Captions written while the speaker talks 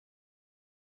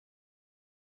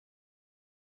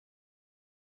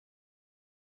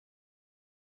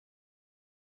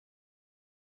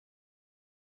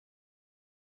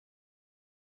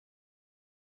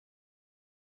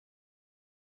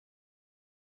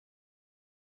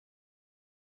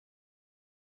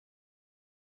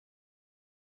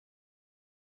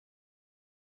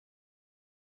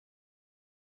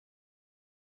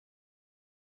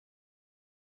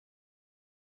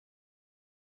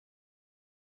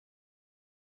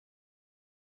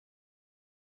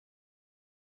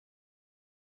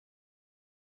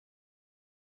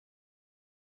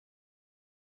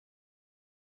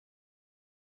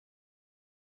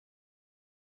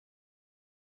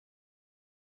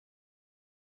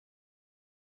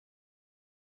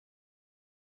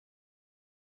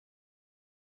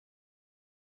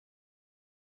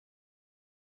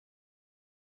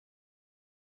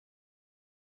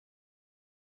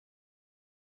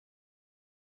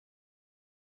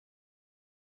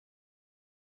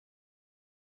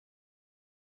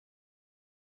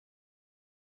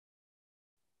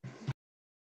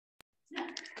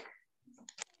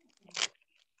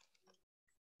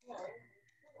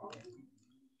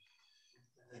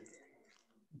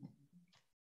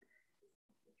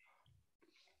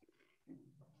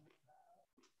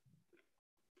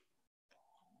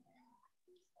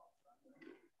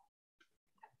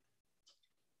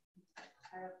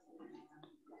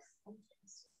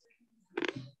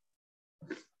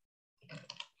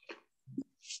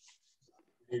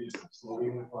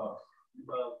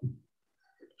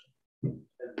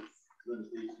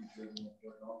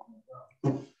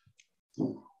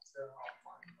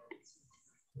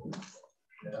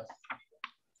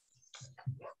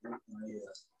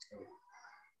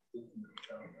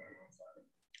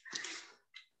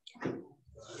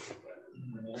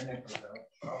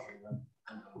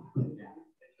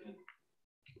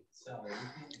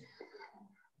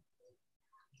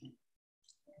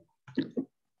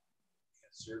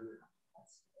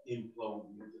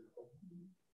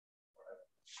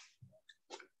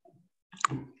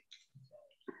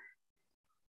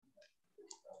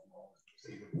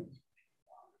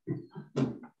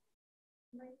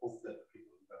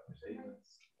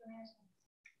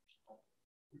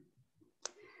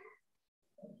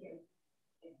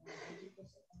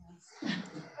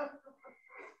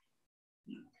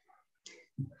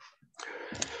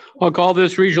I'll call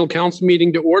this regional council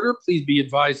meeting to order. Please be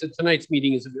advised that tonight's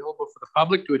meeting is available for the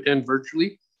public to attend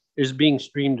virtually. It is being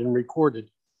streamed and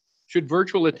recorded. Should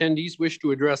virtual attendees wish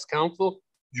to address council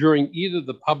during either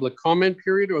the public comment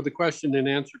period or the question and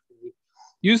answer period,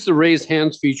 use the raise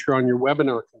hands feature on your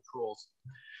webinar controls.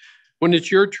 When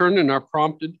it's your turn and are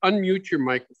prompted, unmute your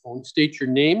microphone, state your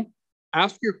name,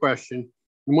 ask your question,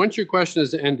 and once your question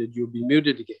is ended, you'll be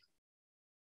muted again.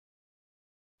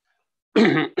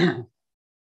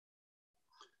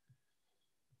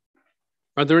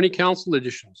 Are there any council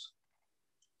additions?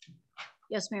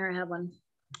 Yes, Mayor, I have one.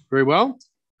 Very well.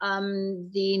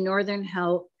 The Northern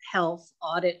Health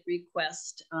audit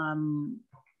request,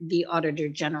 the Auditor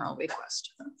General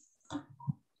request.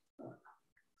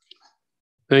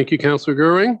 Thank you, Councillor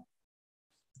Gerwing.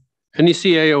 Any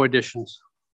CAO additions?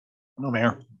 No,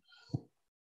 Mayor.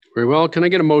 Very well. Can I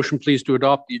get a motion, please, to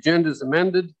adopt the agenda as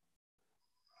amended?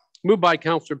 Moved by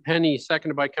Councillor Penny,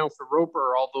 seconded by Councillor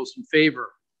Roper. All those in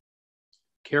favor?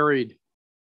 Carried.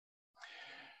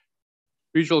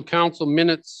 Regional Council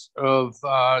minutes of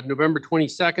November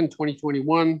 22nd,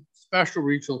 2021. Special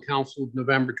Regional Council of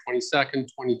November 22nd,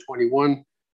 2021.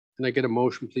 Can I get a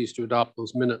motion, please, to adopt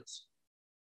those minutes?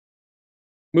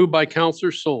 Moved by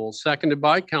Councillor Soul, seconded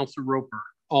by Councillor Roper.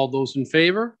 All those in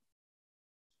favor?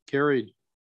 Carried.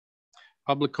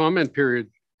 Public comment period.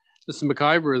 Mr.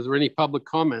 McIver, is there any public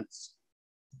comments?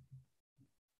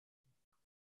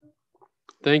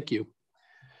 Thank you.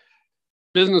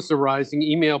 Business arising,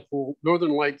 email pool,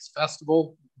 Northern Lights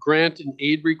Festival grant and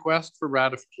aid request for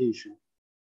ratification.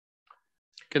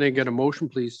 Can I get a motion,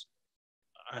 please?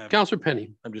 Councillor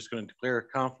Penny. I'm just going to declare a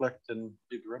conflict and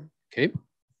leave the room. Okay.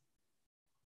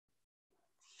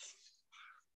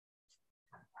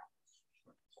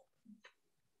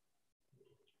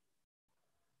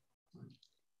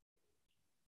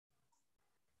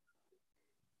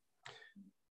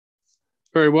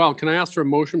 Very well. Can I ask for a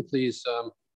motion, please?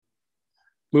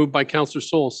 Moved by Councillor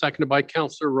Soul, seconded by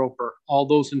Councillor Roper. All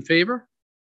those in favor?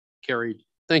 Carried.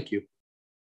 Thank you.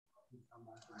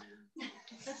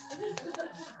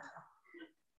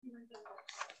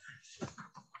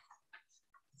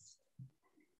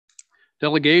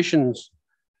 Delegations.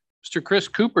 Mr. Chris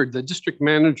Cooper, the District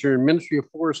Manager in Ministry of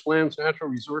Forest, Lands, Natural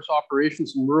Resource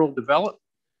Operations and Rural Development.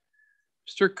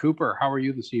 Mr. Cooper, how are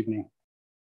you this evening?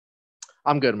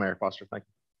 I'm good, Mayor Foster. Thank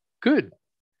you. Good.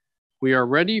 We are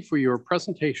ready for your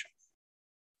presentation.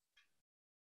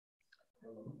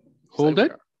 Hold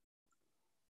it.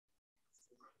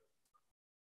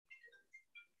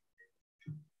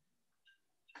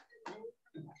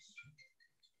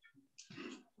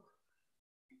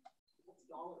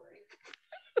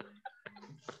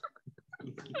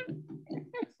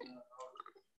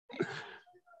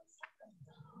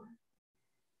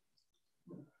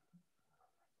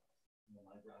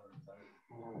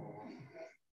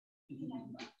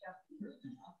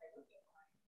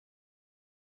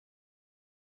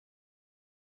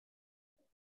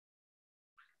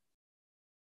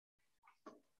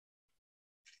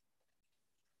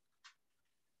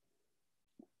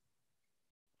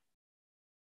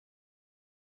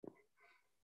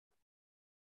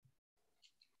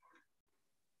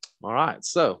 All right,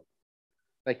 so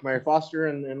thank you, Mayor Foster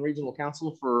and Regional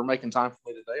Council for making time for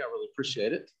me today. I really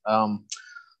appreciate it.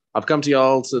 I've come to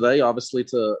y'all today, obviously,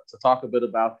 to talk a bit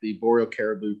about the Boreal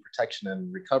Caribou Protection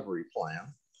and Recovery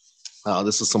Plan.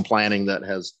 This is some planning that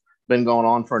has been going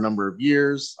on for a number of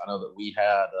years. I know that we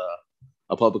had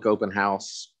a public open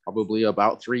house probably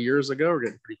about 3 years ago. We're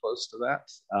getting pretty close to that.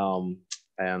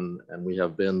 And we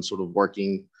have been sort of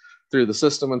working through the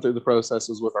system and through the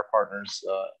processes with our partners,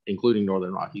 including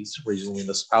Northern Rockies Regional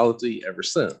Municipality ever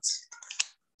since.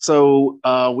 So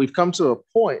we've come to a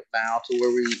point now to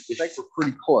where we think we're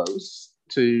pretty close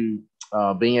to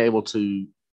being able to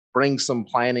bring some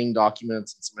planning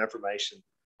documents and some information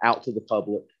out to the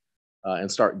public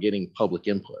and start getting public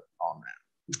input on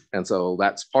that. And so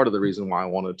that's part of the reason why I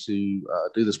wanted to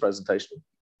do this presentation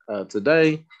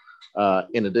today.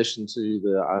 In addition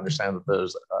to I understand that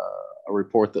there's a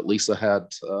report that Lisa had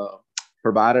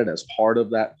provided as part of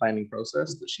that planning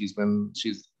process that she's been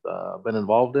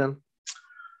involved in.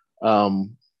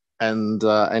 And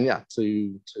yeah,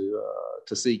 to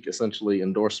seek essentially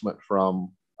endorsement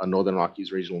from a Northern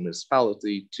Rockies Regional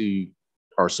Municipality to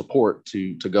our support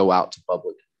to go out to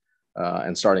public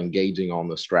and start engaging on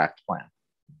this draft plan.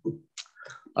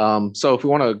 So if we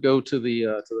want to go to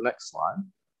the next slide.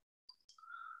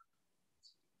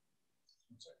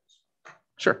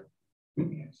 Sure.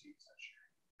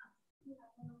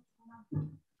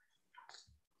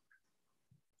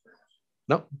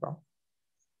 No problem.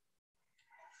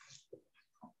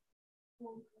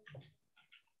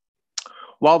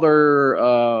 While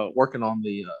they're working on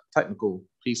the technical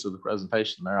piece of the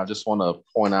presentation there, I just want to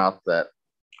point out that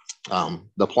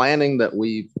the planning that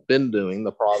we've been doing,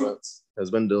 the province has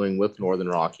been doing with Northern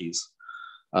Rockies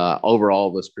over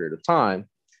all this period of time,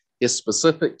 is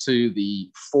specific to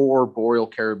the 4 boreal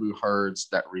caribou herds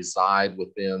that reside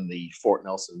within the Fort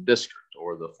Nelson district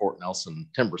or the Fort Nelson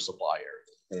timber supply area,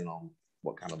 depending on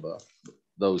what kind of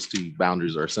those 2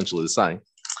 boundaries are essentially the same.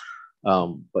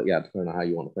 But yeah, depending on how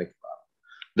you want to think about it.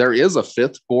 There is a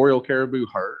 5th boreal caribou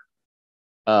herd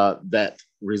that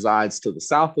resides to the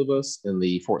south of us in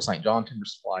the Fort St. John timber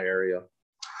supply area.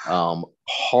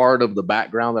 Part of the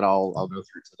background that I'll go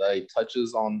through today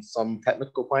touches on some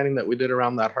technical planning that we did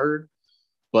around that herd.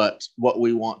 But what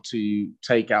we want to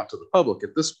take out to the public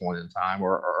at this point in time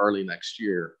or early next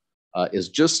year is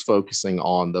just focusing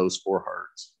on those 4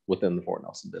 herds within the Fort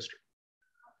Nelson district.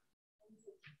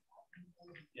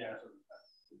 Yeah.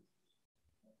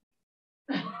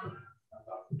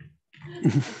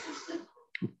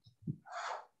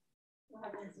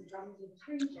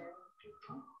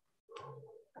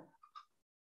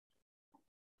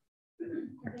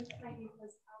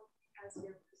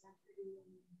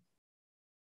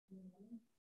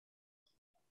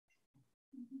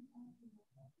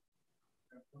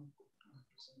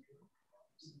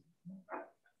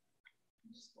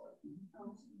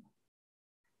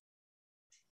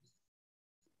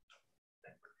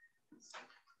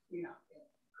 Yeah.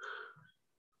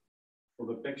 Well,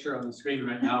 the picture on the screen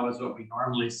right now is what we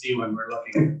normally see when we're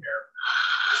looking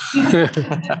at air.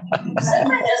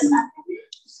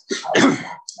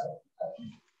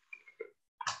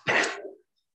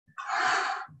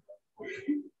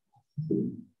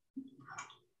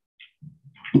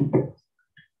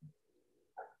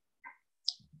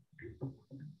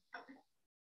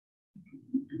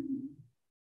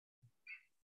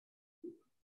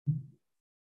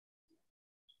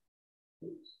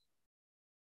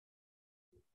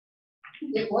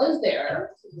 It was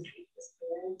there.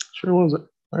 Sure was it.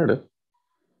 There it is.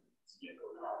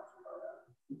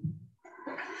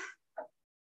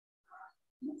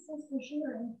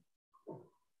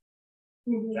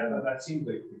 That seems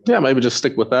like. Yeah, maybe just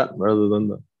stick with that rather than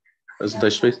the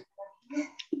presentation piece.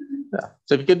 Yeah.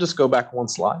 So if you could just go back 1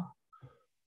 slide.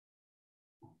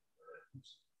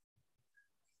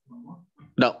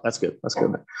 No, that's good. That's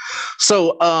good.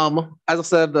 So, as I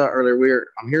said earlier,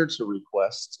 I'm here to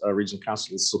request Regional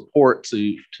Council's support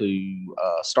to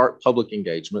start public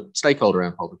engagement, stakeholder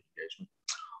and public engagement,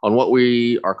 on what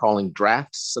we are calling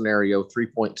draft scenario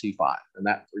 3.25, and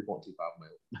that 3.25 may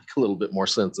make a little bit more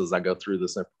sense as I go through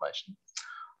this information.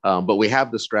 But we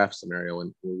have this draft scenario,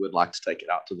 and we would like to take it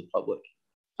out to the public.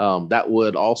 That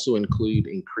would also include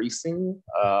increasing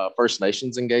First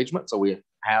Nations engagement. So we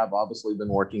have obviously been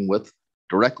working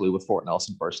directly with Fort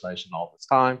Nelson First Nation all this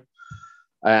time.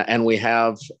 And we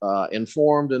have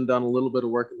informed and done a little bit of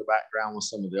work in the background with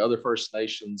some of the other First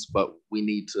Nations, but we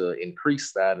need to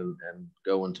increase that and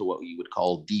go into what we would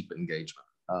call deep engagement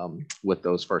with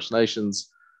those First Nations,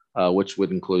 which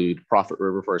would include Prophet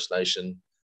River First Nation,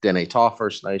 Dene Taw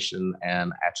First Nation,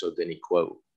 and Atcho Dene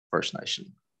Quo First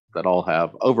Nation that all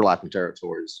have overlapping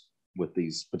territories with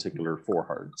these particular 4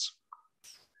 herds.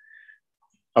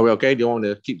 Are we okay? Do you want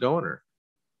me to keep going or?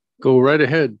 Go right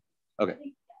ahead. Okay.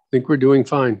 I think we're doing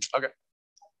fine. Okay.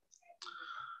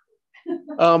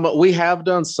 We have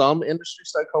done some industry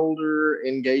stakeholder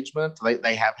engagement.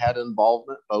 They have had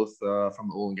involvement both from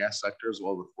the oil and gas sector as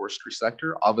well as the forestry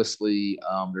sector. Obviously,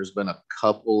 there's been a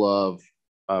couple of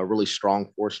really strong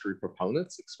forestry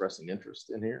proponents expressing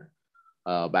interest in here.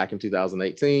 Back in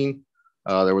 2018,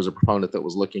 there was a proponent that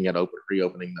was looking at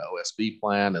reopening the OSB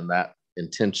plan, and that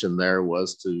intention there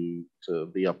was to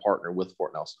be a partner with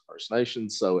Fort Nelson First Nation.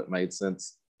 So it made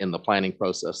sense in the planning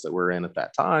process that we're in at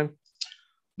that time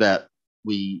that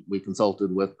we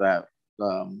consulted with that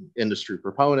industry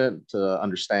proponent to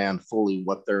understand fully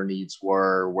what their needs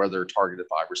were, where their targeted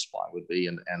fiber supply would be,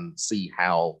 and see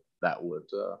how that would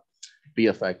be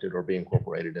affected or be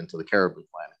incorporated into the caribou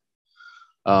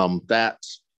planning. That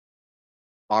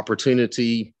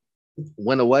opportunity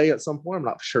went away at some point. I'm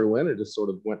not sure when. It just sort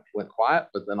of went quiet.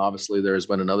 But then obviously there's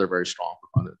been another very strong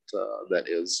proponent that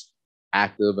is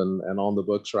active and on the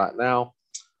books right now.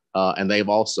 And they've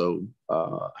also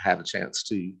had a chance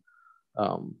to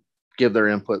give their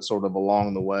input sort of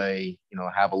along the way,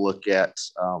 have a look at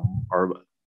or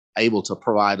able to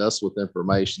provide us with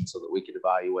information so that we could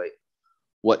evaluate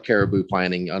what caribou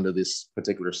planning under this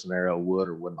particular scenario would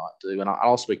or would not do. And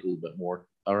I'll speak a little bit more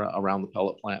around the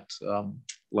pellet plant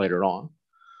later on.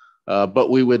 But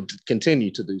we would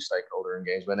continue to do stakeholder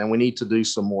engagement, and we need to do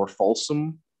some more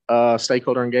fulsome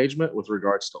stakeholder engagement with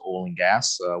regards to oil and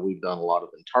gas. We've done a lot of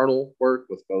internal work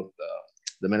with both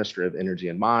the Ministry of Energy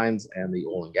and Mines and the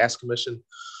Oil and Gas Commission.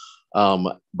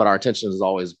 But our attention has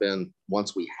always been,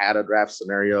 once we had a draft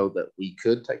scenario that we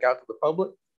could take out to the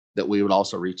public, that we would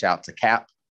also reach out to CAP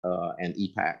and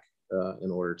EPAC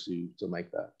in order to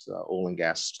make that oil and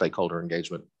gas stakeholder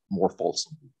engagement more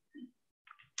fulsome.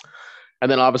 And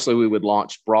then obviously we would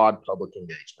launch broad public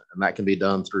engagement, and that can be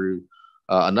done through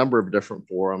a number of different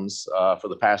forums. For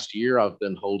the past year, I've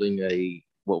been holding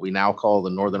what we now call the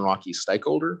Northern Rockies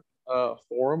Stakeholder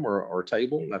Forum or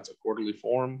table. That's a quarterly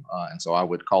forum. And so I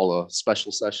would call a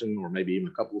special session, or maybe even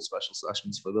a couple of special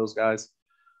sessions for those guys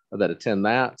that attend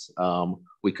that.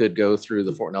 We could go through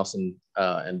the Fort Nelson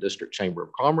and District Chamber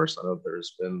of Commerce. I know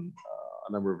there's been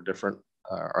a number of different,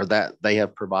 or that they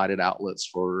have provided outlets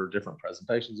for different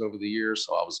presentations over the years.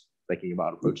 So I was thinking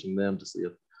about approaching them to see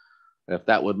if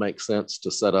that would make sense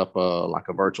to set up like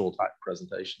a virtual type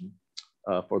presentation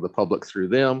for the public through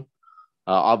them.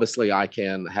 Obviously, I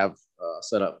can have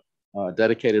set up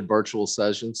dedicated virtual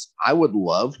sessions. I would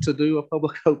love to do a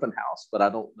public open house, but I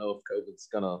don't know if COVID's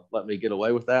going to let me get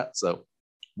away with that. So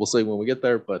we'll see when we get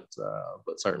there, but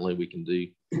certainly we can do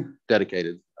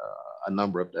a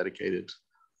number of dedicated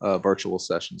virtual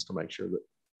sessions to make sure that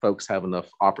folks have enough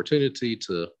opportunity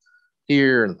to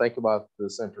hear and think about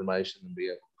this information and be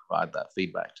able to provide that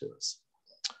feedback to us.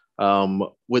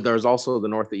 There's also the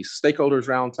Northeast Stakeholders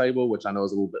Roundtable, which I know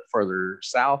is a little bit further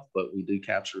south, but we do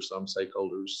capture some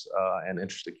stakeholders and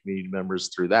interested community members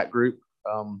through that group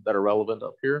that are relevant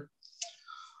up here.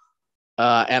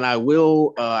 And I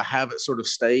will have it sort of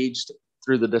staged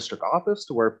through the district office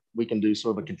to where we can do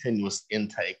sort of a continuous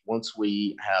intake once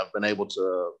we have been able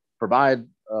to provide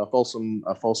a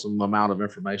fulsome amount of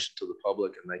information to the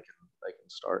public, and they can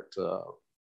start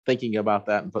thinking about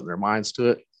that and putting their minds to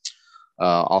it.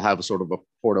 I'll have a sort of a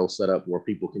portal set up where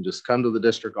people can just come to the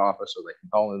district office, or they can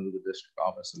call into the district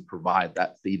office and provide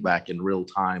that feedback in real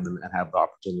time and have the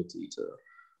opportunity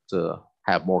to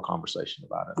have more conversation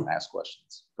about it and ask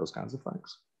questions, those kinds of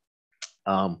things.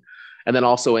 And then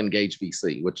also Engage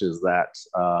VC, which is that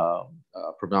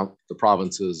the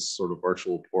province's sort of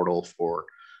virtual portal for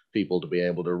people to be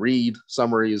able to read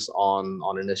summaries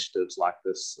on initiatives like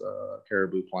this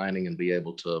caribou planning and be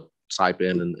able to type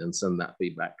in and send that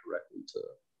feedback directly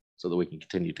so that we can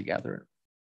continue to gather it.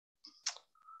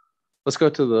 Let's go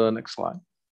to the next slide.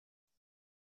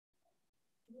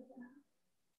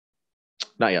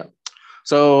 Not yet.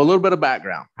 So a little bit of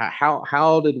background.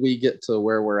 How did we get to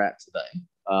where we're at today?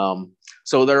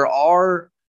 So there are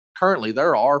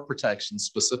protections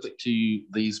specific to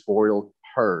these boreal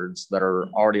herds that are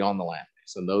already on the land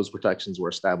base, and those protections were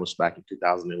established back in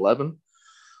 2011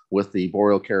 with the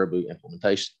Boreal Caribou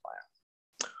Implementation Plan.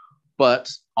 But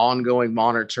ongoing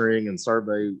monitoring and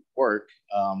survey work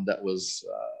that was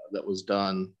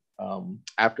done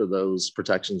after those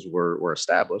protections were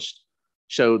established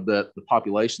showed that the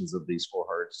populations of these four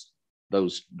herds,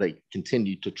 they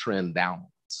continued to trend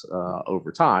downwards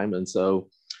over time. And so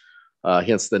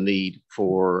hence the need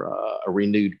for a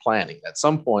renewed planning. At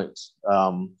some point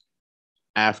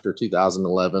after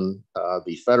 2011,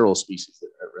 the Federal Species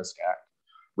at Risk Act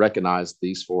recognized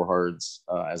these four herds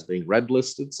as being red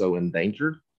listed, so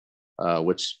endangered,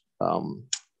 which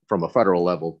from a federal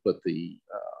level put the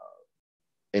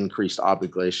increased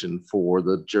obligation for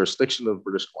the jurisdiction of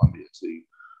British Columbia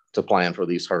to plan for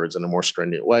these herds in a more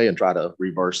stringent way and try to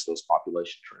reverse those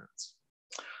population trends.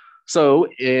 So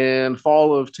in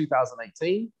fall of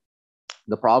 2018,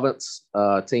 the province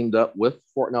teamed up with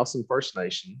Fort Nelson First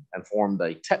Nation and formed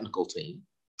a technical team.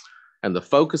 And the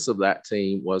focus of that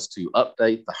team was to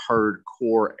update the herd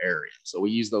core area. So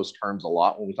we use those terms a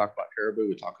lot when we talk about caribou.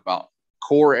 We talk about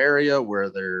core area where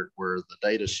the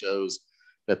data shows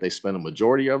that they spend a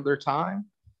majority of their time.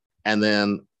 And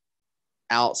then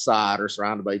outside or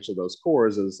surrounded by each of those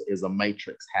cores is a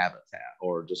matrix habitat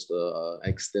or just an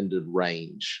extended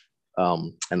range.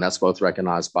 And that's both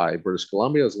recognized by British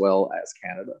Columbia as well as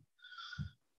Canada.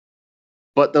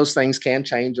 But those things can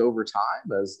change over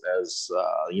time as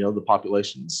the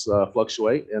populations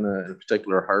fluctuate in a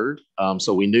particular herd.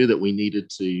 So we knew that we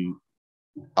needed to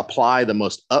apply the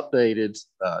most updated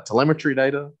telemetry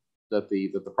data that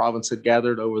the province had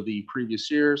gathered over the previous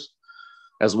years,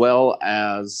 as well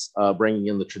as bringing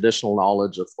in the traditional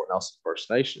knowledge of Fort Nelson First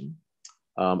Nation.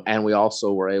 And we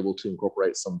also were able to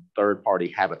incorporate some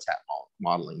third-party habitat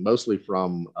modeling, mostly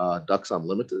from Ducks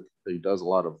Unlimited, who does a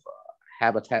lot of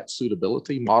habitat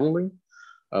suitability modeling,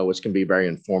 which can be very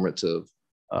informative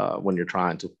when you're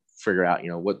trying to figure out,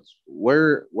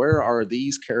 where are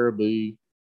these caribou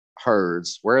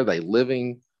herds, where are they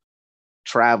living,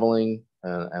 traveling,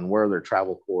 and where are their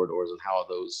travel corridors, and how are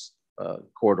those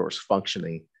corridors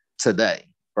functioning today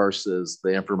versus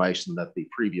the information that the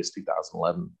previous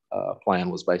 2011 plan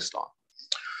was based on.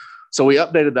 So we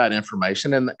updated that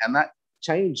information, and that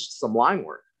changed some line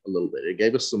work a little bit. It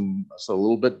gave us a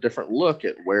little bit different look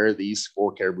at where these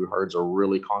 4 caribou herds are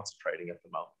really concentrating at the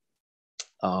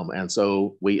moment. And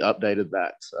so we updated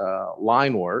that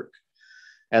line work,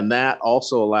 and that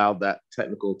also allowed that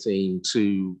technical team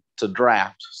to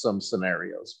draft some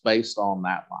scenarios based on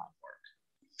that line work.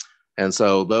 And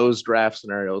so those draft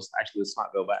scenarios, actually, let's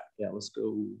not go back. Yeah, let's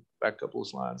go back a couple of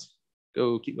slides.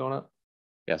 Keep going up.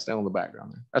 Yeah, stay on the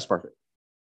background there. That's perfect.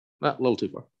 Not a little too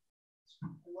far.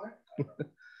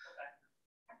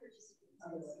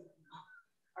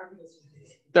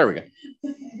 There we go.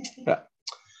 Yeah.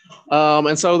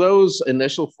 And so those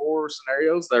initial 4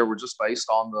 scenarios, they were just based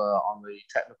on the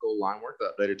technical line work, the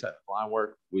updated technical line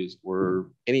work. Were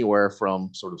anywhere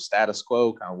from sort of status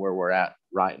quo, kind of where we're at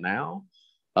right now,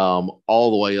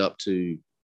 all the way up to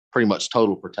pretty much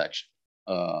total protection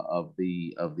of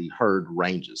the herd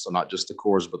ranges. So not just the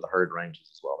cores, but the herd ranges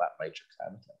as well, that matrix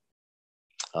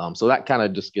habitat. So that kind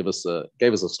of just gave us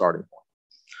a starting point.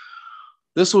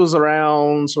 This was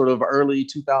around sort of early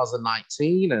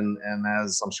 2019, and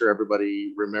as I'm sure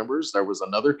everybody remembers, there was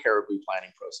another caribou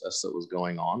planning process that was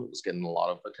going on. It was getting a lot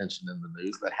of attention in the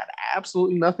news that had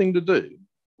absolutely nothing to do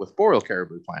with boreal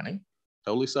caribou planning,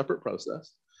 totally separate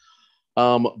process.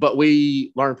 But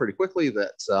we learned pretty quickly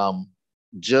that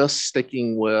just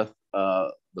sticking with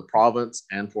the province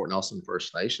and Fort Nelson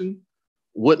First Nation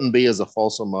wouldn't be as a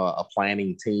fulsome a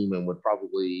planning team, and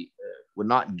would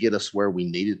not get us where we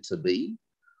needed to be,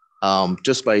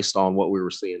 just based on what we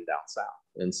were seeing down south.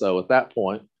 And so at that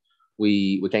point,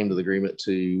 we came to the agreement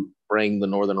to bring the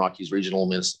Northern Rockies Regional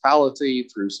Municipality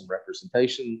through some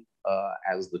representation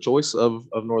as the choice of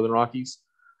Northern Rockies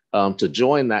to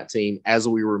join that team as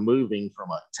we were moving from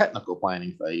a technical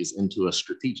planning phase into a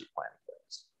strategic planning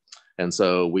phase. And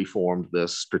so we formed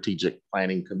this strategic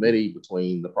planning committee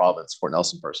between the province, Fort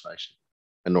Nelson First Nation,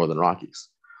 and Northern Rockies.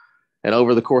 And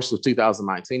over the course of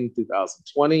 2019 and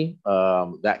 2020,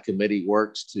 that committee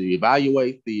worked to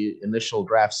evaluate the initial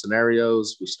draft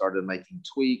scenarios. We started making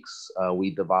tweaks.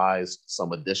 We devised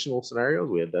some additional scenarios.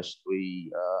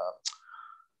 We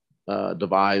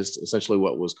devised essentially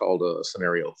what was called a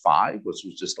scenario 5, which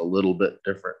was just a little bit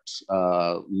different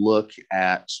look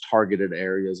at targeted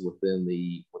areas within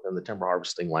the timber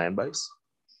harvesting land base.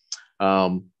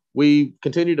 We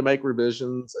continue to make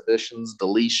revisions, additions,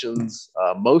 deletions,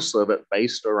 most of it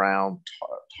based around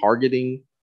targeting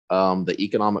the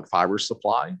economic fiber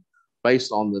supply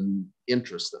based on the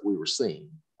interest that we were seeing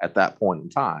at that point in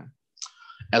time,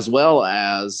 as well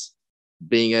as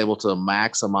being able to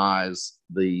maximize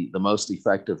the most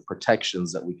effective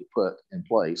protections that we could put in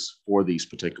place for these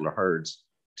particular herds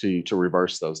to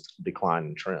reverse those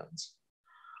declining trends.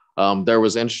 There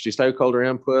was industry stakeholder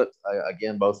input,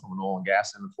 again, both from an oil and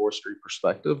gas and forestry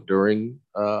perspective during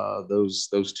those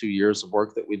 2 years of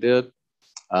work that we did.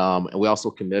 And we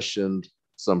also commissioned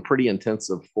some pretty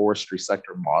intensive forestry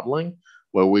sector modeling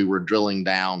where we were drilling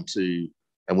down to,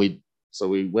 we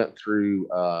went through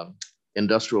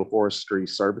Industrial Forestry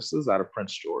Services out of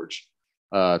Prince George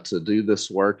to do this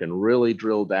work and really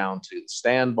drill down to the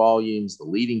stand volumes, the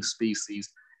leading species,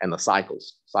 and the cycle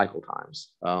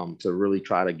times to really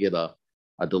try to get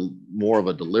more of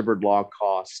a delivered log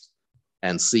cost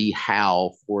and see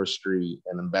how forestry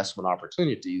and investment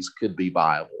opportunities could be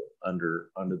viable under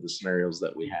the scenarios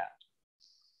that we had.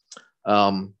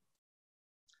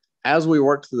 As we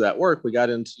worked through that work, we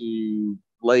got into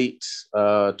late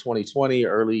 2020,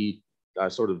 early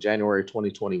sort of January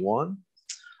 2021.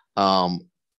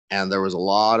 And there was a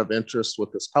lot of interest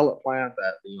with this pellet plant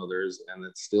that, and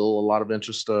it's still a lot of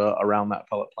interest around that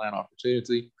pellet plant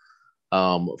opportunity.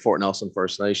 Fort Nelson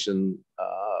First Nation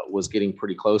was getting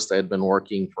pretty close. They had been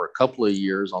working for a couple of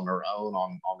years on their own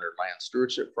on their land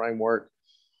stewardship framework,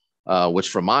 which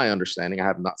from my understanding, I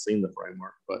have not seen the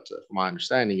framework, but from my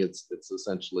understanding, it's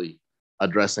essentially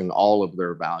addressing all of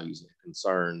their values and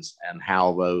concerns and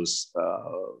how those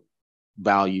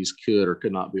values could or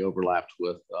could not be overlapped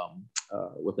with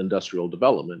industrial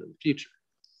development in the future.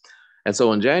 And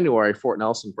so in January, Fort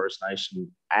Nelson First Nation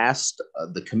asked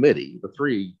the committee, the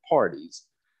three parties,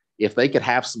 if they could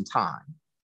have some time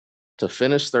to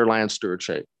finish their land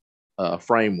stewardship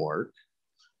framework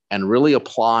and really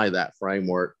apply that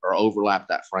framework or overlap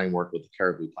that framework with the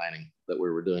caribou planning that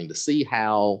we were doing to see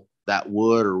how that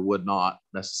would or would not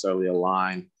necessarily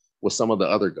align with some of the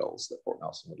other goals that Fort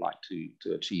Nelson would like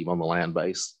to achieve on the land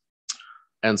base.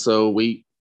 And so we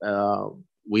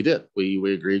did.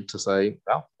 We agreed to say,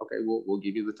 well, okay, we'll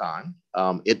give you the time.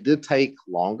 It did take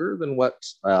longer than what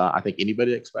I think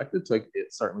anybody expected.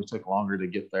 It certainly took longer to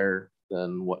get there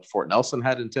than what Fort Nelson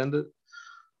had intended.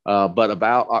 But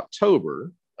about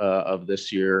October of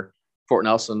this year, Fort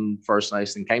Nelson First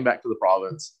Nation came back to the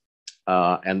province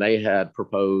and they had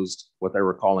proposed what they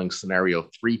were calling scenario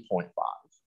 3.5,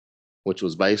 which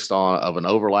was based on an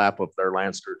overlap of their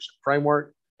land stewardship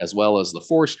framework, as well as the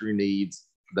forestry needs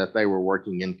that they were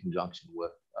working in conjunction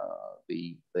with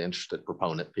the interested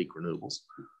proponent, Peak Renewables,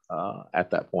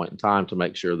 at that point in time to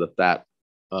make sure that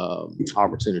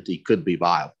opportunity could be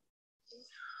viable.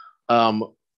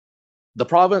 The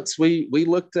province, we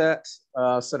looked at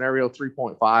scenario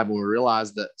 3.5 and we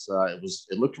realized that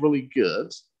it looked really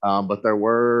good, but there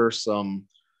were some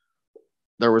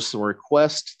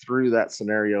requests through that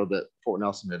scenario that Fort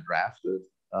Nelson had drafted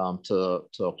to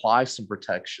apply some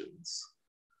protections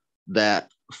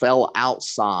that fell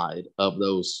outside of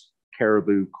those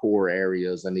caribou core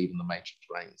areas and even the Matrix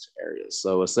Range areas.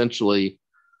 So essentially,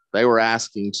 they were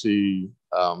asking to,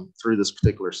 through this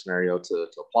particular scenario, to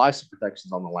apply some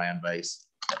protections on the land base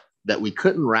that we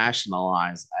couldn't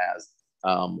rationalize as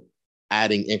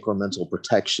adding incremental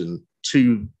protection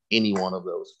to any one of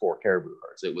those four caribou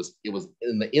herds. It was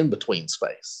in the in-between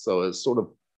space. So it's sort of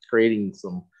creating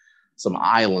some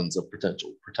islands of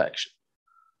potential protection.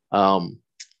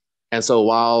 And so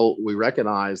while we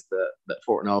recognize that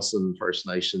Fort Nelson First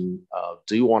Nation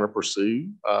do want to pursue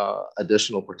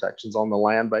additional protections on the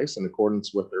land base in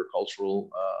accordance with their cultural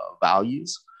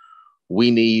values, we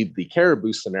need the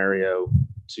caribou scenario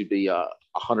to be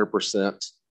 100%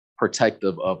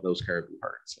 protective of those caribou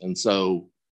herds. And so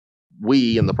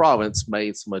we in the province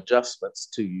made some adjustments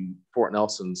to Fort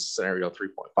Nelson's scenario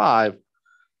 3.5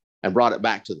 and brought it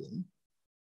back to them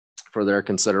for their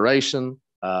consideration.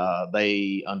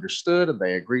 They understood and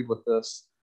they agreed with this.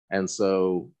 And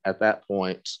so at that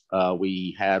point,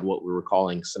 we had what we were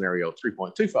calling scenario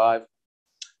 3.25.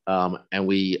 And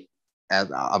we,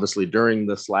 obviously during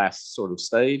this last sort of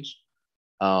stage,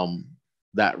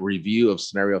 that review of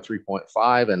scenario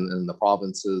 3.5 and the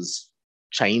province's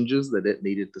changes that it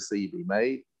needed to see be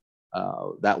made,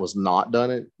 that was not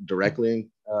done directly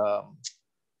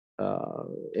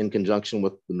in conjunction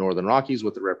with the Northern Rockies,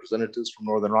 with the representatives from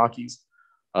Northern Rockies.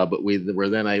 But we were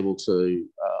then able to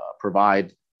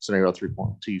provide scenario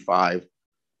 3.25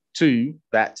 to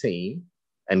that team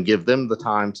and give them the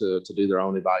time to do their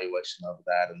own evaluation of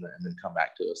that and then come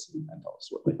back to us and tell us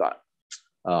what they thought.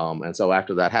 And so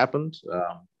after that happened,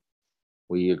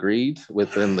 we agreed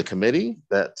within the committee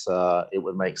that it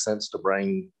would make sense to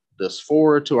bring this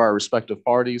forward to our respective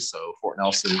parties. So Fort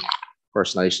Nelson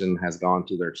First Nation has gone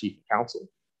to their chief of council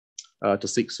to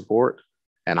seek support.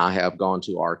 And I have gone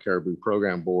to our Caribou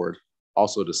Program Board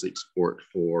also to seek support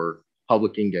for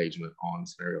public engagement on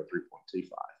scenario 3.25,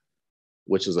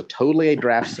 which is totally a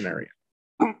draft scenario.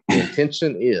 The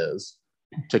intention is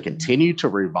to continue to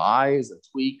revise and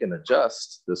tweak and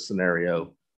adjust this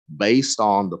scenario based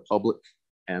on the public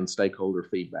and stakeholder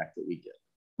feedback that we get.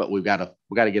 But we got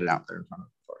to get it out there in front of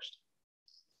them first.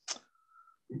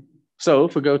 So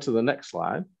if we go to the next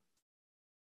slide,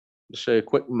 to show you a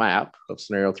quick map of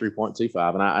scenario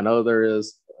 3.25. And I know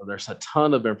there's a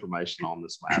ton of information on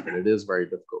this map and it is very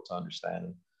difficult to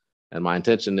understand. And my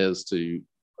intention is to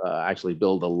actually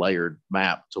build a layered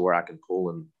map to where I can pull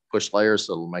and push layers,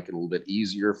 so it'll make it a little bit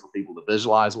easier for people to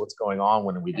visualize what's going on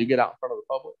when we do get out in front of the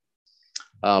public.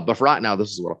 But for right now,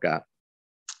 this is what I've got.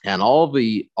 And all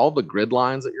the grid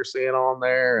lines that you're seeing on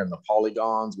there and the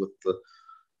polygons with the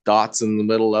dots in the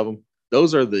middle of them,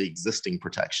 those are the existing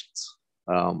protections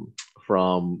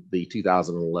from the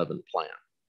 2011 plan.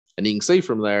 And you can see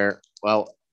from there,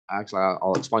 well, actually,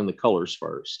 I'll explain the colors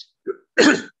first.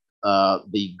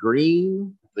 The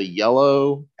green, the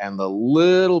yellow, and the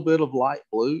little bit of light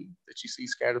blue that you see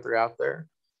scattered throughout there,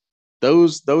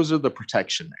 those are the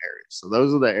protection areas. So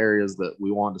those are the areas that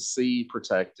we want to see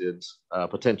protected,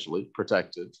 potentially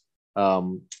protected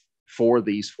for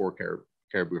these 4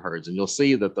 caribou herds. And you'll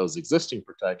see that those existing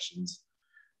protections,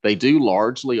 they do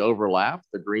largely overlap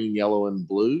the green, yellow, and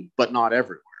blue, but not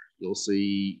everywhere. You'll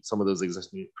see some of those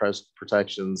existing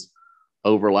protections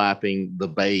overlapping the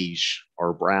beige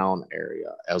or brown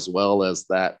area, as well as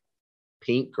that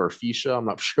pink or fuchsia. I'm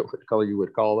not sure what color you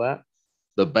would call that.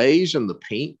 The beige and the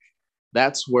pink,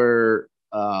 that's where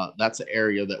that's an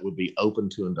area that would be open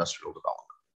to industrial development.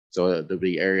 So there'd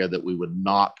be area that we would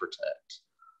not protect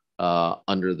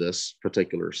under this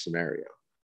particular scenario,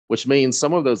 which means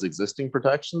some of those existing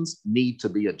protections need to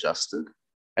be adjusted.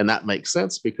 And that makes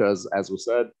sense because, as we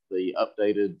said, the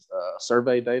updated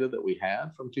survey data that we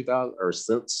had from 2000, or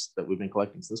since that we've been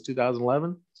collecting since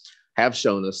 2011, have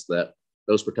shown us that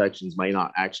those protections may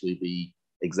not actually be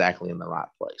exactly in the right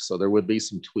place. So there would be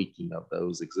some tweaking of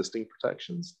those existing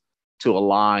protections to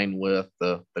align with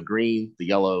the green, the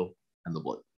yellow, and the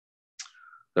blue.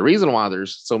 The reason why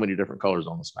there's so many different colors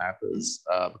on this map is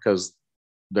because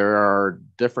there are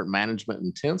different management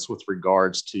intents with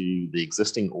regards to the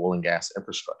existing oil and gas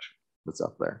infrastructure that's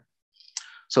up there.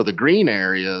 So the green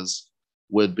areas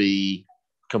would be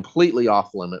completely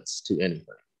off limits to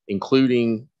anything,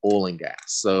 including oil and gas.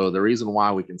 So the reason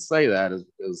why we can say that is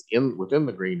because within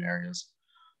the green areas,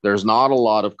 there's not a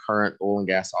lot of current oil and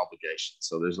gas obligations.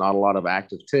 So there's not a lot of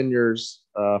active tenures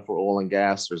for oil and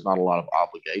gas. There's not a lot of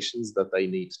obligations that they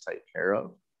need to take care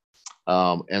of.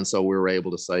 And so we were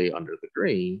able to say under the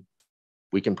green,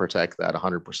 we can protect that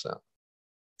 100%.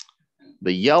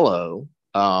 The yellow,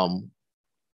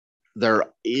 there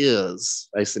is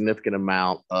a significant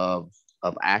amount of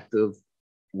active,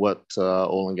 what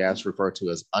oil and gas refer to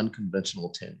as unconventional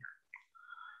tenure.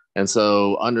 And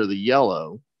so under the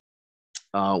yellow,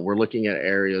 we're looking at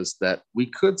areas that we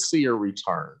could see a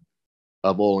return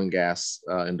of oil and gas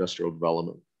industrial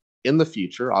development in the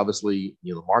future. Obviously,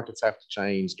 the markets have to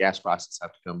change, gas prices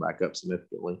have to come back up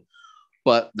significantly,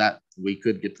 but that we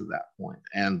could get to that point.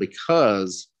 And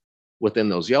because within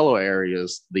those yellow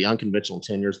areas, the unconventional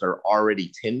tenures, they're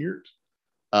already tenured,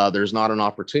 there's not an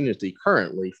opportunity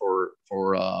currently for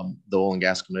the Oil and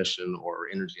Gas Commission or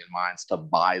Energy and Mines to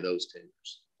buy those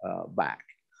tenures back.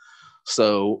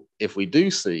 So if we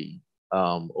do see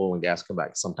oil and gas come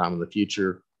back sometime in the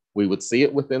future, we would see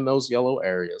it within those yellow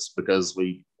areas because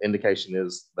indication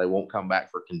is they won't come back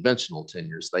for conventional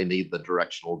tenures. They need the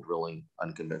directional drilling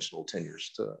unconventional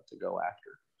tenures to go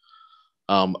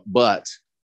after. But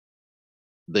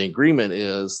the agreement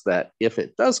is that if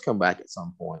it does come back at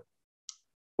some point,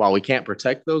 while we can't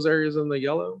protect those areas in the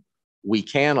yellow, we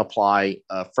can apply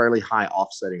fairly high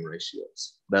offsetting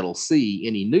ratios that'll see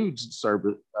any new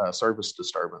service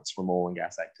disturbance from oil and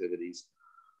gas activities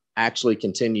actually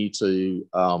continue to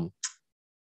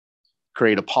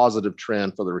create a positive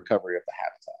trend for the recovery of the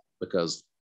habitat, because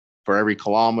for every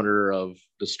kilometer of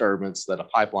disturbance that a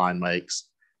pipeline makes,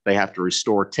 they have to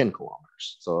restore 10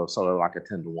 kilometers. So sort of like a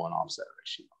 10-to-1 offset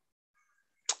ratio.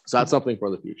 So that's something for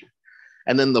the future.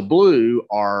 And then the blue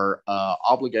are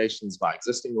obligations by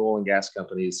existing oil and gas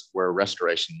companies where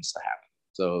restoration needs to happen.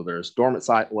 So there's dormant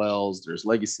site wells, there's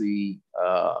legacy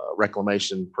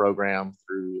reclamation program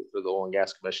through the Oil and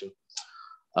Gas Commission,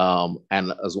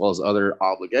 and as well as other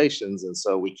obligations. And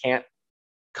so we can't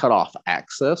cut off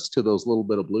access to those little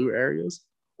bit of blue areas.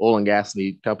 Oil and gas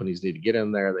companies need to get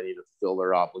in there. They need to fulfill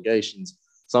their obligations.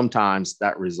 Sometimes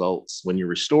that results when you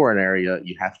restore an area,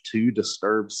 you have to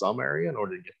disturb some area in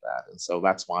order to get that. And so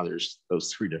that's why there's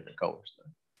those 3 different colors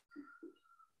there.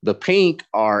 The pink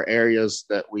are areas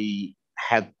that we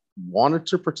had wanted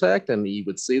to protect, and you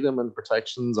would see them in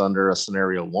protections under a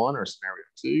scenario 1 or scenario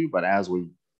 2. But as we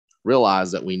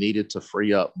realized that we needed to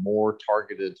free up more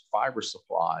targeted fiber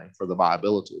supply for the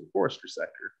viability of the forestry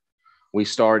sector, we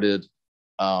started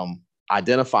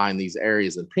identifying these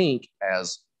areas in pink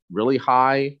as really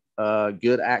high,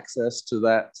 good access to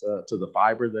that, to the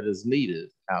fiber that is needed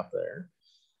out there.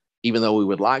 even though we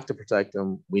would like to protect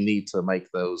them, we need to make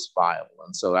those viable.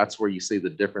 And so that's where you see the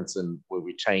difference in where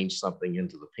we change something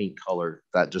into the pink color.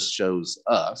 That just shows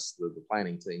us, the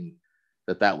planning team,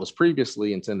 that was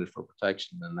previously intended for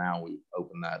protection, and now we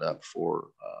open that up for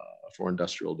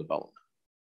industrial development.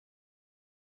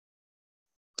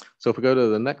 So if we go to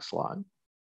the next slide.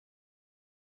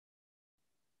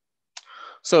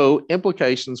 So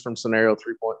implications from scenario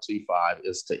 3.25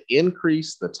 is to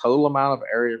increase the total amount of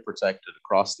area protected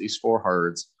across these 4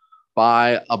 herds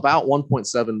by about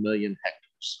 1.7 million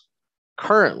hectares.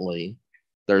 Currently,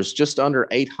 there's just under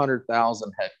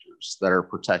 800,000 hectares that are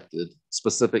protected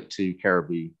specific to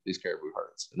these caribou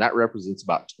herds. And that represents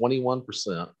about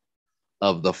 21%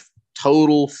 of the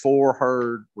total 4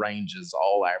 herd ranges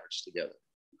all averaged together.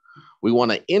 We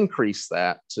want to increase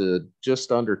that to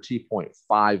just under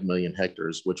 2.5 million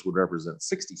hectares, which would represent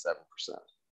 67%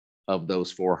 of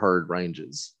those 4 herd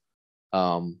ranges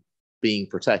being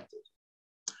protected.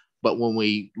 But when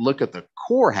we look at the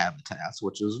core habitats,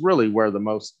 which is really where the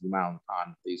most amount of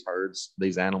time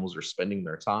these animals are spending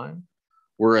their time,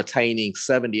 we're attaining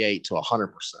 78 to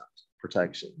 100%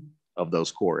 protection of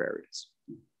those core areas.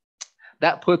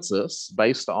 That puts us,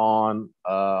 based on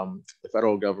the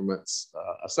federal government's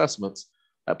assessments,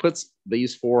 that puts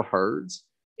these 4 herds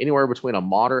anywhere between a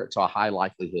moderate to a high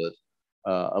likelihood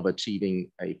of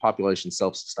achieving a population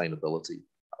self-sustainability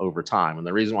over time. And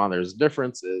the reason why there's a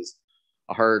difference is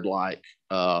a herd like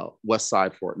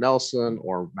Westside Fort Nelson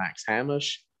or Max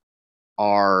Hamish,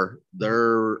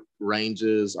 their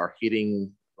ranges are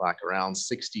hitting like around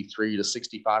 63 to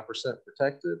 65%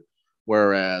 protected,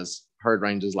 whereas herd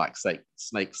ranges like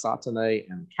Snake Satanay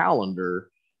and Callender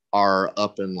are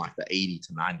up in like the 80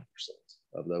 to 90%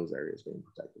 of those areas being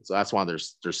protected. So that's why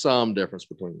there's some difference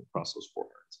across those 4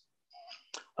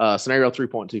 herds. Scenario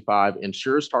 3.25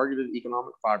 ensures targeted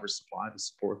economic fiber supply to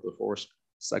support the forest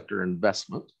sector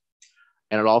investment.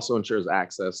 And it also ensures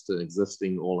access to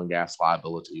existing oil and gas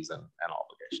liabilities and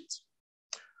obligations.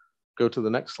 Go to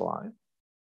the next slide.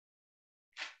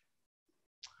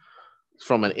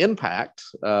 From an impact,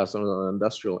 some of the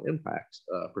industrial impact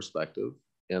perspective,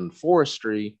 in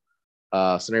forestry,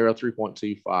 scenario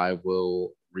 3.25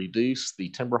 will reduce the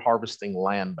timber harvesting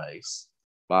land base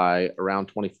by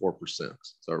around 24%.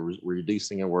 So we're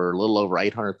reducing it. We're a little over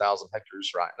 800,000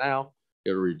 hectares right now.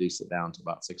 It will reduce it down to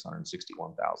about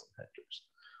 661,000 hectares,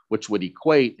 which would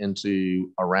equate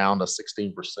into around a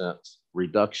 16%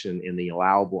 reduction in the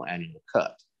allowable annual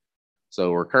cut.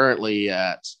 So we're currently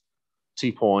at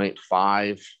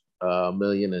 2.5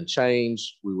 million and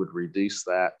change. We would reduce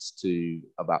that to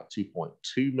about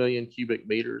 2.2 million cubic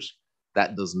meters.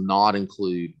 That does not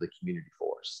include the community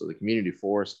forest. So the community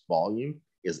forest volume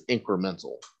is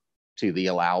incremental to the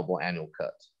allowable annual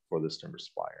cut for this timber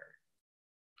supply area.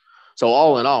 So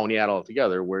all in all, when you add all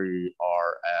together, we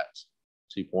are at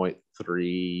 2.3,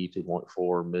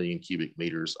 2.4 million cubic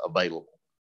meters available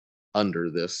under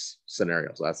this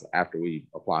scenario. So that's after we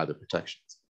apply the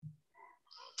protections.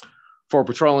 For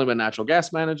petroleum and natural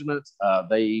gas management,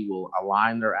 they will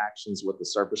align their actions with the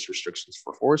surface restrictions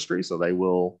for forestry. So they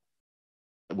will,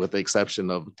 with the exception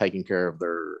of taking care of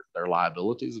their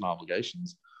liabilities and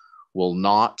obligations, will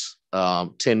not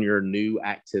tenure new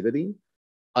activity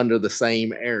under the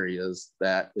same areas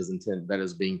that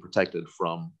is being protected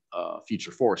from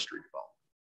future forestry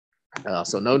development.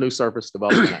 So no new surface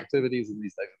development activities in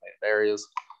these designated areas,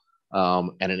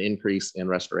 and an increase in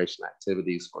restoration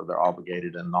activities for their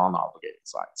obligated and non-obligated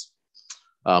sites.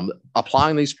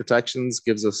 Applying these protections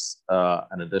gives us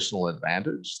an additional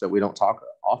advantage that we don't talk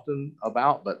often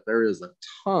about, but there is a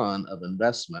ton of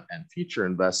investment and future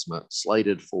investment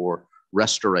slated for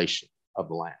restoration of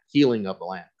the land, healing of the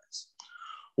land base.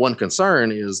 One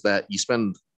concern is that you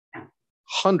spend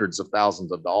hundreds of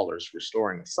thousands of dollars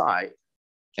restoring a site,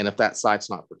 and if that site's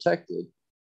not protected,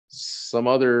 some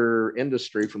other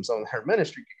industry from some other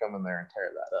ministry could come in there and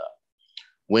tear that up.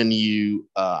 When you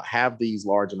have these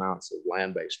large amounts of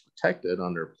land base protected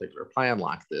under a particular plan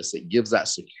like this, it gives that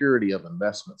security of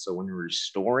investment. So when you're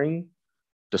restoring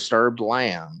disturbed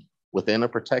land within a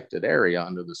protected area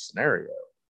under this scenario,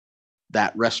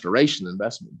 that restoration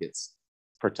investment gets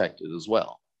protected as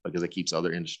well, because it keeps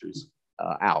other industries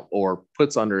out, or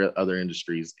puts under other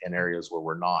industries in areas where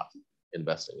we're not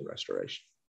investing in restoration.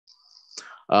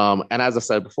 And as I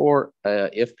said before,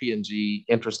 if P&G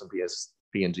interest in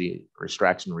P&G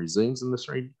extraction resumes in this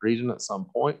region at some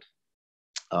point,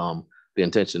 the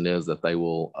intention is that they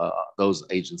will, those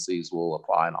agencies will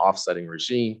apply an offsetting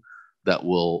regime that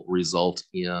will result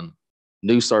in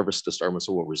new service disturbance,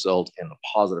 or will result in a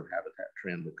positive habitat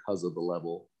trend because of the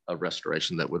level of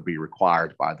restoration that would be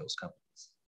required by those companies.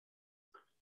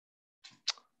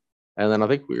 And then I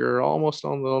think we're almost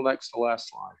on the next to last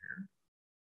slide here.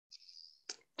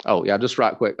 Oh yeah, just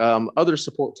right quick. Other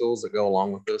support tools that go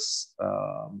along with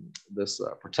this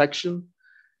protection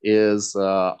is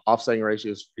offsetting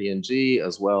ratios for P&G,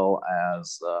 as well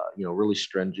as really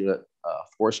stringent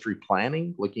forestry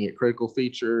planning, looking at critical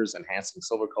features, enhancing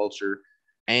silviculture,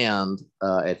 and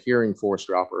adhering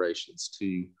forestry operations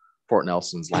to Fort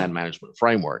Nelson's land management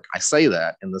framework. I say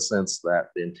that in the sense that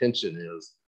the intention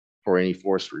is for any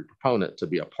forestry proponent to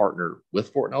be a partner with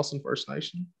Fort Nelson First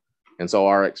Nation. And so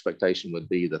our expectation would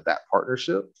be that that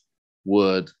partnership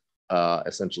would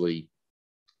essentially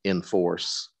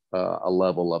enforce a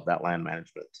level of that land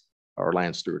management or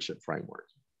land stewardship framework.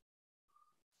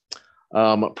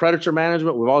 Predator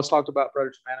management, we've always talked about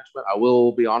predator management. I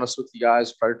will be honest with you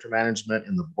guys, predator management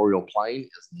in the Boreal Plain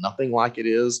is nothing like it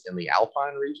is in the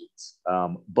Alpine regions,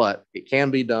 but it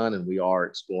can be done, and we are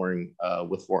exploring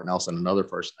with Fort Nelson and other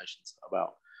First Nations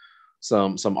about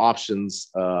some options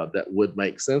that would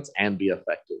make sense and be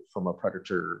effective from a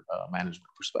predator management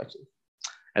perspective.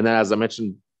 And then, as I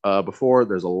mentioned before,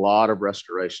 there's a lot of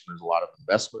restoration. There's a lot of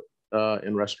investment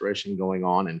in restoration going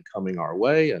on and coming our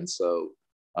way. And so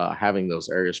having those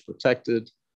areas protected,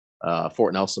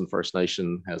 Fort Nelson First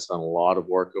Nation has done a lot of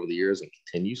work over the years and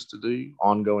continues to do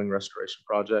ongoing restoration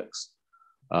projects.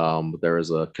 There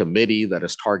is a committee that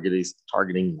is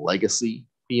targeting legacy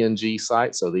P&G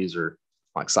sites. So these are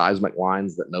like seismic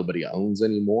lines that nobody owns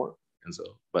anymore. And so,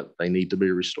 but they need to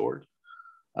be restored.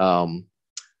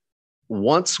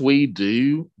 Once we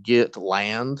do get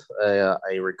land,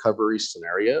 a recovery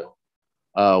scenario,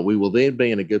 we will then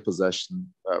be in a good position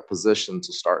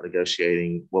to start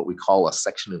negotiating what we call a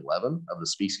Section 11 of the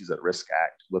Species at Risk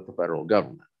Act with the federal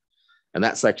government. And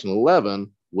that Section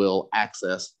 11 will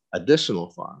access additional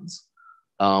funds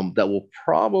that will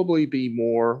probably be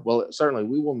more, well, certainly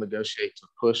we will negotiate to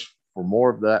push for more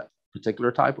of that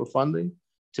particular type of funding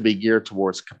to be geared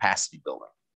towards capacity building.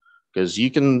 Because you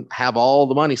can have all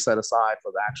the money set aside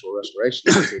for the actual restoration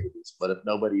activities, but if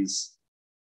nobody's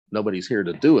here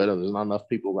to do it, or there's not enough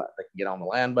people that can get on the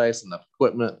land base, enough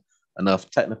equipment, enough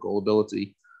technical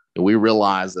ability, and we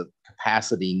realize that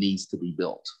capacity needs to be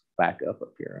built back up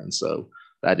here. And so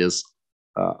that is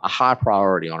a high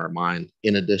priority on our mind,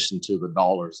 in addition to the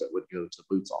dollars that would go to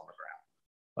boots on the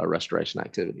ground restoration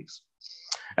activities.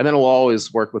 And then we'll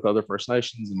always work with other First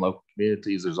Nations and local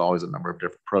communities. There's always a number of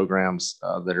different programs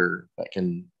that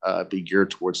can be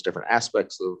geared towards different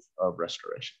aspects of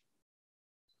restoration.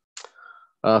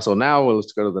 So now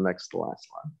let's go to the next to last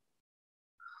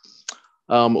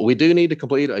slide. We do need to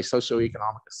complete a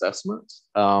socioeconomic assessment.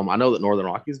 I know that Northern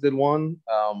Rockies did one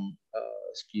a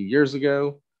few years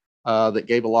ago that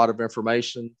gave a lot of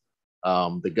information.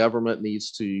 The government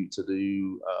needs to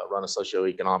run a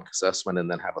socioeconomic assessment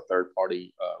and then have a third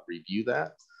party review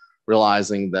that,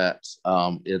 realizing that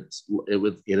it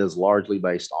is largely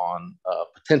based on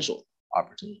potential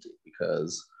opportunity,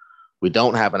 because we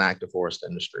don't have an active forest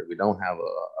industry. We don't have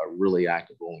a really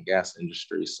active oil and gas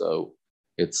industry. So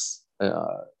it's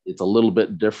a little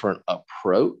bit different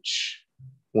approach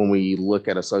when we look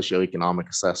at a socioeconomic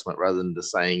assessment, rather than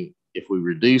just saying, if we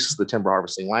reduce the timber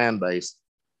harvesting land base,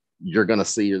 you're going to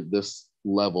see this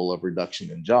level of reduction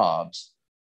in jobs.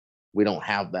 We don't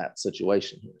have that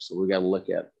situation here. So we got to look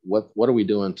at what are we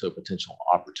doing to a potential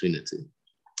opportunity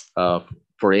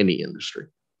for any industry.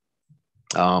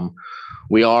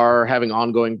 We are having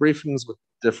ongoing briefings with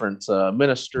different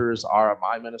ministers,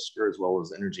 my minister, as well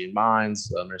as Energy and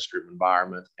Mines, Ministry of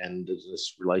Environment and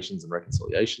Indigenous Relations and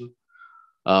Reconciliation.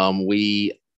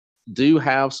 We do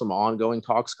have some ongoing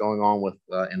talks going on with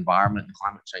Environment and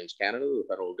Climate Change Canada, the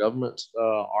federal government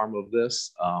arm of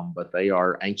this, but they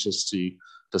are anxious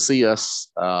to see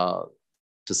us,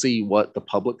 to see what the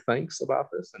public thinks about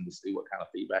this and to see what kind of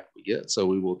feedback we get. So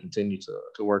we will continue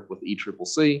to work with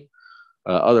ECCC,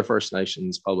 other First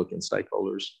Nations, public and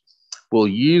stakeholders. We'll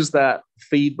use that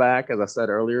feedback, as I said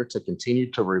earlier, to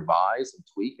continue to revise and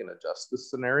tweak and adjust this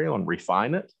scenario and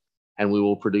refine it. And we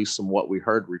will produce some what we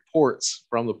heard reports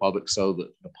from the public, so that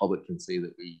the public can see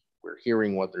that we're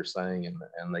hearing what they're saying,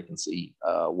 and they can see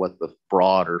what the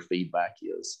broader feedback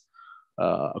is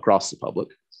across the public.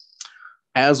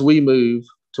 As we move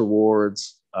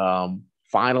towards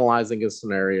finalizing a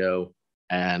scenario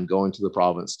and going to the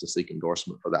province to seek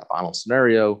endorsement for that final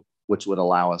scenario, which would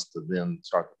allow us to then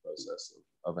start the process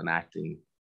of enacting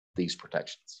these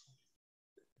protections.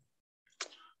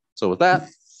 So with that,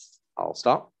 I'll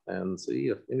stop and see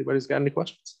if anybody's got any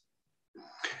questions.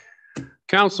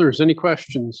 Councilors, any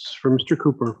questions for Mr.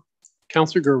 Cooper?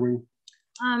 Councilor Gerwin.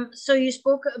 So you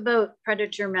spoke about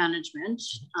predator management,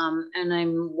 and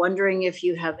I'm wondering if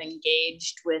you have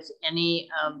engaged with any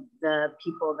of the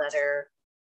people that are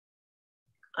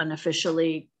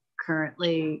unofficially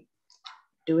currently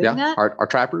doing Yeah, that? our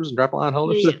trappers and trap line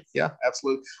holders. Yes. Yeah,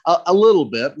 absolutely. A little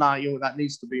bit. Now, that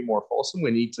needs to be more fulsome.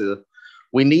 We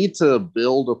need to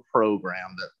build a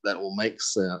program that will make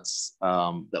sense,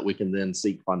 that we can then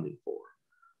seek funding for.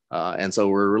 And so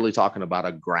we're really talking about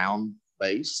a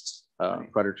ground-based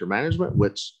predator management,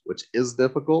 which is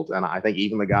difficult. And I think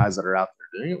even the guys that are out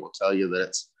there doing it will tell you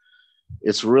that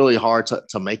it's really hard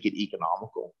to make it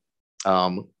economical.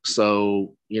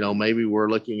 So, maybe we're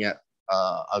looking at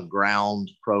a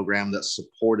ground program that's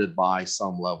supported by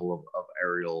some level of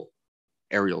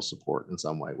aerial support in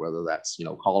some way, whether that's,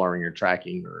 collaring or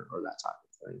tracking or that type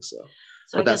of thing. So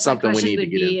but that's something we need to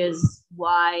get into. Is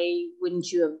why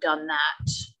wouldn't you have done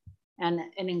that and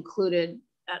included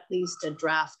at least a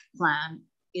draft plan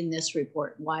in this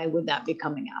report? Why would that be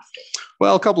coming after?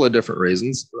 Well, a couple of different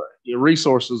reasons.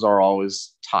 Resources are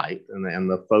always tight, and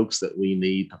the folks that we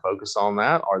need to focus on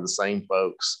that are the same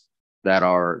folks that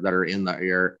are in the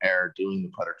air doing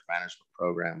the predator management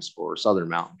programs for southern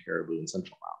mountain caribou and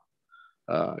central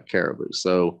mountain caribou.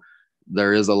 So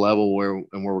there is a level where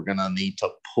we're going to need to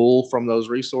pull from those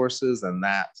resources, and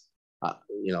that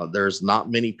there's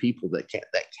not many people that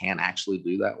can actually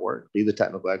do that work, be the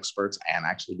technical experts, and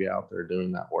actually be out there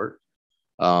doing that work.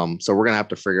 So we're going to have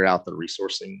to figure out the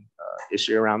resourcing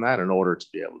issue around that in order to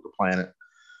be able to plan it.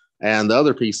 And the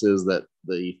other piece is that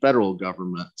the federal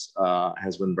government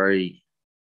has been very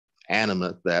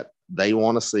adamant that they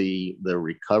want to see the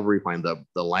recovery plan,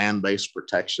 the land-based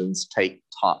protections, take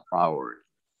top priority.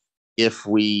 If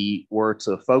we were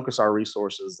to focus our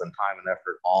resources and time and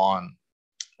effort on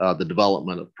the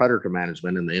development of predator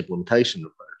management and the implementation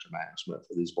of predator management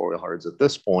for these boreal herds at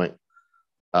this point,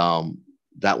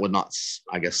 that would not,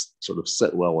 I guess, sort of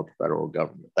sit well with the federal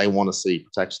government. They want to see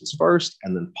protections first,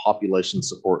 and then population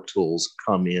support tools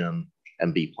come in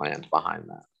and be planned behind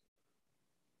that.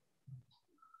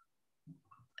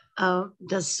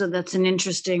 So that's an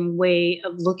interesting way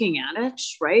of looking at it,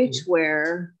 right? Mm-hmm.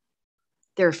 Where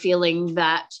they're feeling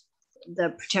that the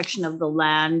protection of the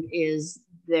land is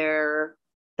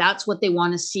that's what they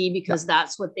want to see because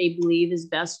that's what they believe is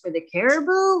best for the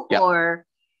caribou, or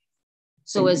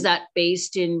so is that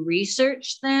based in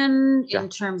research then in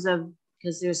terms of,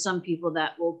 because there's some people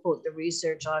that will quote the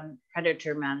research on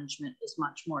predator management is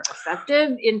much more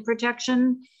effective in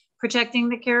protecting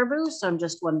the caribou. So I'm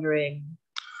just wondering.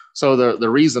 So the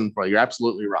reason for, you're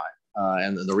absolutely right.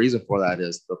 And the reason for that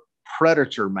is the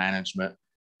predator management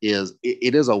is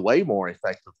a way more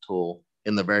effective tool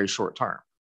in the very short term.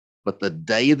 But the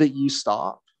day that you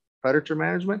stop predator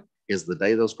management is the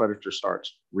day those predators start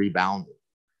rebounding.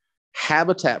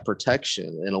 Habitat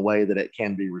protection in a way that it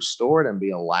can be restored and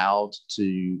be allowed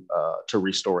to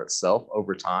restore itself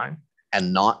over time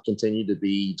and not continue to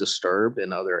be disturbed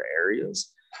in other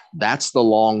areas. That's the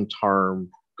long-term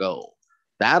goal.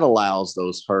 That allows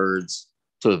those herds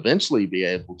to eventually be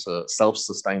able to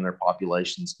self-sustain their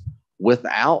populations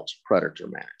without predator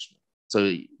management.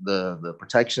 So the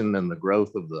protection and the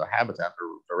growth of the habitat,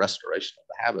 or the restoration of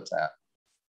the habitat,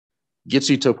 gets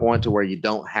you to a point to where you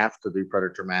don't have to do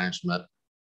predator management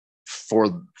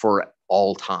for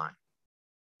all time.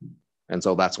 And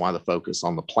so that's why the focus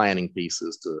on the planning piece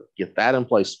is to get that in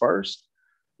place first.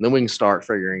 And then we can start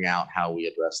figuring out how we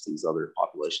address these other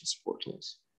population support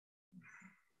tools.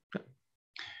 Okay.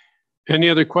 Any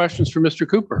other questions for Mr.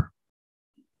 Cooper?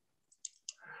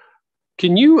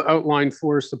 Can you outline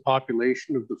for us the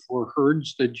population of the 4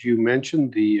 herds that you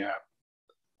mentioned, the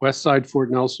West Side, Fort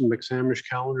Nelson, McSamish,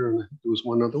 Calendar, and there was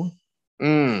one other one?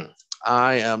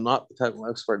 I am not the technical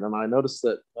expert, and I noticed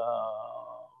that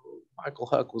Michael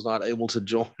Huck was not able to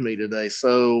join me today.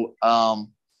 So,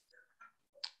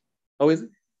 is it?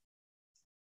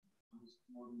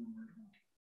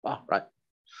 Oh, right.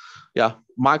 Yeah,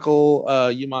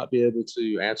 Michael, you might be able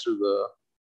to answer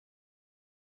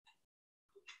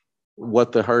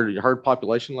what the herd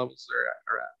population levels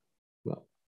are at. Well,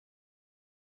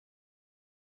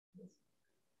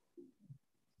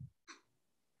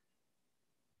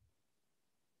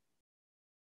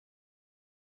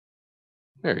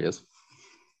 there he is.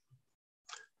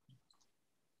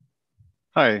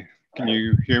 Hi, can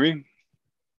you hear me?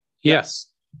 Yes.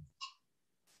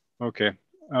 Okay.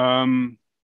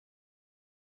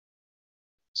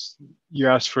 You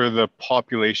asked for the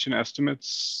population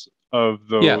estimates of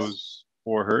those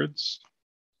 4 herds.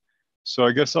 So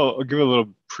I guess I'll give a little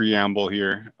preamble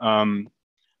here.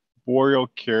 Boreal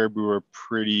caribou are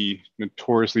pretty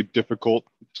notoriously difficult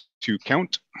to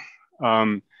count.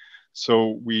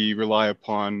 So we rely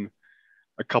upon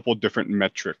a couple different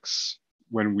metrics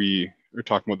when we are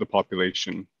talking about the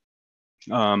population.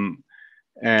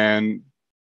 And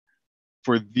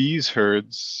for these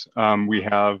herds, we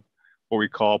have what we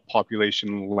call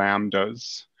population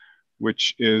lambdas,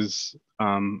 which is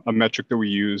a metric that we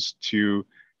use to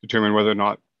determine whether or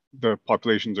not the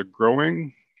populations are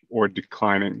growing or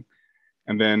declining.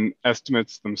 And then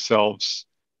estimates themselves,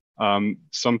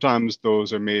 sometimes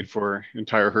those are made for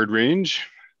entire herd range,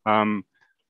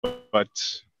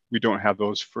 but we don't have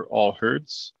those for all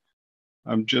herds.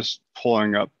 I'm just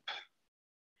pulling up.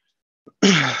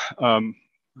 I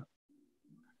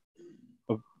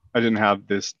didn't have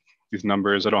these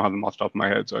numbers. I don't have them off the top of my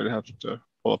head, so I'd have to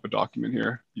pull up a document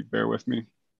here. You bear with me.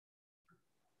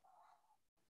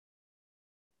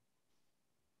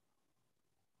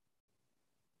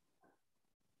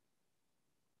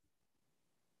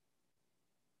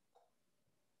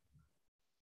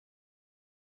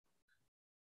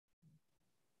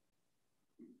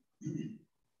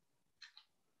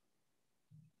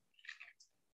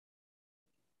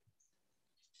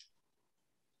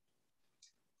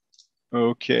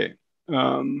 Okay.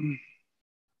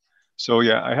 So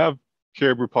yeah, I have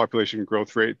caribou population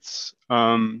growth rates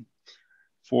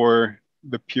for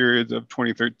the periods of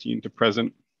 2013 to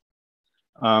present.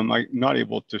 I'm not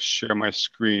able to share my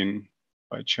screen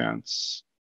by chance.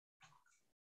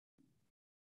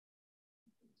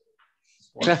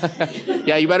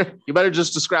 Yeah, you better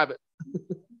just describe it.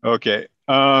 Okay.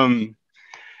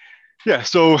 Yeah,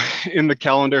 so in the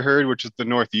Callander herd, which is the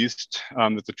Northeast,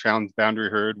 that's a trans-boundary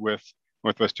herd with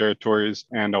Northwest Territories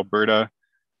and Alberta,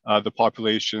 the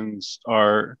populations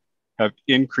have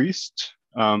increased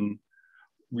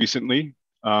recently.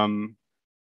 The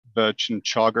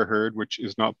Chinchaga herd, which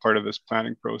is not part of this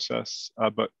planning process,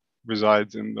 but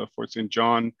resides in the Fort St.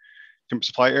 John Timber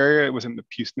Supply area. It was in the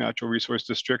Peace Natural Resource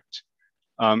District.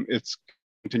 It's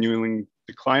continually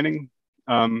declining.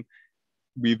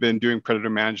 We've been doing predator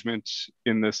management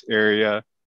in this area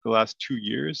the last 2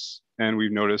 years, and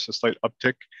we've noticed a slight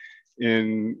uptick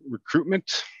in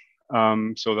recruitment.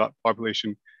 So that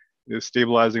population is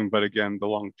stabilizing, but again, the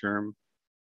long-term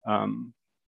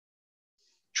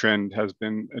trend has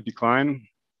been a decline.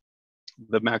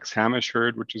 The Max Hamish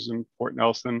herd, which is in Port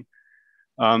Nelson,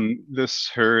 this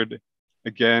herd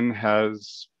again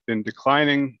has been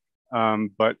declining,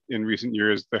 but in recent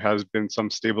years there has been some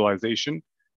stabilization.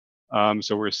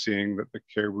 So we're seeing that the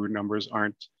caribou numbers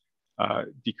aren't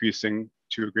decreasing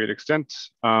to a great extent.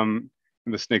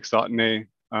 In the Snake Sauterne,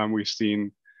 we've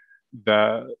seen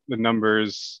the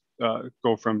numbers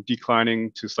go from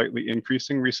declining to slightly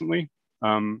increasing recently.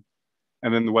 And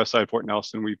then the west side of Port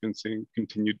Nelson, we've been seeing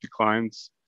continued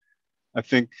declines. I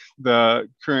think the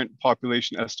current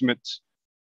population estimate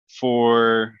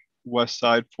for west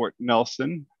side Port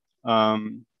Nelson,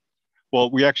 well,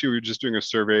 we were just doing a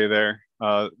survey there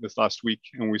this last week,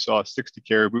 and we saw 60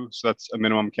 caribou, so that's a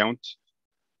minimum count.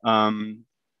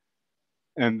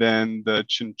 And then the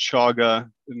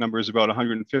Chinchaga, the number is about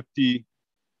 150.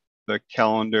 The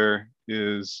Callander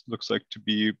looks like to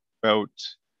be about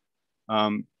a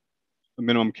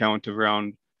minimum count of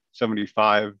around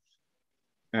 75,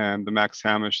 and the Max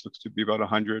Hamish looks to be about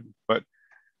 100. But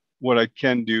what I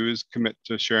can do is commit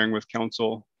to sharing with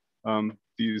council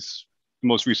these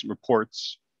most recent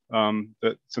reports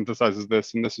that synthesizes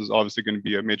this, and this is obviously going to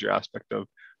be a major aspect of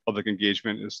public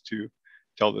engagement, is to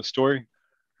tell this story,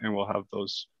 and we'll have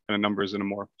those kind of numbers in a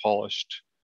more polished,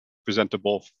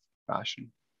 presentable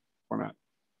fashion format.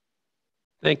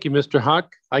 Thank you, Mr.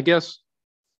 Huck. I guess,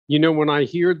 when I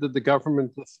hear that the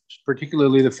government,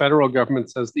 particularly the federal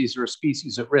government, says these are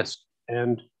species at risk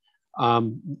and,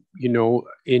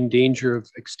 in danger of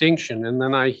extinction, and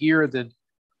then I hear that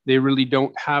they really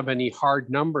don't have any hard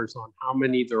numbers on how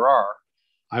many there are,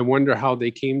 I wonder how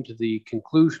they came to the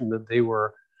conclusion that they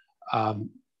were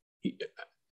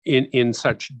in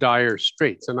such dire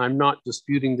straits. And I'm not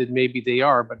disputing that maybe they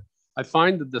are, but I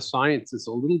find that the science is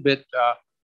a little bit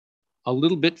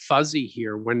fuzzy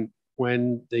here when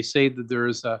they say that there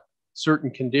is a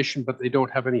certain condition, but they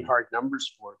don't have any hard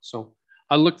numbers for it. So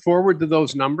I look forward to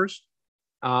those numbers.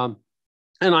 And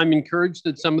I'm encouraged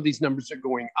that some of these numbers are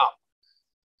going up,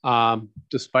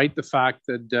 despite the fact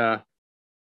that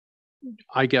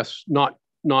I guess not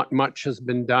much has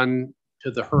been done to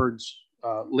the herds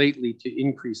lately to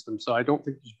increase them. So I don't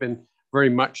think there's been very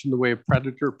much in the way of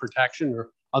predator protection,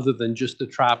 or other than just the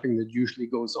trapping that usually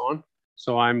goes on.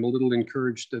 So I'm a little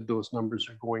encouraged that those numbers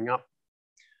are going up.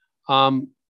 Are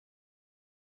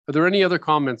there any other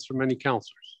comments from any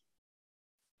councillors?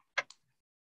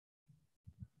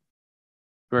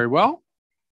 Very well.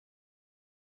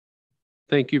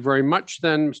 Thank you very much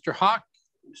then, Mr. Hawk,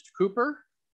 Mr. Cooper.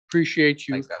 Appreciate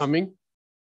you Thanks, guys. coming.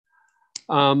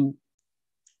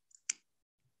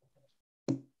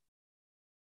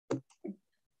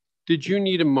 Did you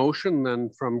need a motion then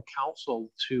from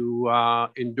council to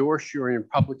endorse your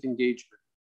public engagement?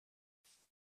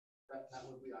 That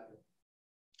would be either.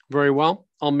 Very well.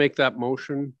 I'll make that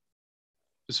motion.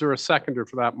 Is there a seconder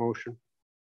for that motion?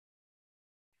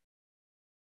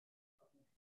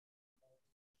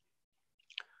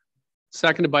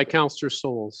 Seconded by Councillor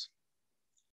Souls.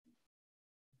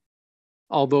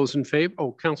 All those in favor?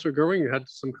 Oh, Councillor Gerwing, you had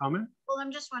some comment? Well,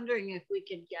 I'm just wondering if we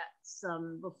could get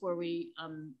some before we,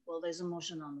 well, there's a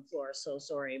motion on the floor, so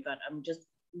sorry, but I'm just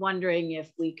wondering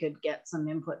if we could get some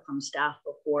input from staff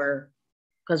before,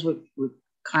 because we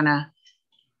kind of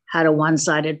had a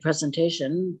one-sided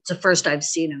presentation. It's the first I've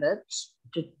seen of it.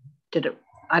 Did it,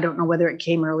 I don't know whether it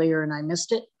came earlier and I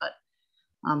missed it, but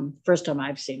first time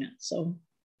I've seen it, so.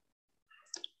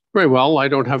 Very well. I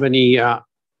don't have any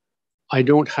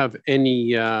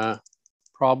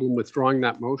problem withdrawing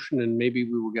that motion, and maybe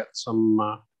we will get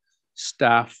some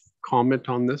staff comment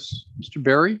on this. Mr.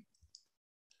 Barry?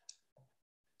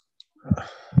 I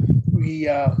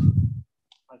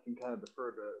can kind of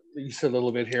defer to Lisa a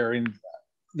little bit here in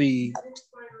the,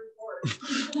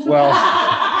 well,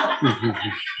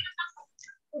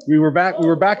 we were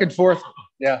back and forth.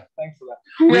 Yeah, thanks for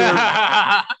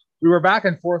that. We were back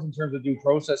and forth in terms of due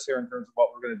process here in terms of what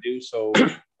we're going to do. So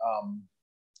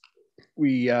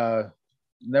we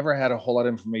never had a whole lot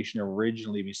of information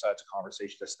originally besides a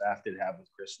conversation that staff did have with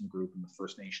Chris and the group and the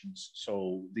First Nations.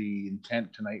 So the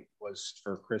intent tonight was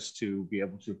for Chris to be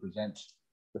able to present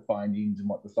the findings and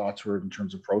what the thoughts were in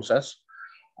terms of process.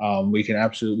 We can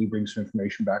absolutely bring some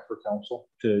information back for council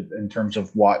in terms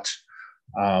of what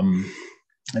the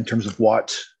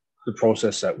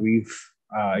process that we've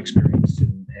experienced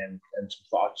and some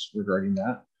thoughts regarding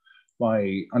that.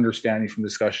 My understanding from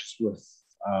discussions with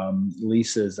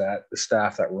Lisa is that the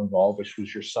staff that were involved, which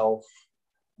was yourself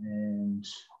and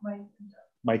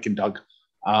Mike and Doug,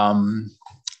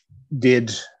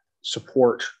 did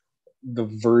support the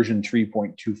version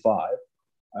 3.25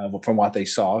 from what they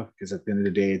saw, because at the end of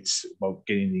the day, it's about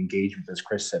getting the engagement. As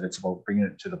Chris said, it's about bringing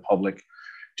it to the public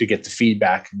to get the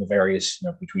feedback in the various,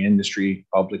 between industry,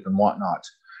 public, and whatnot,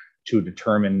 to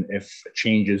determine if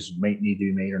changes might need to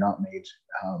be made or not made.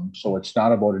 So it's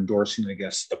not about endorsing, I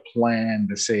guess, the plan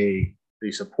to say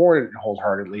they support it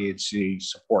wholeheartedly. It's the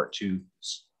support to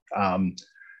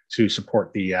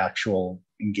support the actual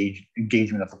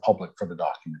engagement of the public for the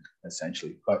document,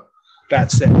 essentially. But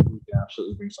that said, we can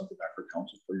absolutely bring something back for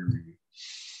council for your review.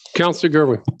 Councillor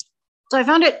Gerwin. So I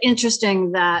found it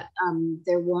interesting that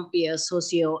there won't be a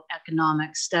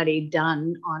socioeconomic study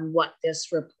done on what this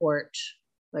report,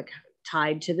 like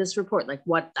tied to this report, like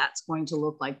what that's going to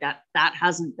look like. That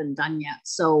hasn't been done yet.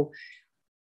 So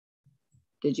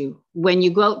when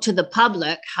you go out to the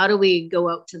public, how do we go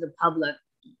out to the public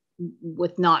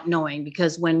with not knowing?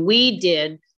 Because when we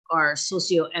did our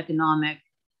socioeconomic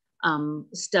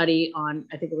study on,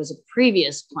 I think it was a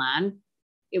previous plan,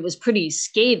 it was pretty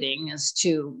scathing as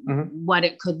to what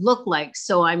it could look like.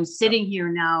 So I'm sitting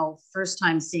here now, first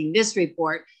time seeing this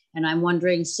report, and I'm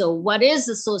wondering, so what is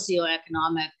the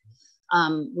socioeconomic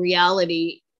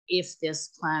reality if this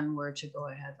plan were to go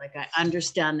ahead? Like, I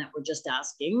understand that we're just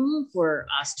asking for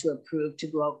us to approve to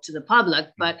go out to the public,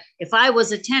 but if I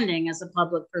was attending as a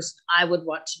public person, I would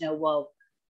want to know, well,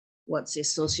 what's the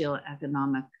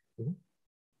socioeconomic?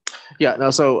 Yeah,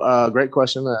 no, so great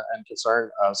question and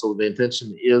concern. So the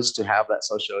intention is to have that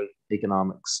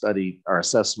socioeconomic study or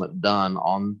assessment done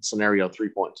on scenario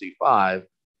 3.25,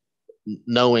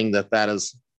 knowing that that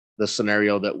is the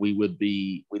scenario that we'd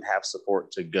have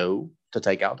support to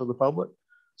take out to the public.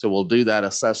 So we'll do that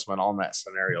assessment on that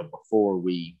scenario before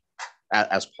we,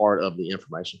 as part of the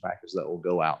information package that will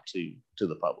go out to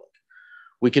the public.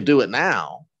 We could do it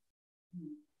now,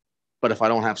 but if I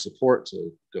don't have support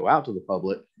to go out to the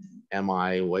public, am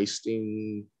I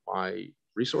wasting my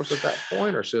resource at that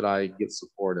point, or should I get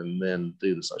support and then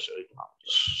do the socioeconomic?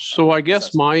 So I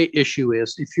guess my issue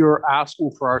is, if you're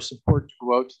asking for our support to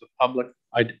go out to the public,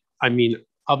 I mean,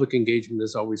 public engagement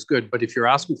is always good, but if you're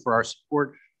asking for our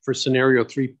support for scenario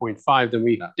 3.5, then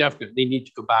we definitely need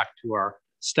to go back to our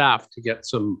staff to get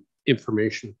some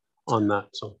information on that.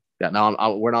 So yeah, no,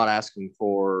 we're not asking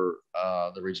for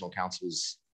the regional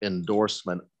council's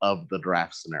endorsement of the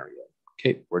draft scenario.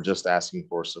 Okay, we're just asking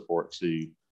for support to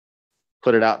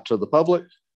put it out to the public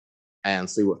and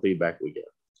see what feedback we get,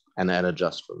 and then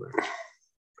adjust from there.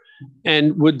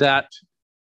 And would that,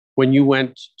 when you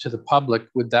went to the public,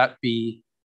 would that be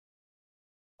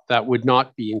that would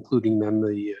not be including then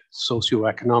the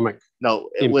socioeconomic. No,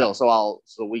 it Impact. will.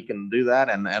 So we can do that.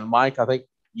 And Mike, I think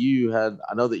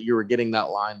I know that you were getting that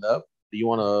lined up. Do you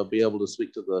want to be able to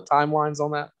speak to the timelines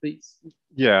on that, please?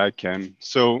 Yeah, I can.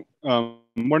 So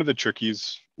one of the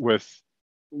trickies with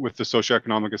the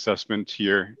socioeconomic assessment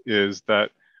here is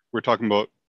that we're talking about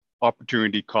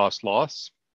opportunity cost loss.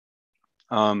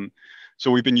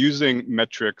 So we've been using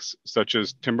metrics such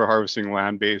as timber harvesting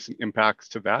land base and impacts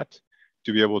to that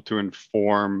to be able to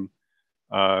inform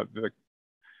the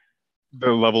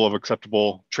level of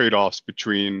acceptable trade-offs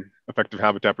between effective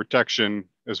habitat protection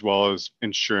as well as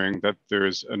ensuring that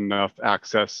there's enough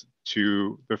access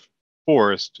to the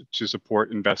forest to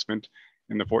support investment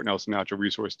in the Fort Nelson Natural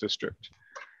Resource District.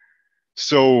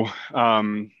 So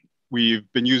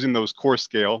we've been using those core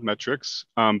scale metrics,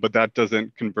 but that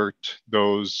doesn't convert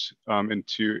those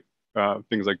into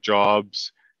things like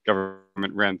jobs,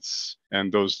 government rents,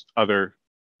 and those other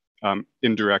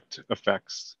indirect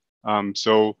effects.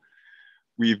 So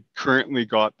we've currently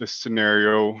got the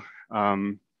scenario,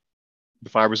 the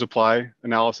fiber supply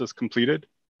analysis completed,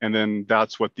 and then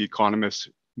that's what the economists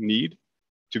need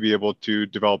to be able to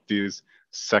develop these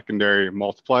secondary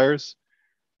multipliers.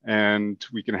 And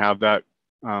we can have that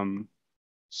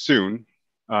soon.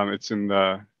 It's in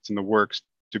the works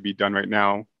to be done right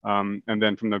now. And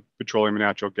then from the petroleum and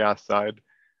natural gas side,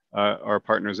 our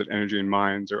partners at Energy and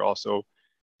Mines are also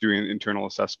doing internal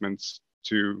assessments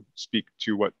to speak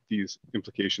to what these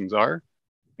implications are,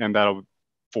 and that'll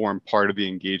form part of the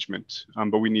engagement.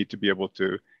 But we need to be able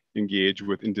to engage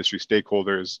with industry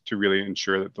stakeholders to really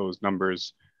ensure that those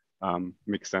numbers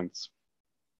make sense.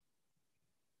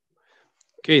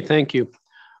 Okay, thank you.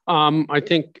 I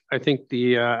think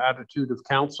the attitude of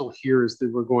council here is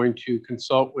that we're going to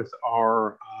consult with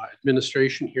our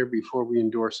administration here before we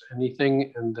endorse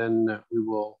anything, and then we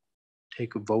will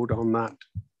take a vote on that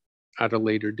at a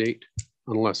later date,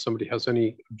 unless somebody has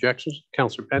any objections.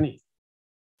 Councillor Penny.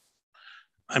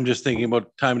 I'm just thinking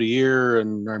about time of the year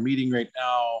and our meeting right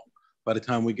now. By the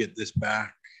time we get this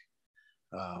back,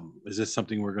 is this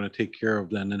something we're going to take care of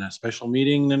then in a special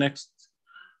meeting the next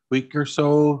week or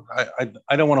so?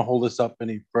 I don't want to hold this up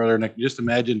any further. And I can just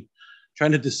imagine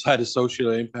trying to decide the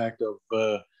social impact of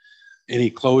any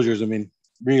closures. I mean,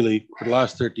 really, for the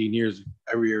last 13 years,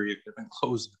 every area has been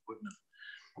closed. Equipment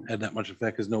had that much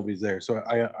effect because nobody's there. So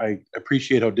I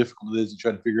appreciate how difficult it is to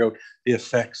try to figure out the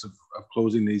effects of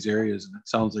closing these areas. And it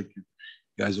sounds like you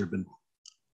guys have been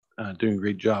doing a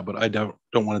great job, but I don't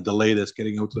want to delay this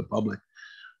getting out to the public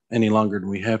any longer than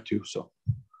we have to. So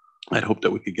I'd hope that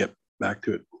we could get back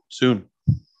to it soon.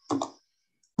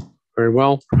 Very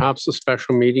well. Perhaps a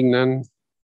special meeting then.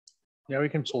 Yeah, we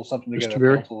can pull something Mr. together.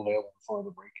 Berry? Council available before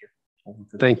the break here.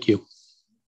 Thank you.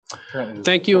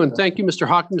 Thank you, and thank you, Mr.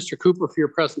 Hawk and Mr. Cooper, for your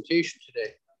presentation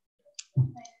today.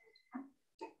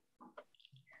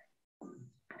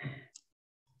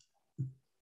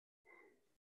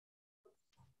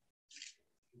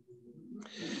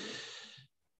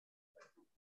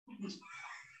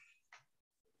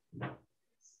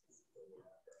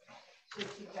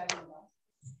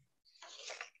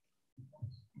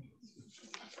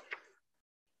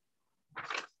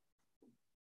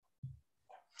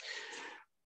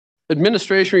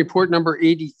 Administration report number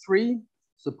 83,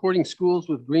 supporting schools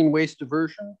with green waste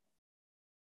diversion.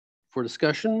 For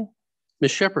discussion,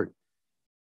 Ms. Shepherd.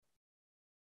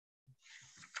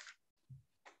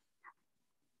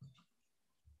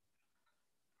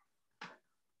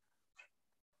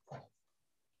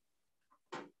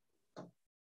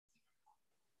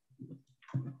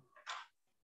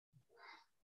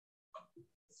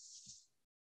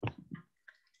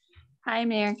 Hi,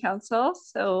 Mayor and Council.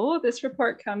 So this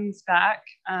report comes back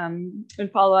in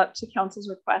follow up to Council's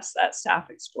request that staff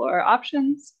explore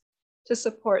options to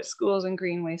support schools and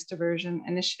green waste diversion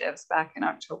initiatives back in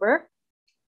October.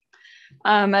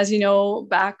 As you know,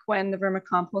 back when the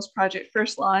Vermicompost project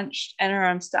first launched,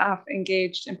 NRM staff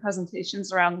engaged in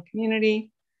presentations around the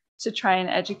community to try and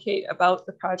educate about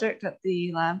the project at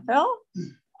the landfill.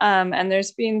 And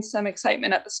there's been some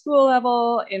excitement at the school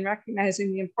level in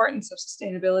recognizing the importance of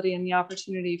sustainability and the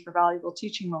opportunity for valuable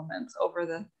teaching moments over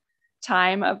the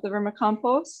time of the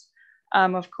Vermicompost.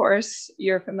 Of course,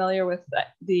 you're familiar with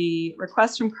the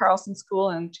request from Carlson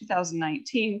School in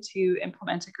 2019 to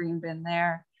implement a green bin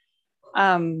there.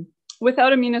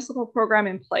 Without a municipal program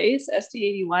in place,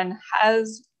 SD81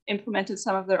 has implemented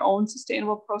some of their own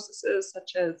sustainable processes,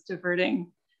 such as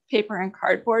diverting paper and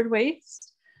cardboard waste.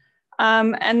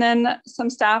 And then some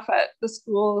staff at the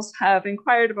schools have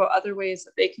inquired about other ways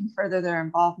that they can further their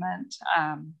involvement.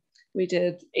 We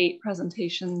did 8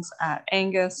 presentations at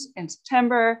Angus in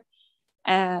September,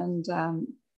 and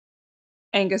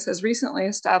Angus has recently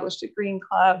established a green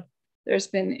club. There's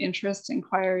been interest,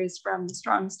 inquiries from the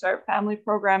Strong Start family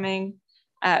programming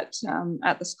at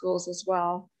the schools as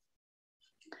well.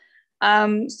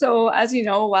 So as you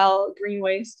know, while green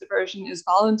waste diversion is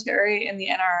voluntary in the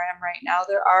NRM right now,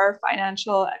 there are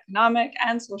financial, economic,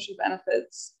 and social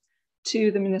benefits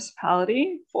to the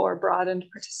municipality for broadened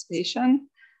participation,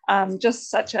 just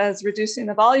such as reducing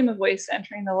the volume of waste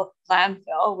entering the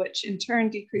landfill, which in turn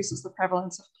decreases the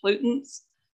prevalence of pollutants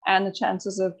and the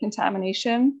chances of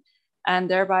contamination, and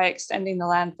thereby extending the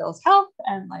landfill's health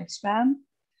and lifespan.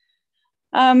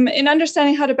 In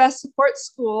understanding how to best support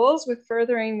schools with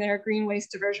furthering their green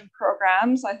waste diversion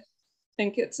programs, I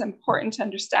think it's important to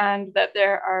understand that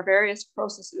there are various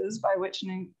processes by which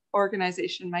an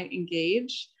organization might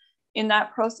engage in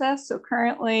that process. So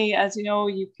currently, as you know,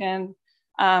 you can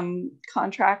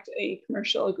contract a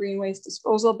commercial green waste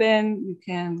disposal bin, you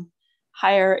can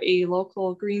hire a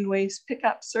local green waste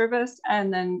pickup service,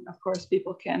 and then of course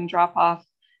people can drop off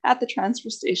at the transfer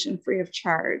station free of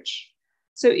charge.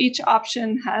 So each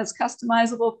option has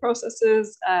customizable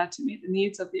processes to meet the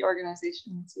needs of the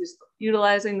organizations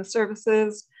utilizing the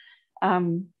services.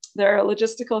 There are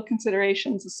logistical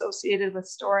considerations associated with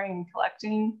storing and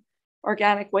collecting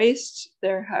organic waste.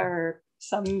 There are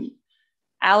some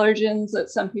allergens that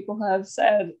some people have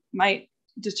said might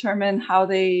determine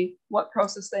what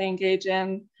process they engage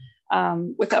in.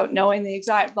 Without knowing the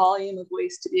exact volume of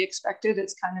waste to be expected,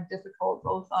 it's kind of difficult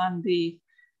both on the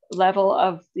level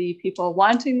of the people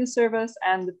wanting the service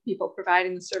and the people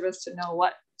providing the service to know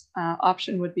what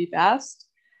option would be best.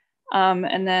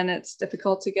 And then it's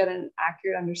difficult to get an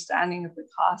accurate understanding of the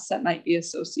costs that might be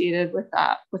associated with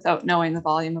that without knowing the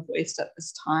volume of waste at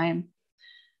this time.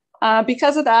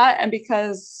 Because of that, and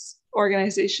because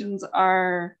organizations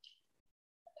are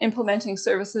implementing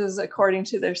services according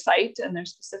to their site and their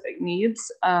specific needs,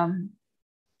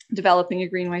 developing a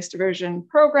green waste diversion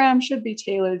program should be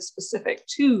tailored specific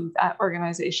to that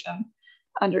organization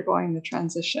undergoing the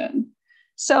transition.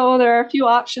 So there are a few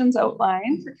options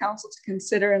outlined for council to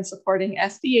consider in supporting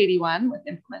SD 81 with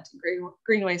implementing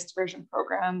green waste diversion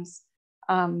programs.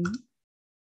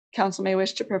 Council may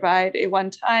wish to provide a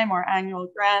one-time or annual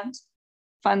grant.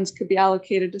 Funds could be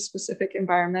allocated to specific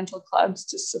environmental clubs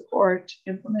to support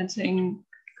implementing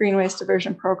green waste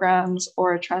diversion programs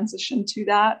or a transition to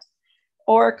that,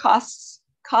 or costs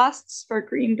for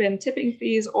green bin tipping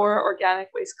fees or organic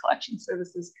waste collection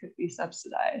services could be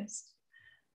subsidized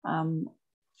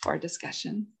for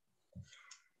discussion.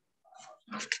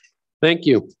 Thank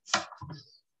you.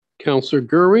 Councillor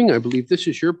Gerwing, I believe this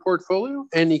is your portfolio.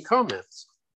 Any comments?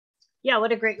 Yeah,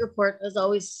 what a great report as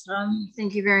always.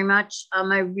 Thank you very much.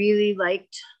 I really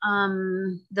liked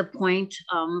the point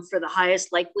for the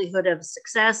highest likelihood of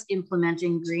success,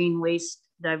 implementing green waste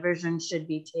diversion should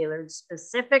be tailored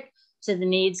specific to the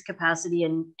needs, capacity,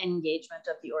 and engagement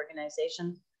of the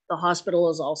organization. The hospital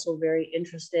is also very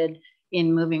interested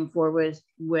in moving forward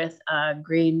with a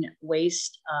green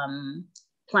waste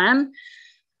plan.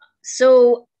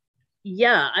 So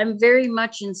yeah, I'm very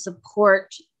much in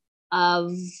support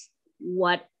of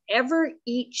whatever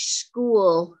each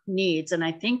school needs. And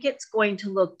I think it's going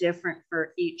to look different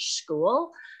for each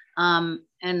school.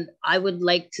 And I would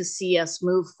like to see us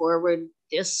move forward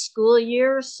this school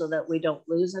year so that we don't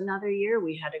lose another year.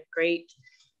 We had a great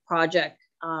project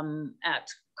at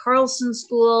Carlson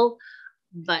School,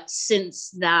 but since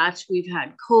that we've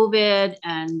had COVID,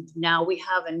 and now we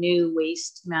have a new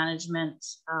waste management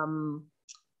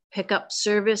pickup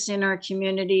service in our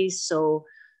community. So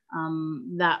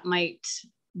that might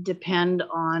depend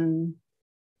on,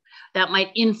 that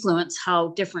might influence how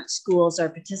different schools are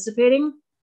participating.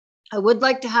 I would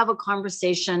like to have a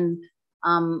conversation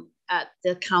at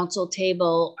the council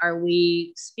table. Are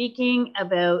we speaking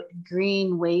about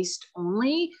green waste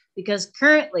only? Because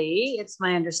currently it's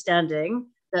my understanding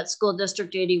that School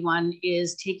District 81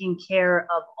 is taking care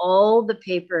of all the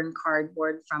paper and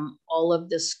cardboard from all of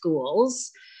the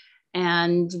schools.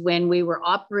 And when we were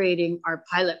operating our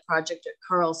pilot project at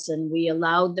Carlson, we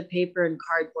allowed the paper and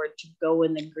cardboard to go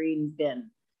in the green bin.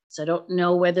 So I don't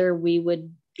know whether we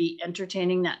would be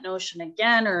entertaining that notion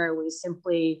again, or are we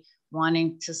simply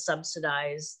wanting to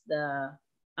subsidize the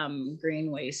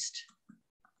green waste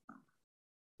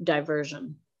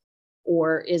diversion?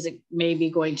 Or is it maybe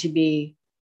going to be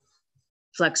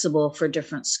flexible for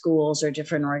different schools or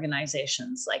different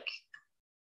organizations? Like,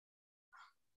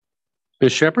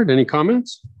 Ms. Shepherd, any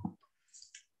comments?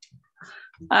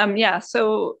 Yeah,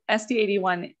 so SD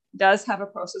 81 does have a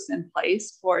process in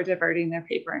place for diverting their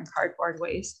paper and cardboard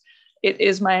waste. It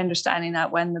is my understanding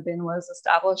that when the bin was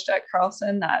established at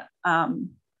Carlson, that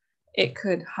it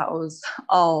could house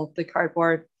all the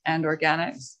cardboard and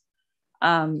organics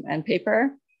and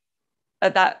paper.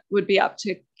 But that would be up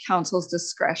to council's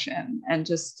discretion, and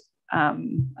just,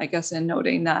 I guess, in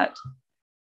noting that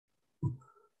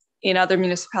in other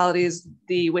municipalities,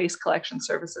 the waste collection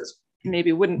services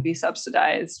maybe wouldn't be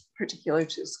subsidized, particular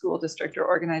to school district or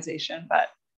organization. But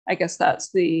I guess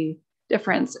that's the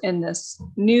difference in this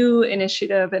new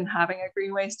initiative and having a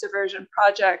green waste diversion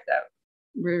project that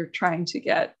we're trying to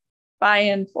get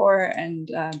buy-in for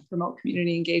and promote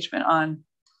community engagement on.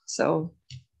 So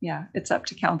yeah, it's up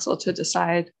to council to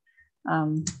decide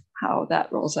how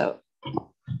that rolls out.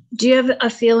 Do you have a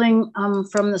feeling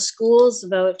from the schools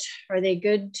about, are they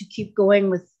good to keep going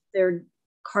with their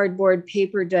cardboard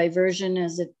paper diversion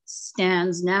as it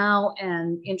stands now,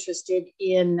 and interested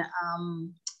in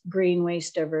green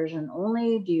waste diversion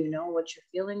only? Do you know what you're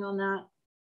feeling on that?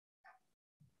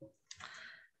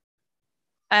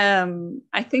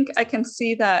 I think I can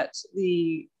see that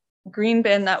the green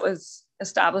bin that was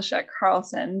established at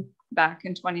Carlson back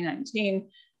in 2019,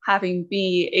 having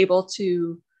be able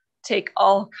to take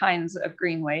all kinds of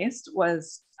green waste,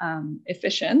 was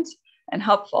efficient and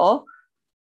helpful.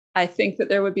 I think that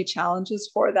there would be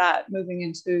challenges for that moving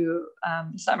into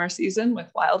the summer season with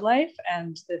wildlife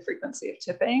and the frequency of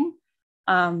tipping.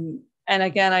 And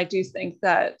again, I do think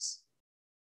that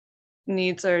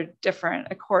needs are different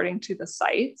according to the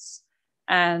sites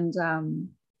and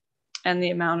the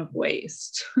amount of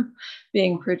waste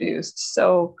being produced.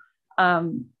 So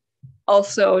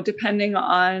also depending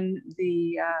on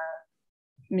the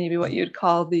maybe what you'd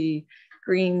call the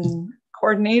green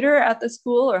coordinator at the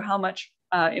school, or how much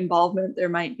involvement there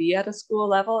might be at a school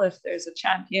level. If there's a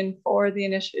champion for the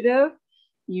initiative,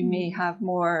 you may have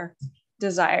more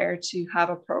desire to have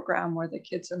a program where the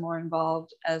kids are more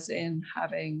involved, as in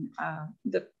having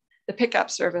the pickup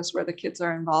service where the kids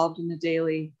are involved in the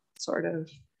daily sort of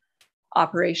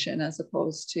operation, as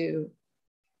opposed to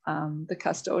the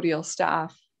custodial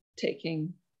staff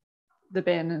taking the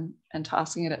bin and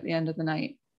tossing it at the end of the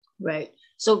night. Right.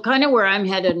 So kind of where I'm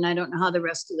headed, and I don't know how the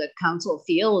rest of the council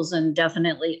feels, and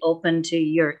definitely open to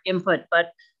your input,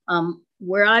 but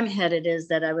where I'm headed is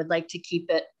that I would like to keep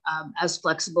it as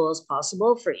flexible as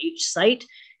possible for each site.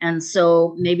 And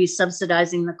so maybe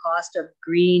subsidizing the cost of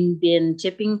green bin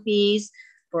tipping fees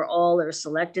for all or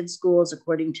selected schools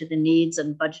according to the needs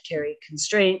and budgetary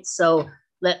constraints. So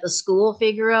let the school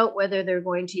figure out whether they're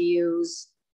going to use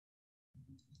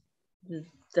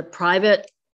the private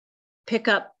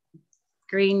pickup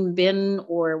green bin,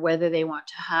 or whether they want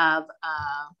to have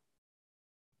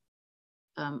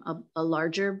a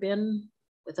larger bin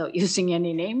without using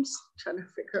any names. I'm trying to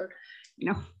figure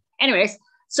out, anyways.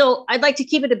 So I'd like to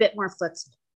keep it a bit more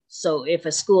flexible. So if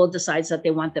a school decides that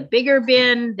they want the bigger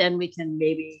bin, then we can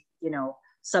maybe,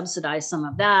 subsidize some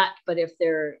of that. But if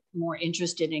they're more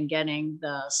interested in getting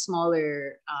the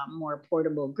smaller, more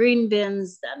portable green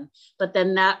bins, then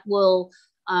that will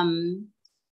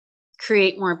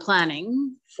create more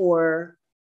planning for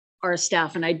our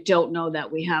staff. And I don't know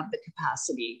that we have the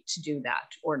capacity to do that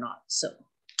or not. So.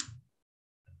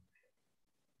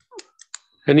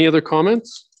 Any other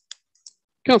comments?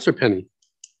 Councillor Penny.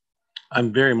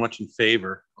 I'm very much in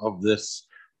favor of this,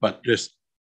 but just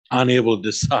unable to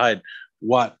decide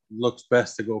what looks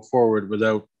best to go forward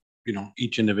without,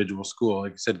 each individual school,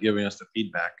 like I said, giving us the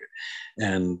feedback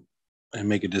and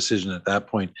make a decision at that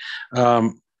point.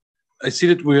 I see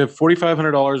that we have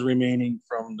 $4,500 remaining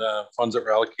from the funds that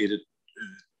were allocated.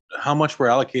 How much were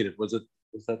allocated? Was that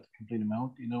the complete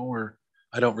amount, or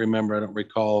I don't remember, I don't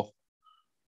recall.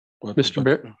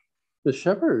 Mr.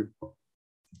 Shepherd.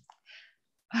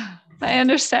 My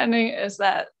understanding is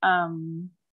that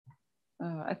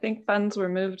I think funds were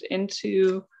moved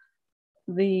into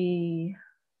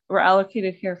were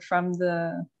allocated here from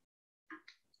the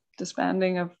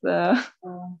disbanding of the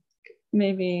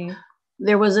maybe.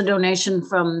 There was a donation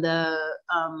from the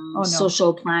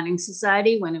Social Planning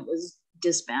Society when it was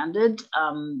disbanded,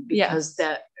 because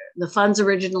the funds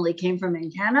originally came from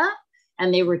Encana,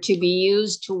 and they were to be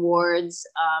used towards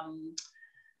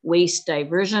waste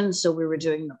diversion. So we were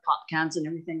doing the pop cans and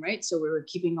everything, right? So we were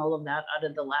keeping all of that out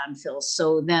of the landfill.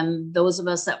 So then those of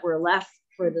us that were left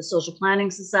for the Social Planning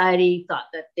Society thought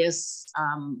that this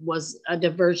was a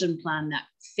diversion plan that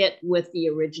fit with the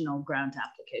original grant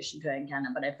application to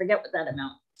Encana, but I forget what that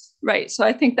amount was. Right. So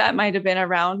I think that might have been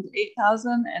around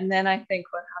 8,000. And then I think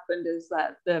what happened is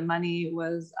that the money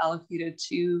was allocated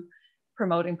to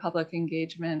promoting public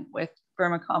engagement with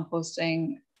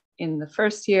vermicomposting in the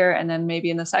first year, and then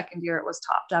maybe in the second year it was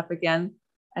topped up again,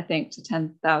 I think, to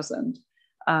 10,000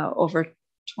 over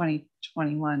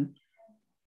 2021.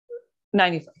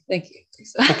 95. Thank you.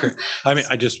 Okay. I mean,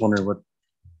 I just wonder what,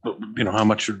 you know, how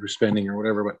much we're spending or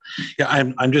whatever, but yeah,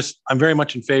 I'm very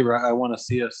much in favor. I want to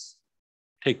see us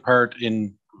take part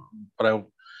in, but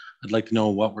I'd like to know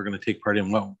what we're going to take part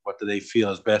in. What do they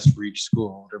feel is best for each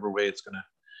school, whatever way it's going to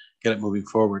get it moving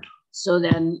forward. So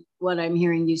then what I'm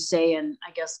hearing you say, and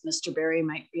I guess Mr. Barry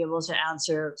might be able to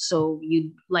answer, so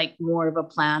you'd like more of a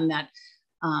plan that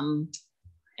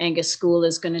Angus School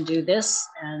is going to do this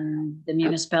and the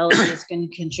municipality is going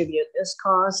to contribute this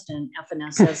cost and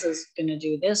FNSS is going to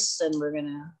do this and we're going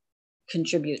to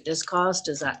contribute this cost.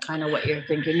 Is that kind of what you're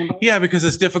thinking about? Yeah, because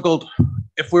it's difficult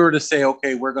if we were to say,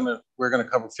 okay, we're gonna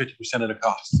cover 50% of the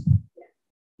cost.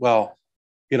 Well,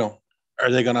 you know,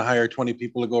 are they gonna hire 20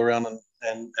 people to go around and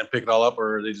pick it all up,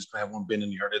 or are they just gonna have one bin in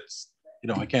the yard? It's, you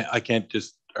know, I can't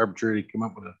just arbitrarily come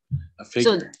up with a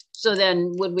figure. So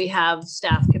then would we have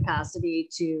staff capacity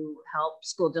to help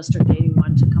School District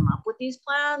 81 to come up with these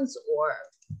plans, or?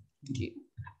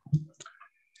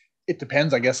 It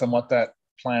depends, I guess, on what that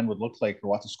plan would look like or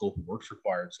what the scope of work's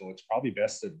required. So it's probably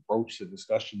best to broach the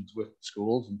discussions with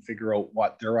schools and figure out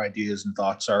what their ideas and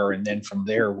thoughts are. And then from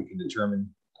there, we can determine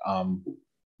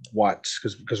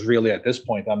because really at this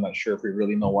point, I'm not sure if we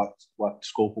really know what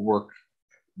scope of work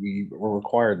we were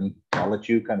required. And I'll let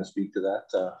you kind of speak to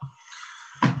that.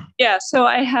 Yeah, so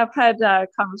I have had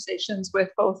conversations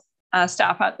with both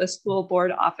staff at the school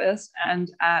board office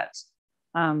and at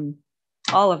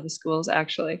all of the schools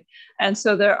actually. And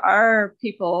so there are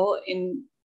people in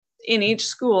each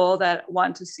school that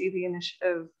want to see the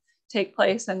initiative take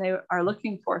place and they are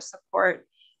looking for support.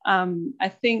 I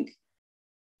think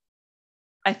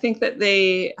that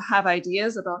they have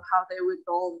ideas about how they would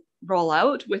roll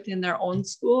out within their own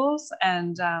schools.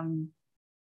 And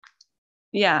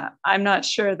yeah, I'm not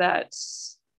sure that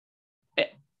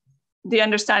the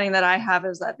understanding that I have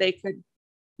is that they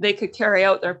could carry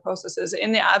out their processes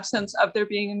in the absence of there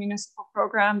being a municipal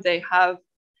program. They have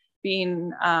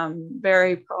been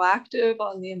very proactive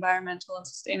on the environmental and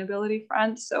sustainability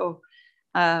front. So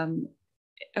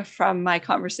from my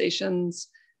conversations,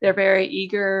 they're very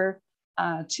eager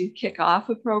to kick off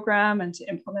a program and to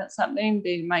implement something.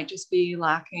 They might just be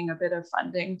lacking a bit of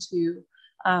funding to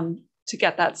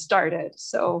get that started.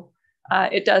 So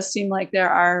it does seem like there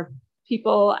are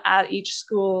people at each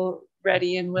school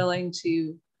ready and willing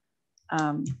to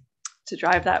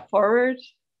drive that forward.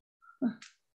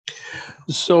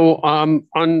 So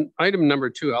on item number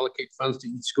 2, allocate funds to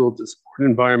each school to support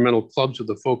environmental clubs with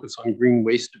a focus on green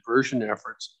waste diversion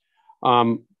efforts.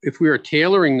 If we are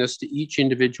tailoring this to each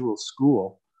individual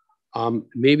school,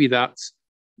 maybe that's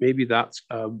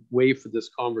a way for this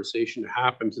conversation to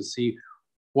happen, to see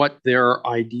what their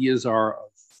ideas are of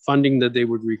funding that they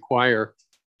would require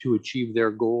to achieve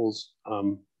their goals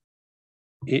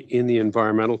in the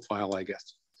environmental file, I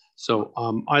guess. So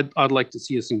I'd like to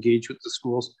see us engage with the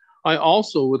schools. I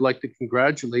also would like to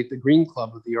congratulate the Green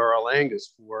Club of the RL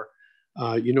Angus for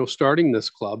starting this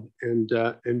club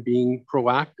and being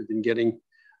proactive in getting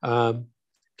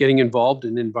involved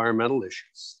in environmental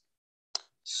issues.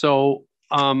 So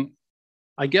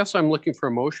I guess I'm looking for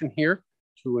a motion here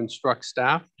to instruct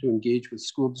staff to engage with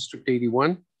School District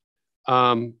 81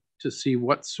 to see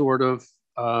what sort of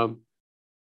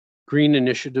green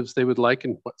initiatives they would like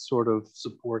and what sort of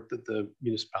support that the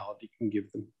municipality can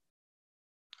give them.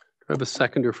 Do I have a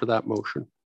seconder for that motion?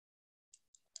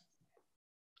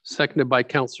 Seconded by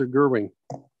Councillor Gerwing.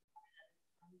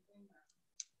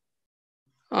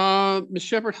 Ms.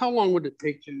 Shepherd, how long would it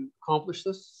take to accomplish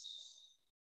this?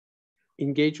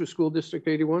 Engage with School District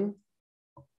 81?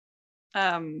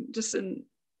 Just in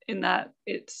that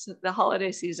it's the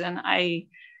holiday season, I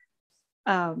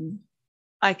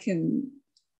can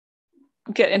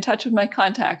get in touch with my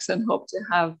contacts and hope to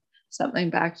have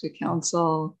something back to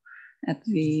council at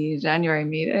the January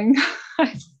meeting,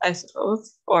 I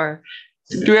suppose. Or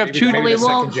do we have two? We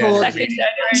won't hold.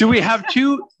 Do we have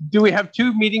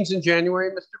two meetings in January,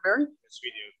 Mr. Barry? Yes,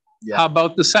 we do. Yeah. How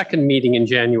about the second meeting in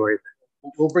January?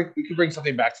 We can bring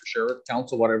something back for sure.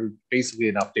 Council, whatever, basically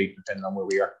an update depending on where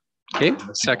we are. Okay,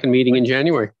 second meeting in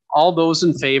January. All those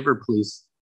in favor, please.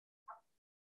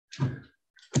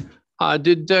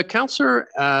 Did Councillor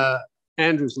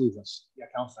Andrews leave us? Yeah,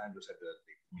 Councillor Andrews had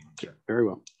to. Okay, very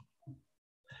well.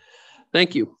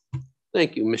 Thank you.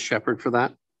 Thank you, Ms. Shepherd, for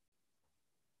that.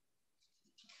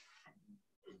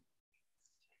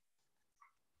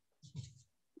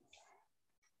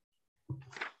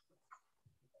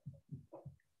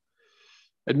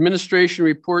 Administration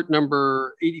report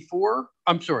number 84.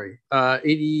 I'm sorry,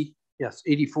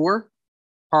 84.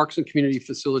 Parks and Community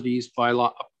Facilities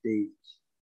bylaw update.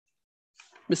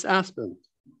 Ms. Aspen.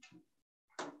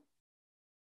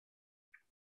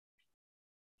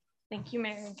 Thank you,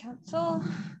 Mayor and Council.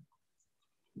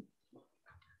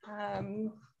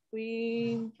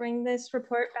 We bring this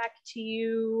report back to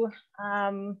you,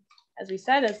 as we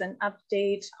said, as an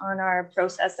update on our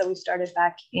process that we started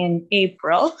back in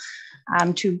April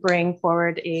to bring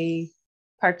forward a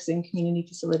Parks and Community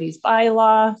Facilities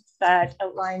bylaw that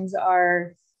outlines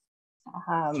our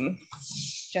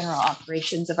general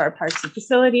operations of our parks and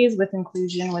facilities with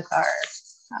inclusion with our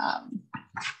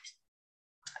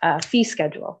fee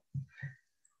schedule.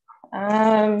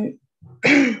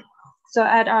 So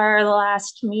at our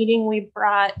last meeting, we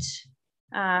brought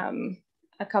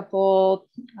a couple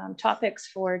topics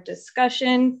for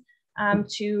discussion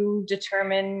to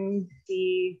determine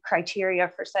the criteria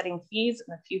for setting fees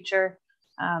in the future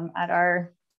at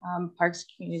our parks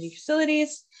community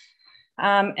facilities.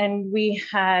 And we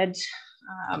had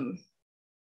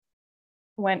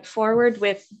went forward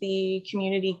with the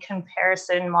community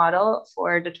comparison model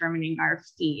for determining our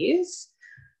fees,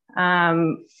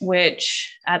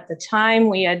 which at the time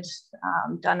we had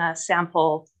done a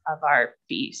sample of our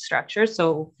fee structure.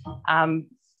 So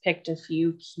picked a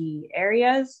few key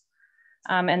areas.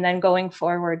 And then going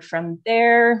forward from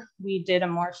there, we did a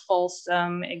more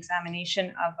fulsome examination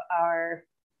of our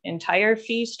entire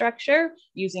fee structure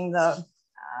using the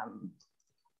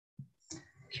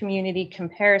community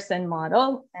comparison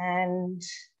model. And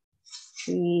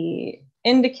we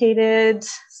indicated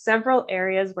several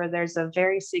areas where there's a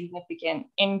very significant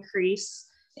increase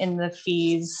in the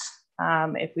fees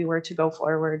if we were to go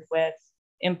forward with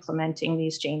implementing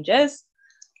these changes,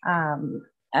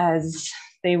 as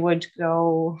they would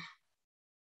go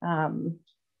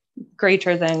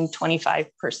greater than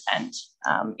 25%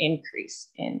 increase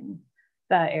in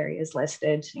the areas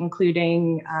listed,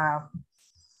 including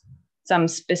some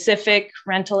specific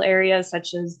rental areas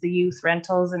such as the youth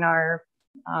rentals in our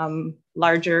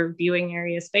larger viewing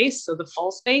area space, so the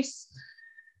full space,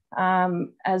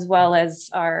 as well as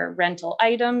our rental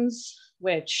items,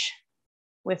 which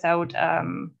without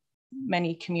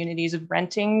many communities of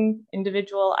renting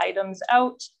individual items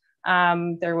out,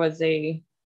 there was a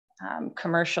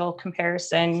commercial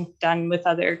comparison done with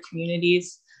other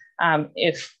communities.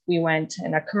 If we went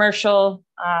in a commercial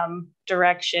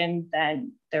direction,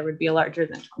 then there would be a larger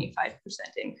than 25%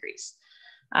 increase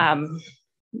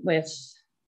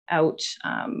without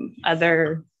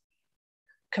other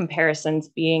comparisons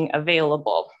being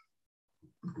available.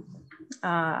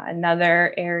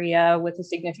 Another area with a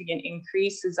significant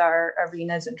increase is our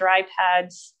arenas and dry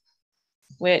pads,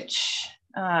 which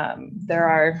there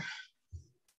are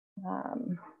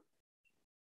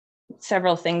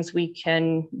several things we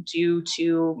can do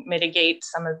to mitigate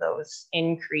some of those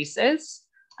increases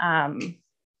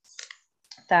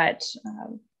that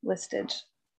listed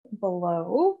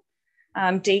below.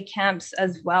 Day camps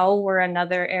as well were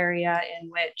another area in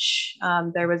which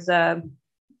there was a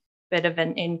bit of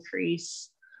an increase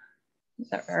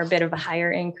or a bit of a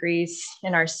higher increase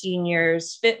in our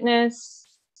seniors fitness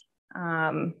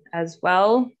as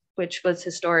well, which was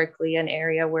historically an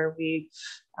area where we've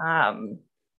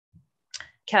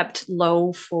kept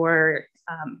low for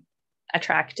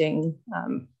attracting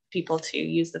people to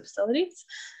use the facilities.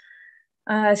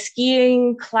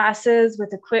 Skiing classes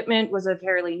with equipment was a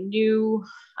fairly new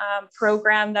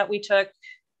program that we took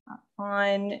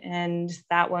on, and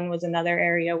that one was another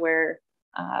area where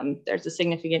there's a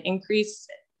significant increase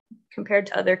compared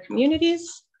to other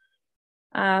communities.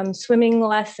 Swimming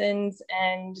lessons,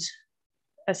 and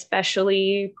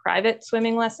especially private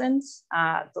swimming lessons,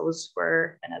 those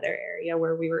were another area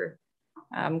where we were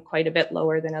quite a bit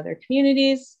lower than other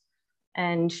communities,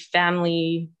 and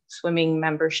family swimming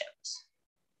memberships.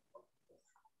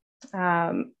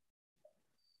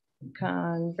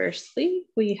 Conversely,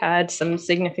 we had some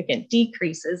significant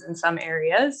decreases in some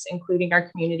areas, including our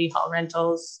community hall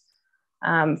rentals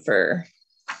for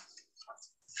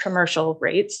commercial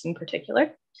rates in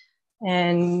particular,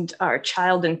 and our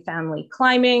child and family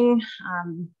climbing.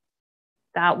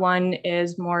 That one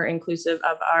is more inclusive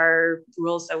of our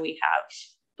rules that we have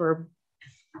for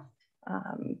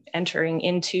entering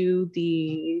into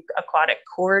the aquatic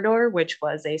corridor, which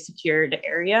was a secured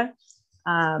area,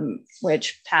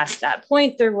 which past that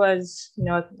point, there was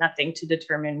nothing to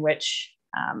determine which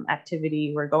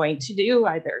activity we're going to do,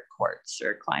 either courts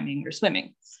or climbing or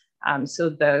swimming. So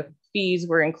the fees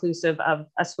were inclusive of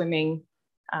a swimming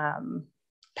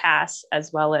pass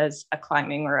as well as a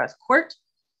climbing or a court.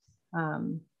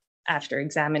 After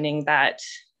examining that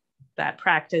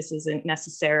practice isn't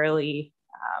necessarily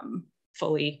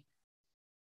fully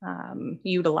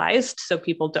utilized, so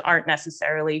people aren't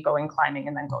necessarily going climbing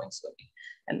and then going swimming,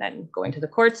 and then going to the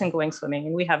courts and going swimming,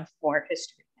 and we have more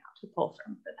history now to pull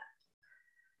from for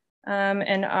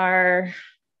And our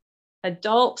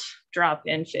adult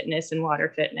drop-in fitness and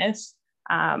water fitness,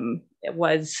 it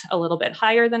was a little bit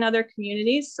higher than other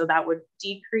communities. So that would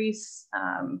decrease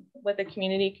with a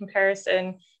community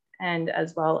comparison, and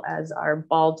as well as our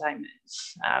ball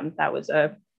diamonds. That was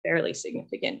a fairly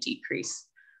significant decrease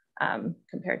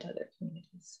compared to other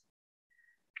communities.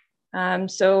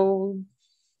 So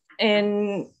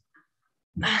in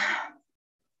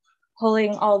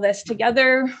pulling all this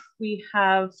together, we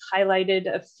have highlighted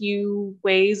a few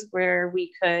ways where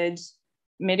we could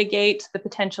mitigate the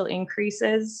potential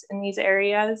increases in these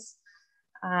areas,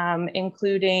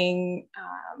 including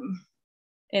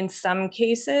in some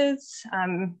cases,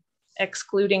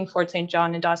 excluding Fort St.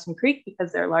 John and Dawson Creek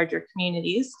because they're larger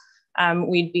communities.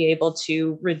 We'd be able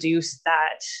to reduce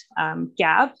that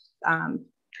gap,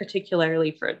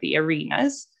 particularly for the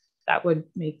arenas. That would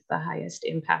make the highest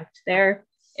impact there.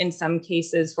 In some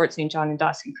cases, Fort St. John and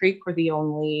Dawson Creek were the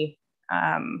only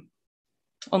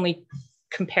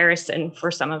comparison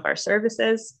for some of our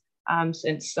services,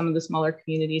 since some of the smaller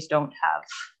communities don't have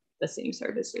the same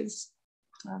services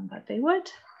that they would.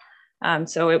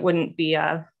 So it wouldn't be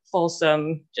a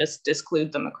fulsome, just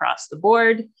exclude them across the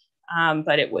board,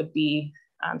 but it would be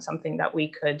something that we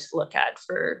could look at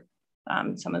for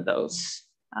some of those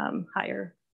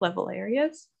higher level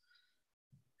areas.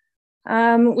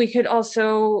 We could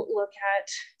also look at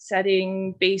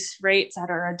setting base rates at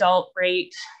our adult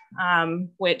rate,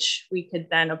 which we could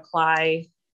then apply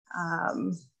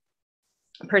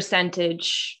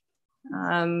percentage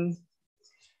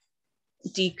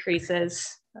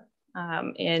decreases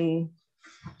in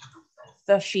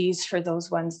the fees for those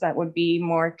ones that would be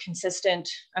more consistent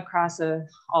across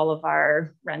all of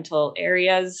our rental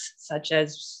areas, such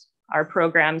as our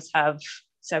programs have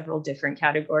several different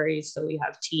categories. So we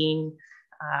have teen,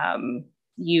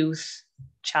 youth,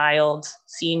 child,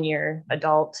 senior,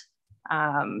 adult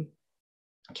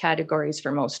categories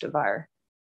for most of our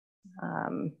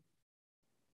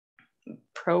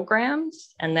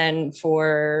programs. And then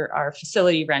for our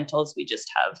facility rentals, we just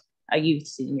have a youth,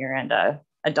 senior, and a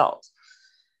adult.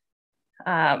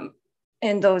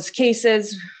 In those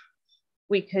cases,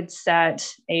 we could set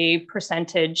a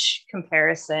percentage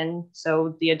comparison.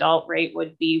 So the adult rate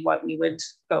would be what we would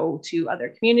go to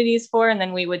other communities for, and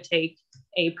then we would take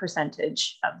a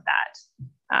percentage of that.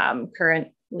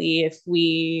 Currently, if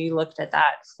we looked at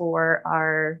that for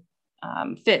our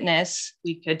fitness,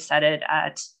 we could set it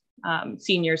at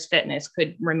seniors fitness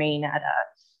could remain at a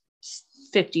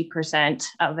 50%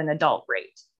 of an adult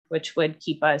rate, which would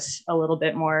keep us a little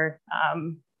bit more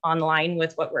online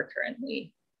with what we're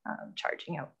currently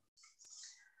charging out.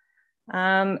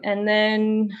 And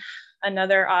then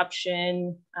another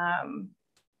option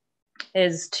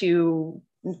is to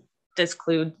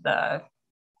disclude the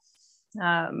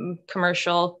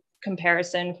commercial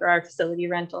comparison for our facility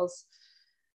rentals.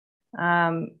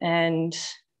 And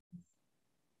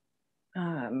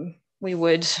we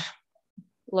would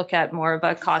look at more of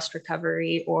a cost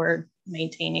recovery or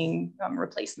maintaining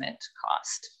replacement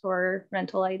cost for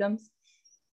rental items.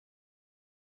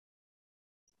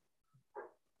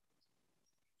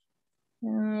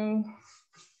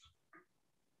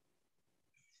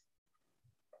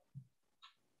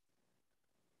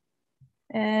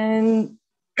 And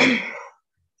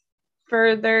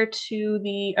further to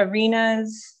the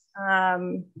arenas,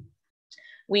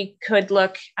 we could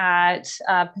look at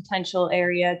a potential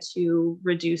area to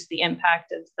reduce the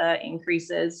impact of the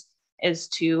increases is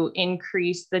to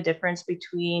increase the difference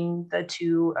between the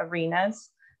two arenas,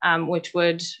 which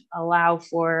would allow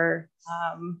for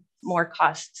more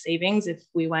cost savings if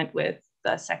we went with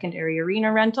the secondary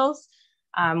arena rentals,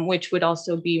 which would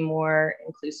also be more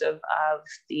inclusive of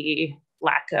the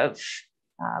lack of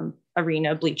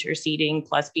arena bleacher seating,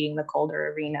 plus being the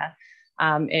colder arena.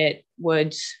 It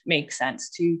would make sense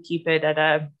to keep it at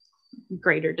a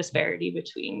greater disparity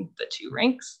between the two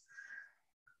rinks.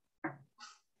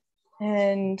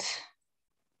 And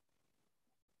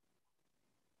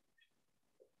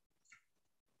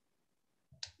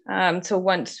so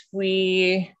once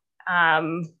we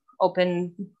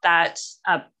open that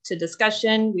up to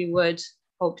discussion, we would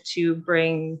hope to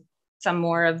bring some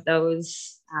more of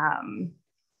those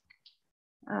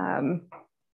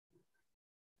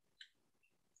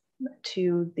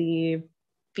to the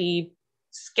fee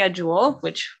schedule,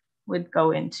 which would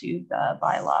go into the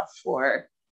bylaw for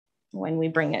when we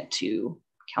bring it to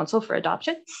council for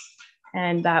adoption.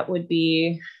 And that would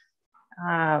be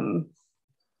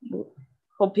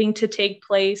hoping to take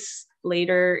place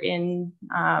later in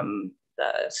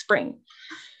the spring.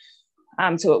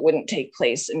 So it wouldn't take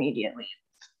place immediately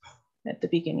at the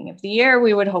beginning of the year.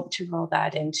 We would hope to roll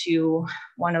that into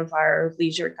one of our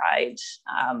leisure guide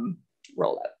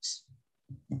rollouts.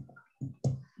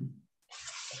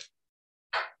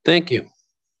 Thank you.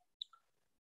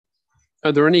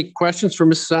 Are there any questions for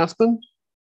Mrs. Aspin?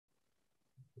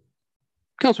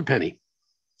 Councillor Penny.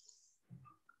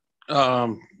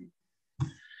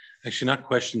 Actually, not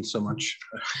questions so much.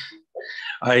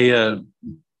 I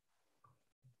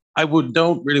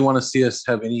don't really want to see us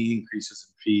have any increases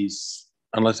in fees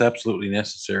unless absolutely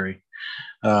necessary.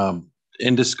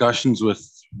 In discussions with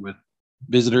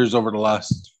visitors over the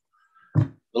last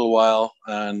little while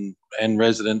and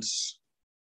residents,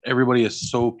 everybody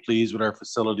is so pleased with our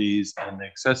facilities and the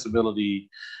accessibility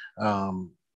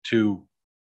to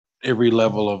every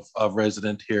level of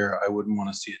resident here. I wouldn't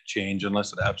want to see it change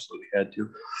unless it absolutely had to.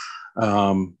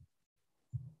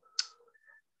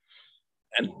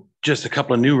 And just a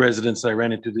couple of new residents I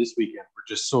ran into this weekend were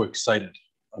just so excited,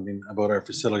 I mean, about our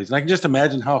facilities. And I can just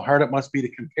imagine how hard it must be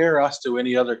to compare us to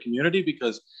any other community,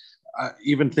 because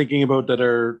even thinking about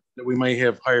that we might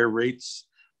have higher rates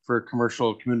for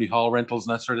commercial community hall rentals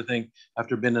and that sort of thing.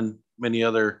 After being in many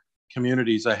other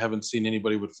communities, I haven't seen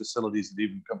anybody with facilities that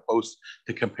even come close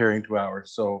to comparing to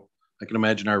ours. So I can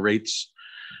imagine our rates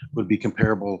would be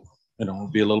comparable, you know,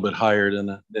 be a little bit higher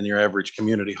than your average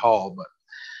community hall. But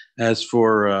as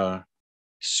for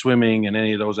swimming and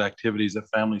any of those activities that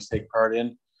families take part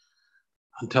in,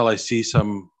 until I see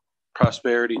some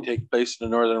prosperity take place in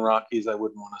the Northern Rockies, I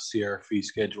wouldn't want to see our fee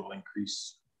schedule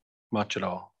increase much at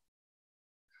all.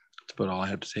 That's about all I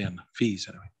have to say on the fees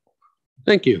anyway.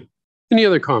 Thank you. Any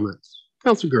other comments?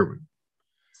 Councillor Gerwin.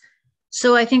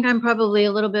 So I think I'm probably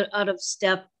a little bit out of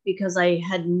step because I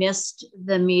had missed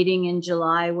the meeting in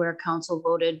July where council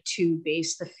voted to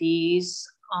base the fees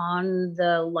on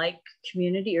the like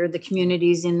community or the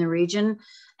communities in the region.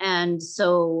 And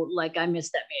so like I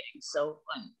missed that meeting. So,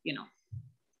 you know,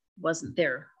 wasn't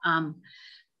there.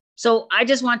 So I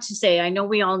just want to say, I know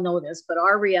we all know this, but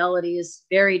our reality is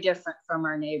very different from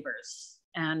our neighbors.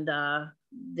 And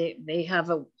they have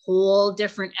a whole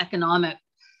different economic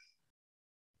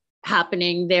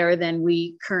happening there than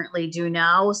we currently do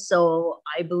now. So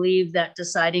I believe that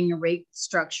deciding a rate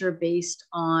structure based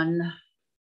on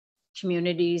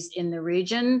communities in the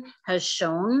region has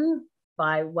shown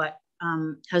by what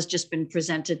has just been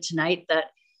presented tonight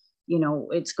that, you know,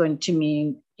 it's going to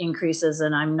mean increases,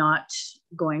 and I'm not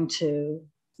going to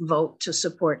vote to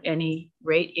support any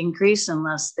rate increase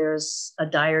unless there's a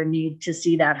dire need to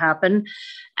see that happen.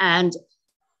 And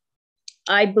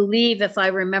I believe, if I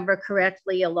remember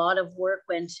correctly, a lot of work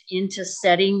went into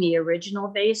setting the original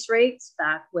base rates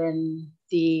back when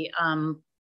we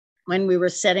were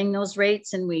setting those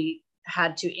rates, and we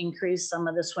had to increase some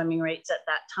of the swimming rates at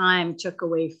that time, took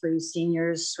away free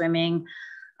seniors swimming.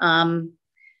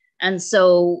 And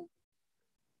so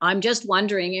I'm just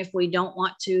wondering if we don't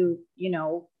want to, you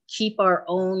know, keep our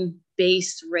own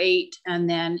base rate, and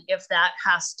then if that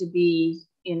has to be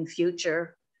in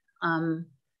future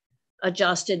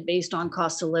adjusted based on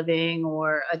cost of living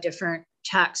or a different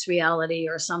tax reality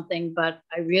or something. But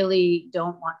I really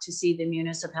don't want to see the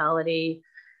municipality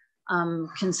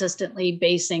consistently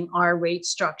basing our rate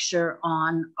structure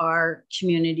on our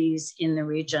communities in the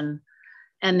region.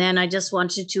 And then I just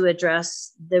wanted to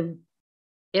address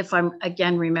if I'm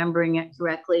again remembering it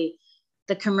correctly,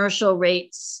 the commercial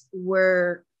rates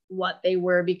were what they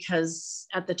were because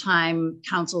at the time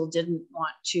council didn't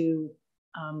want to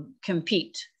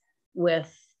compete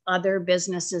with other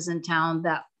businesses in town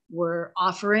that were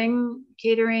offering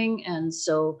catering. And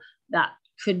so that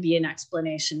could be an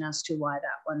explanation as to why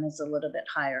that one is a little bit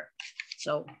higher.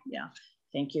 So yeah,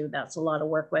 thank you. That's a lot of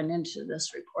work went into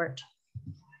this report.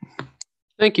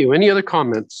 Thank you. Any other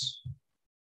comments?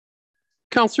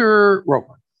 Councillor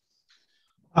Roper.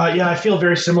 Yeah, I feel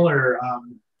very similar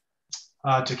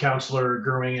to Councillor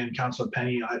Gerwing and Councillor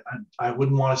Penny. I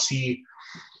wouldn't want to see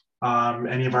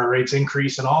any of our rates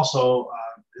increase, and also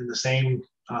in the same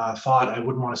thought, I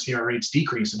wouldn't want to see our rates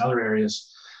decrease in other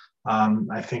areas.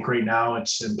 I think right now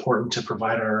it's important to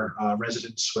provide our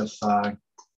residents with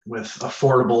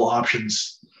affordable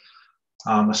options,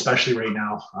 especially right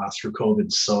now through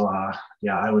COVID. So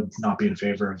yeah, I would not be in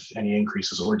favor of any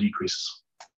increases or decreases.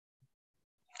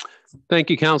 Thank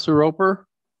you, Councillor Roper.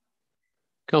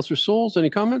 Councillor Souls, any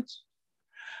comments?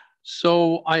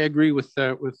 So I agree with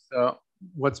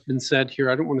what's been said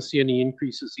here. I don't want to see any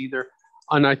increases either.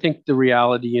 And I think the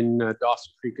reality in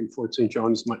Dawson Creek and Fort St.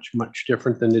 John is much, much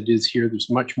different than it is here. There's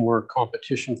much more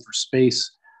competition for space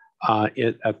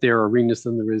at their arenas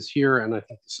than there is here. And I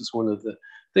think this is one of the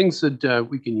things that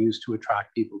we can use to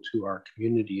attract people to our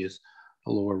community is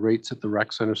the lower rates at the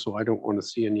rec center. So I don't want to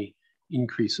see any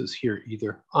increases here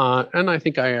either. And I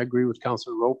think I agree with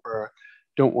Councillor Roper.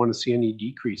 Don't want to see any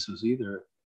decreases either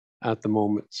at the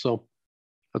moment. So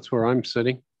that's where I'm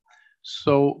sitting.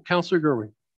 So Councillor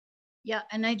Gerwin. Yeah,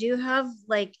 and I do have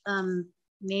like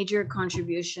major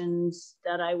contributions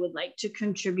that I would like to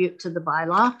contribute to the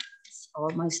bylaw. All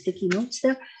of my sticky notes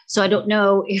there. So I don't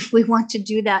know if we want to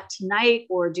do that tonight,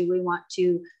 or do we want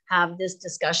to have this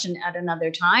discussion at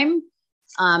another time?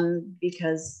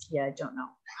 Because yeah, I don't know.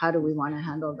 How do we want to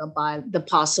handle the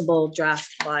possible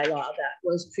draft bylaw that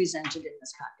was presented in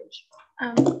this package?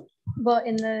 Well,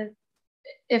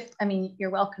 I mean, you're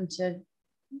welcome to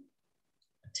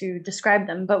describe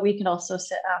them, but we can also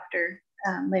sit after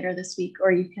later this week,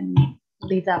 or you can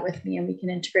leave that with me and we can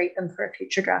integrate them for a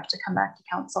future draft to come back to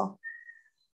council.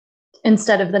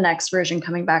 Instead of the next version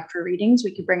coming back for readings,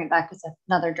 we could bring it back as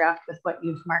another draft with what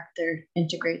you've marked there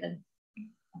integrated.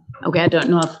 Okay, I don't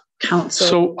know if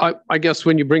council. So I guess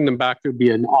when you bring them back, there'd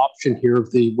be an option here of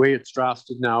the way it's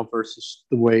drafted now versus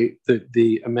the way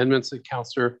the amendments that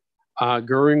Councillor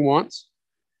Goering wants.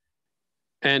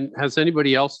 And has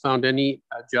anybody else found any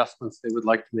adjustments they would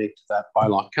like to make to that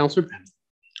bylaw? Councillor Penny.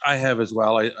 I have as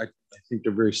well. I think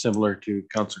they're very similar to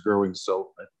Councillor Gerwin,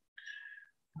 so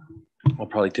I'll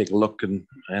probably take a look and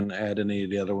add any of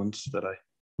the other ones that I.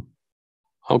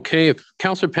 Okay, if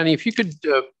Councillor Penny, if you could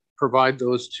provide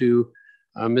those to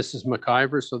Mrs.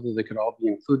 McIver so that they could all be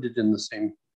included in the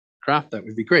same draft, that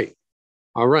would be great.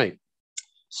 All right.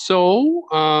 So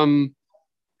I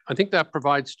think that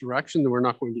provides direction that we're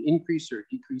not going to increase or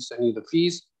decrease any of the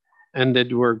fees, and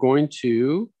that we're going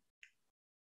to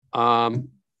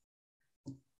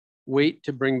wait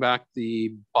to bring back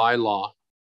the bylaw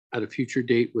at a future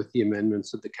date with the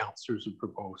amendments that the councillors have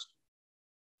proposed.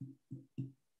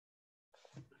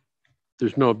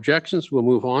 There's no objections, we'll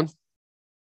move on.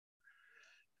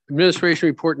 Administration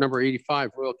report number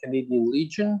 85, Royal Canadian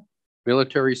Legion,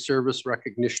 Military Service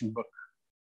Recognition Book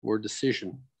or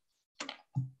decision.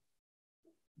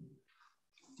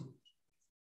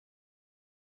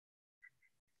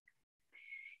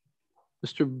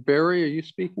 Mr. Barry, are you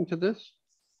speaking to this?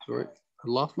 Sorry, I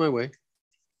lost my way.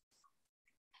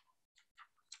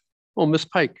 Oh, Miss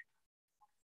Pike.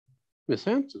 Miss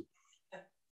Hanson.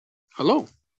 Hello.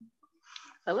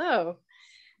 Hello.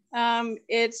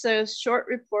 It's a short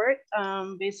report.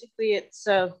 Basically, it's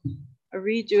a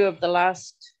redo of the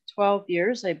last 12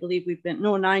 years. I believe we've been,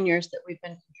 no, 9 years that we've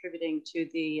been contributing to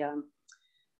the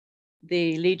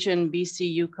Legion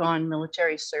BC Yukon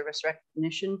Military Service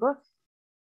Recognition Book.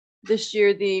 This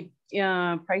year, the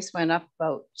price went up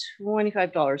about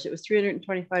 $25. It was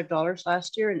 $325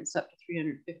 last year, and it's up to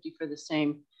 $350 for the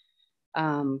same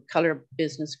color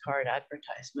business card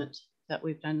advertisement that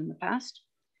we've done in the past.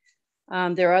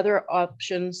 There are other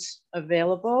options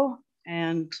available,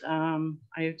 and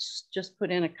I just put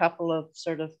in a couple of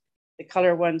sort of the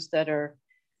color ones that are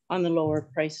on the lower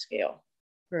price scale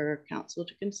for council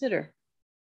to consider.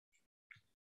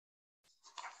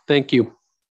 Thank you.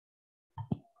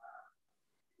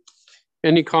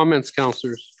 Any comments,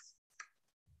 councillors?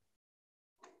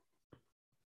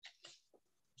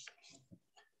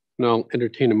 Now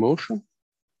entertain a motion.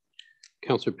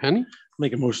 Councillor Penny.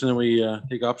 Make a motion that we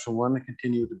take option 1 to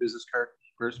continue with the business card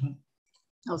disbursement.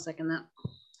 I'll second that.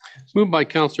 It's moved by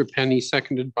Councillor Penny,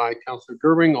 seconded by Councillor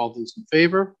Gerwing. All those in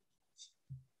favor?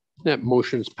 That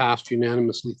motion is passed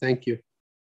unanimously. Thank you.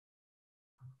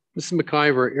 Mrs.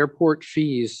 McIver, airport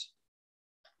fees.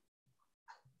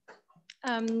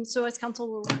 So as council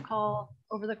will recall,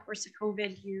 over the course of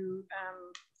COVID, you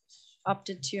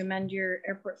opted to amend your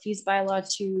airport fees bylaw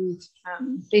to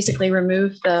basically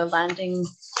remove the landing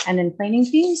and enplaning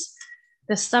fees.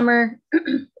 This summer,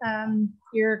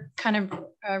 your kind of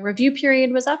review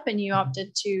period was up and you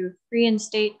opted to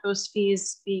reinstate those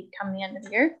fees come the end of the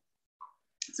year.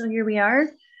 So here we are.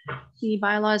 The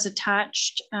bylaw is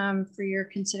attached for your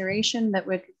consideration that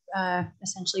would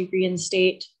essentially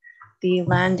reinstate the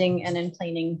landing and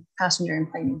enplaning, passenger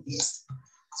enplaning fees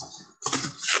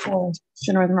for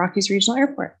the Northern Rockies Regional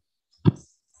Airport. Are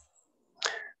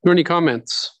there any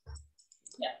comments?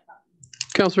 Yeah.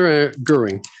 Councillor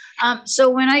Gerwing. So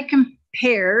when I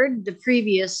compared the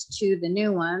previous to the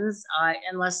new ones,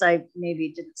 unless I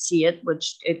maybe didn't see it,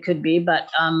 which it could be,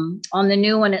 but on the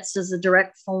new one, it says a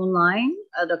direct phone line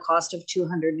at a cost of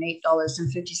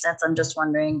 $208.50. I'm just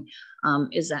wondering,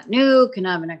 is that new? Can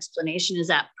I have an explanation? Is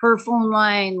that per phone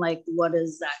line? Like, what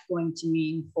is that going to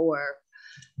mean for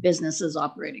businesses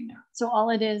operating there? So all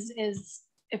it is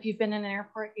if you've been in an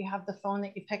airport, you have the phone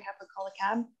that you pick up and call a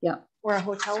cab. Yeah. Or a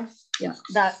hotel. Yeah.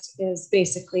 That is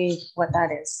basically what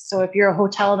that is. So if you're a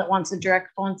hotel that wants a direct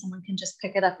phone, someone can just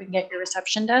pick it up and get your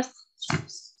reception desk.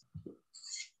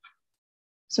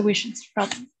 So we should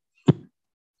probably.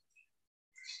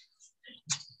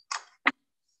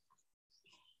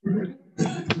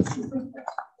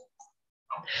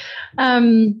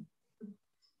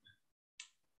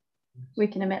 We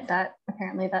can admit that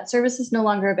apparently that service is no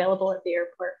longer available at the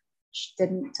airport, which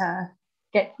didn't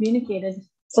get communicated.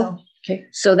 So okay,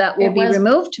 so that will be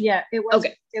removed? Yeah, it was.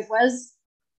 Okay. It was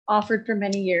offered for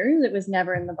many years. It was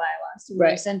never in the bylaws. So we were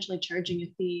essentially charging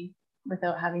a fee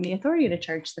without having the authority to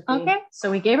charge the fee. Okay.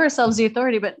 So we gave ourselves the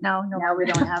authority, but now we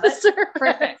don't have it.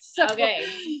 Perfect. So, okay.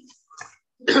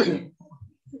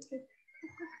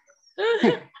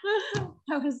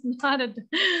 That was not a.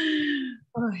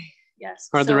 Oh, yes.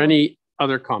 Are there any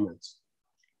other comments?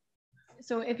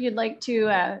 So if you'd like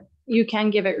to, you can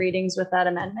give it readings with that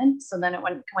amendment. So then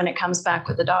when it comes back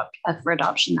with for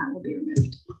adoption, that will be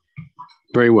removed.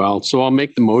 Very well. So I'll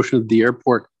make the motion of the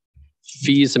airport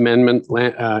fees amendment,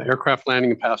 aircraft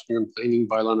landing and passenger and planing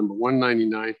bylaw number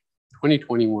 199,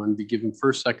 2021 be given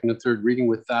first, second, and third reading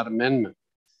with that amendment.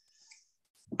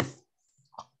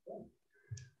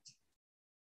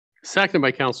 Seconded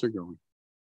by Councillor Gowen.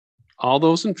 All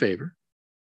those in favor?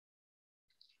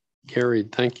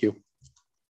 Carried. Thank you.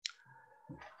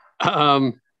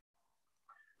 Northern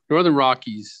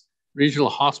Rockies Regional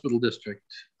Hospital District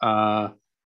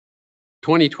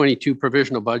 2022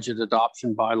 provisional budget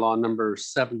adoption bylaw number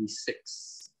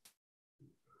 76.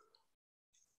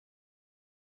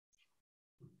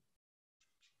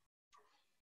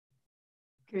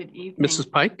 Good evening.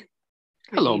 Mrs. Pike.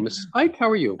 Hello, Mrs. Pike. How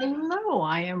are you? Hello,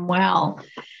 I am well.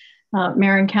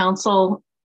 Mayor and Council,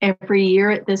 every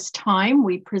year at this time,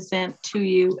 we present to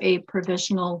you a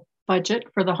provisional budget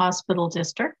for the hospital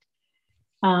district.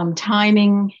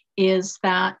 Timing is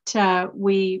that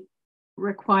we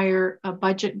require a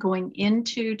budget going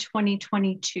into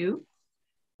 2022.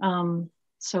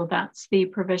 So that's the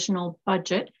provisional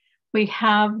budget. We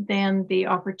have then the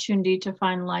opportunity to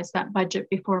finalize that budget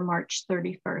before March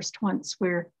 31st, once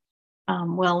we're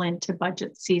well into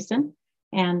budget season,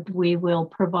 and we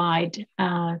will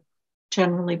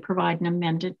generally provide an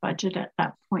amended budget at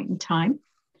that point in time.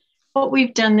 What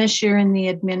we've done this year in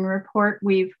the admin report,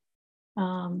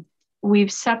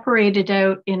 we've separated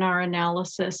out in our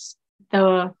analysis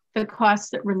the costs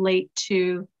that relate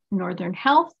to Northern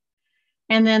Health,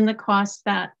 and then the costs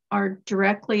that are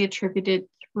directly attributed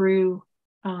through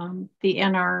the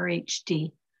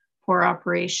NRHD for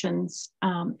operations,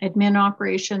 admin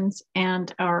operations,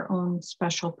 and our own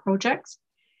special projects.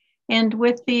 And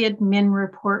with the admin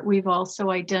report, we've also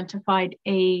identified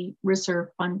a reserve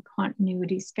fund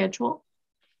continuity schedule.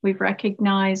 We've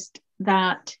recognized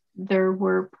that there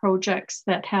were projects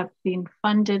that have been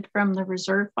funded from the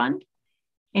reserve fund,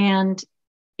 and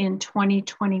in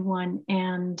 2021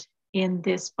 and in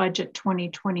this budget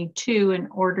 2022, in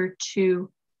order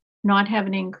to not have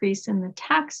an increase in the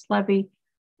tax levy,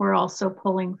 we're also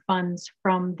pulling funds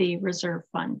from the reserve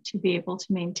fund to be able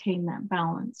to maintain that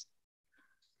balance.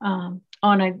 On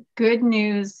a good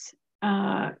news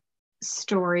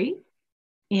story,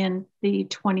 in the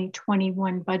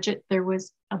 2021 budget, there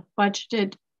was a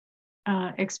budgeted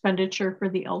expenditure for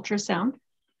the ultrasound.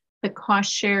 The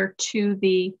cost share to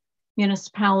the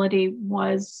municipality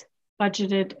was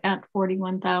budgeted at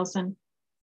 $41,000,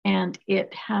 and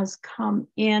it has come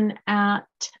in at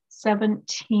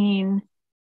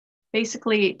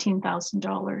basically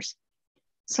 $18,000.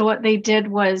 So what they did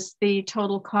was the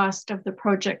total cost of the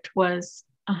project was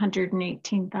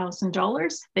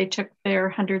 $118,000. They took their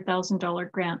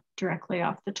 $100,000 grant directly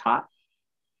off the top,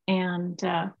 and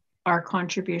our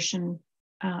contribution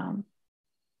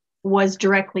was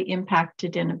directly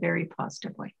impacted in a very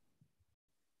positive way.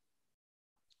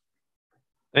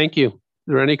 Thank you. Are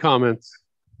there any comments?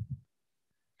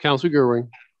 Councillor Gerwing.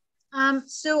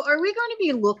 So are we going to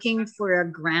be looking for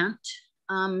a grant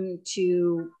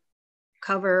to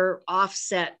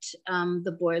offset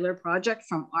the boiler project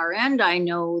from our end? I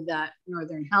know that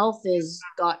Northern Health has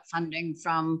got funding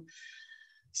from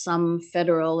some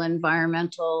federal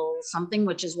environmental something,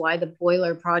 which is why the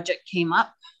boiler project came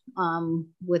up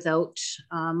without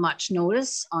much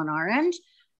notice on our end.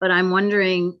 But I'm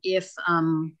wondering if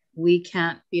we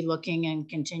can't be looking and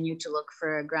continue to look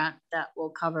for a grant that will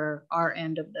cover our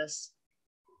end of this.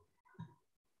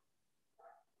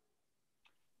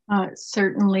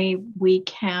 Certainly we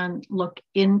can look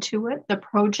into it. The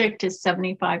project is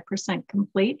 75%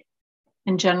 complete,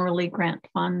 and generally grant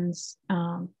funds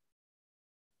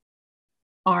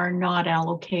are not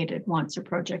allocated once a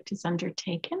project is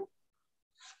undertaken.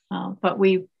 But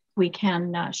we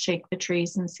can shake the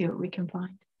trees and see what we can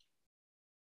find.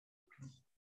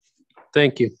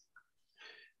 Thank you.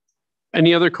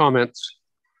 Any other comments?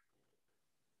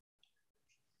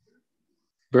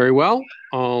 Very well.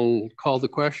 I'll call the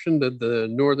question that the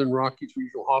Northern Rockies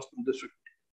Regional Hospital District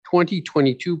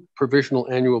 2022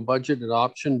 Provisional Annual Budget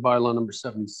Adoption Bylaw number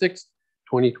 76,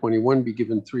 2021 be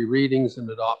given 3 readings and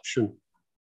adoption.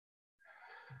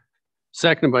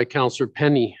 Seconded by Councillor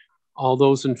Penny. All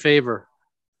those in favor?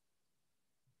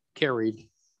 Carried.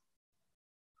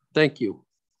 Thank you.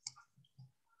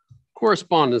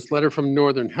 Correspondence, letter from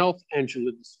Northern Health,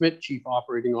 Angela Smith, Chief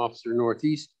Operating Officer,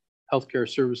 Northeast Healthcare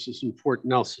Services in Fort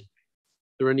Nelson.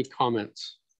 Are there any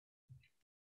comments?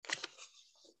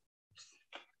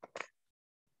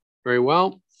 Very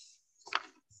well.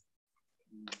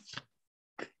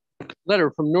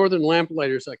 Letter from Northern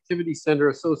Lamplighters Activity Center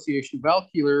Association, Val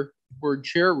Keeler, Board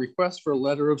Chair, request for a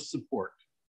letter of support.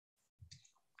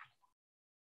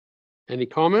 Any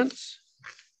comments?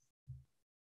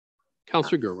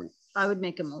 Councillor Gerwin. I would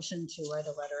make a motion to write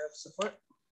a letter of support.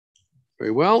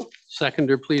 Very well.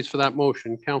 Seconder, please, for that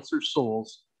motion. Councillor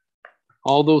Souls.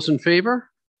 All those in favor?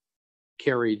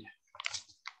 Carried.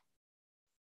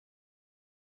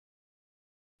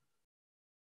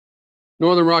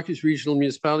 Northern Rockies Regional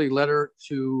Municipality letter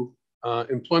to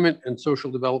Employment and Social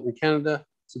Development Canada,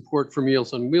 support for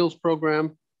Meals on Wheels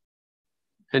program.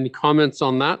 Any comments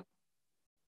on that?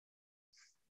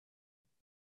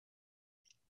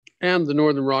 And the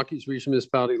Northern Rockies Regional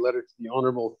Municipality letter to the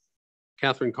Honorable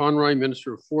Catherine Conroy,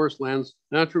 Minister of Forest, Lands,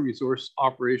 Natural Resource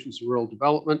Operations and Rural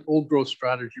Development, Old Growth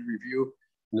Strategy Review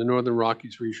in the Northern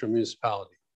Rockies Regional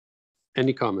Municipality.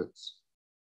 Any comments?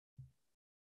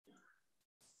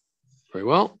 Very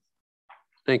well.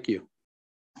 Thank you.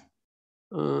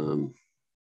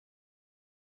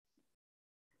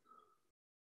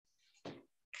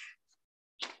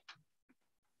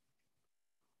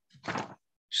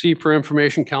 See for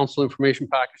information, Council Information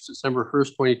Package, December 1st,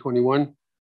 2021.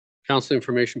 Council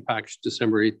Information Package,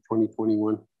 December 8th,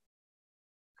 2021.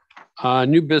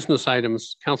 New business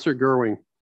items, Councillor Gerwing.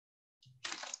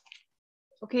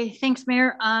 Okay, thanks,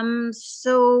 Mayor.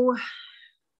 So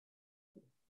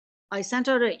I sent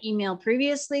out an email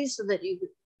previously so that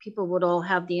people would all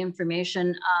have the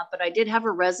information, but I did have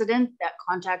a resident that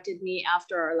contacted me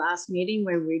after our last meeting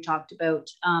where we talked about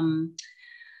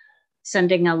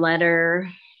sending a letter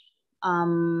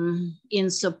in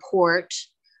support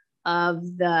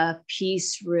of the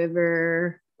Peace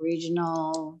River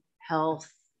Regional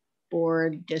Health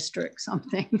Board District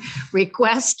something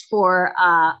request for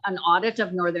an audit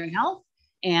of Northern Health.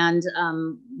 And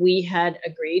we had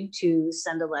agreed to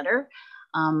send a letter.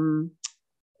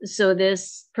 So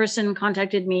this person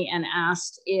contacted me and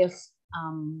asked if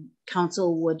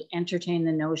council would entertain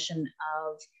the notion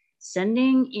of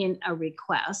sending in a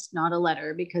request, not a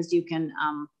letter, because you can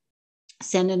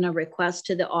send in a request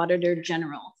to the Auditor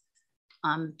General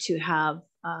to have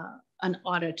an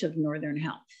audit of Northern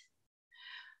Health.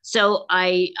 So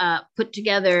I put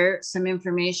together some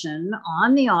information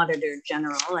on the Auditor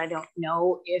General. I don't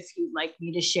know if you'd like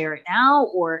me to share it now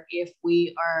or if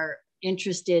we are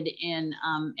interested in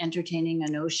entertaining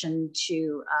a notion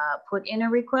to put in a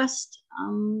request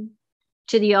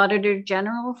to the Auditor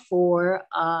General for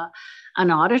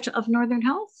an audit of Northern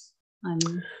Health.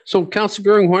 So Councillor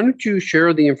Göring, why don't you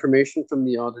share the information from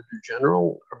the Auditor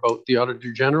General about the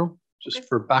Auditor General, just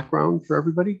for background for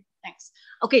everybody? Thanks.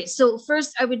 Okay, so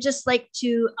first I would just like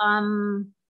to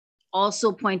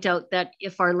also point out that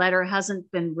if our letter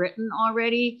hasn't been written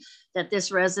already, that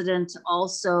this resident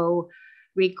also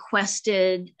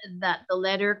requested that the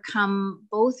letter come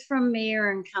both from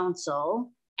Mayor and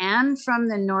Council and from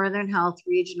the Northern Health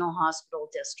Regional Hospital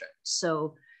District.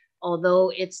 So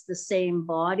although it's the same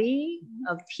body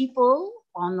of people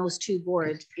on those two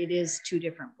boards, it is two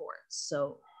different boards.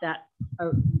 So that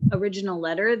original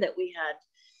letter that we had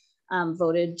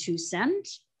voted to send,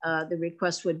 the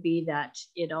request would be that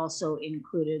it also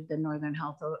included the Northern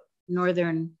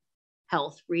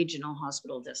Health Regional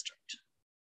Hospital District.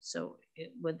 So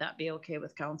would that be okay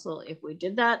with council if we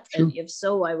did that? Sure. And if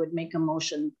so, I would make a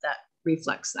motion that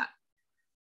reflects that.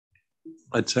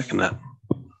 I'd second that.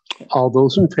 All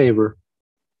those in favor?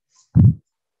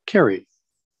 Carried.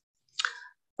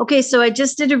 Okay, so I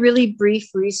just did a really brief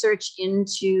research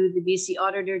into the BC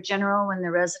Auditor General when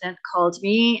the resident called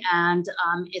me, and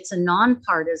it's a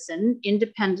nonpartisan,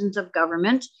 independent of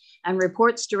government, and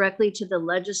reports directly to the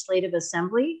Legislative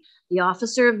Assembly. The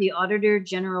Officer of the Auditor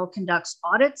General conducts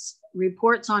audits,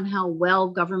 reports on how well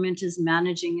government is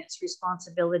managing its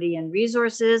responsibility and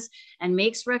resources, and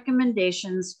makes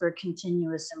recommendations for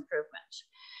continuous improvement.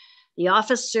 The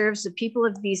office serves the people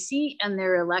of BC and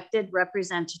their elected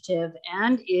representative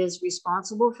and is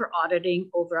responsible for auditing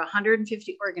over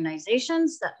 150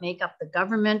 organizations that make up the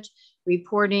government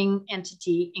reporting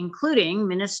entity, including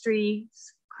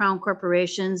ministries, crown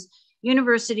corporations,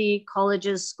 university,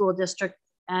 colleges, school district,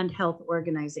 and health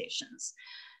organizations.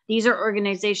 These are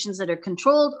organizations that are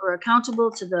controlled or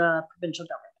accountable to the provincial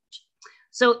government.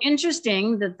 So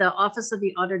interesting that the Office of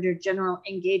the Auditor General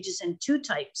engages in two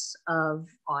types of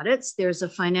audits. There's a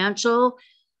financial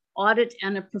audit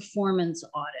and a performance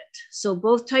audit. So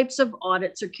both types of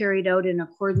audits are carried out in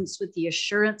accordance with the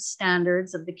assurance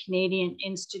standards of the Canadian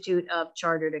Institute of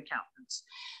Chartered Accountants.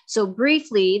 So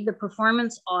briefly, the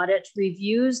performance audit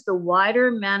reviews the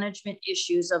wider management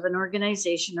issues of an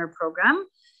organization or program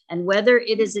and whether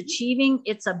it is achieving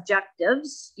its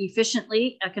objectives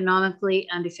efficiently, economically,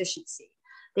 and efficiency.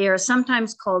 They are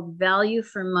sometimes called value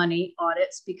for money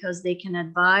audits because they can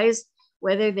advise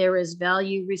whether there is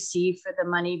value received for the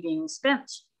money being spent.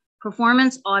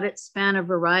 Performance audits span a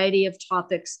variety of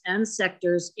topics and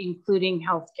sectors, including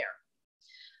healthcare.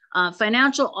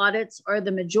 Financial audits are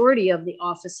the majority of the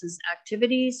office's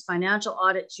activities. Financial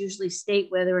audits usually state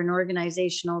whether an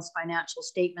organization's financial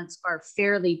statements are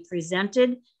fairly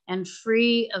presented and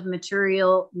free of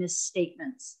material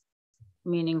misstatements,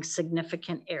 meaning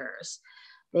significant errors.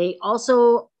 They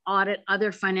also audit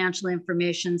other financial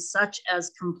information, such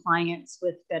as compliance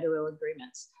with federal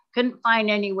agreements. Couldn't find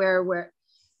anywhere where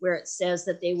it says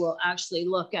that they will actually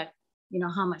look at,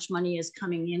 how much money is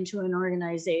coming into an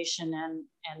organization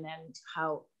and then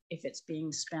how, if it's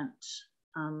being spent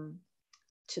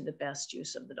to the best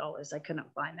use of the dollars. I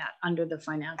couldn't find that under the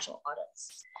financial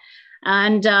audits.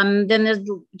 And then there's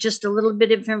just a little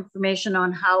bit of information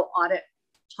on how audit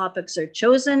topics are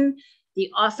chosen. The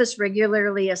office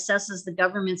regularly assesses the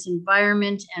government's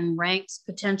environment and ranks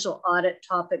potential audit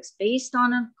topics based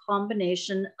on a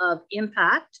combination of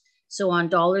impact, so on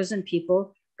dollars and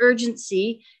people,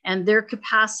 urgency, and their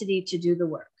capacity to do the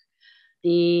work.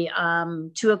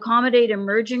 To accommodate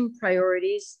emerging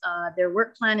priorities, their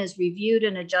work plan is reviewed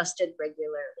and adjusted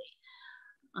regularly.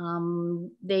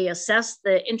 They assess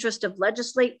the interest of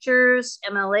legislatures,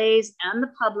 MLAs, and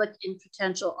the public in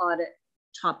potential audit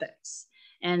topics.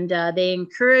 And they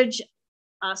encourage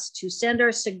us to send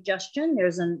our suggestion.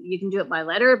 You can do it by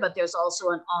letter, but there's also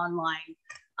an online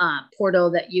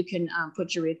portal that you can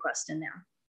put your request in there.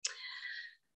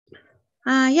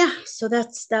 So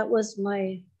that was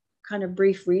my kind of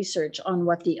brief research on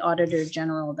what the Auditor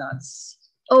General does.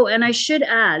 Oh, and I should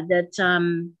add that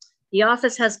the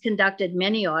office has conducted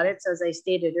many audits, as I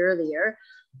stated earlier,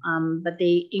 but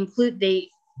they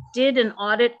did an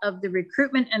audit of the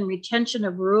recruitment and retention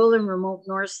of rural and remote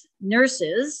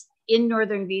nurses in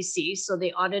Northern BC. So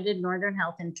they audited Northern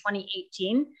Health in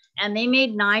 2018, and they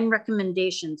made 9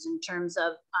 recommendations in terms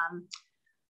of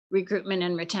recruitment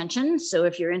and retention. So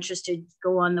if you're interested,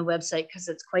 go on the website because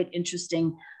it's quite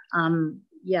interesting.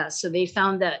 So they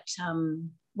found that,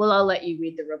 well, I'll let you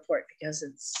read the report because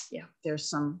there's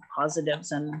some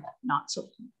positives and not so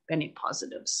many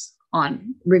positives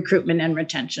on recruitment and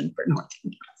retention for Northern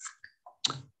Health.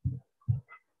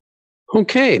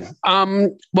 Okay.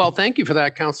 Well, thank you for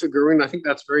that, Councillor Gerwin. I think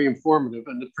that's very informative,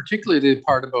 and particularly the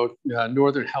part about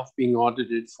Northern Health being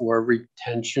audited for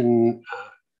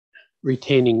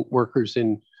retaining workers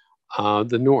in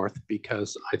the North,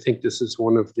 because I think this is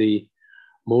one of the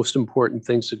most important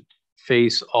things that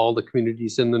face all the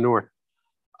communities in the North.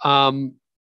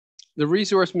 The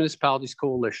Resource Municipalities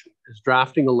Coalition is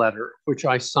drafting a letter, which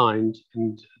I signed,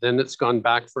 and then it's gone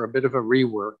back for a bit of a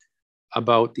rework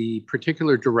about the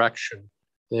particular direction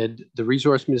that the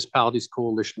Resource Municipalities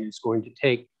Coalition is going to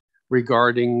take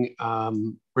regarding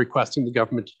requesting the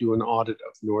government to do an audit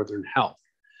of Northern Health.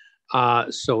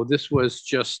 So this was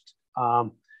just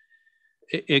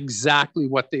exactly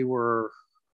what they were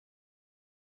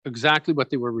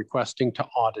requesting to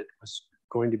audit was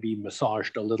going to be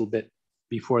massaged a little bit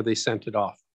before they sent it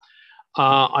off.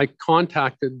 I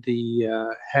contacted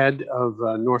the head of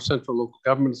North Central Local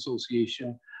Government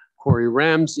Association, Corey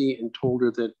Ramsey, and told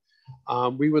her that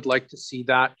we would like to see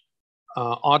that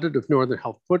audit of Northern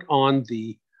Health put on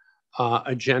the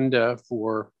agenda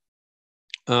for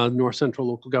North Central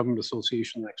Local Government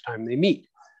Association next time they meet.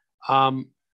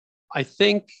 I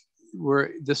think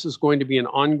this is going to be an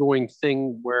ongoing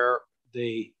thing where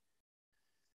the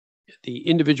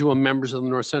individual members of the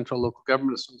North Central Local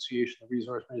Government Association, the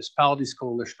Resource Municipalities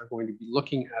Coalition, are going to be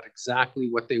looking at exactly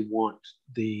what they want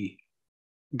the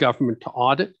government to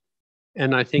audit.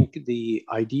 And I think the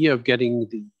idea of getting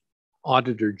the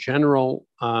Auditor General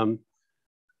to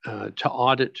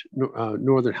audit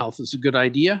Northern Health is a good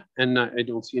idea. And I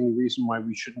don't see any reason why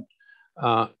we shouldn't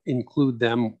include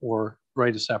them or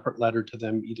write a separate letter to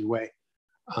them either way,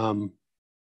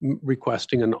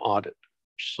 requesting an audit.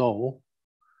 So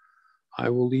I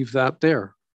will leave that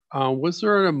there. Was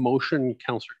there a motion,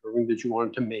 Councillor Irving, that you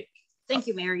wanted to make? Thank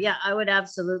you, Mayor. Yeah, I would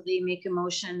absolutely make a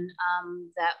motion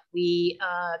that we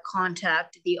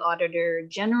contact the Auditor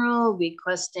General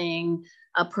requesting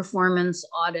a performance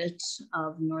audit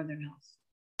of Northern Health.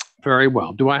 Very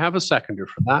well. Do I have a seconder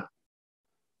for that?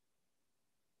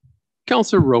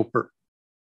 Councillor Roper.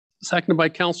 Seconded by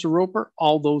Councillor Roper.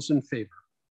 All those in favor?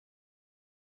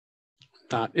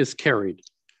 That is carried.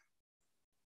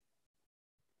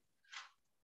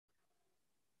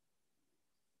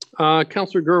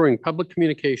 Councillor Gerwing, public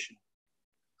communication,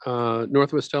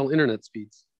 Northwestel internet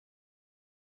speeds.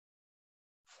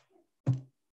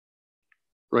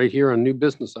 Right here on new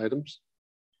business items.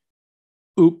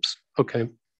 Oops, okay.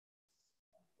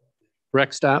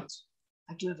 Rec stats.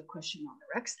 I do have a question on the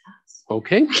rec stats.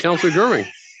 Okay, Councillor Gerwing.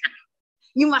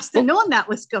 You must have known that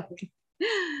was coming.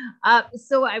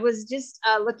 So I was just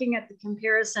looking at the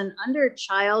comparison under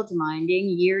child minding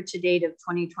year to date of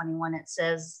 2021. It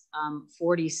says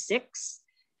 46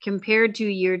 compared to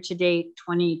year to date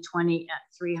 2020 at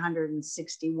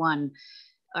 361.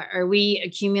 Are we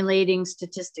accumulating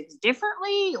statistics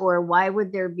differently, or why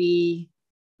would there be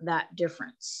that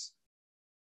difference?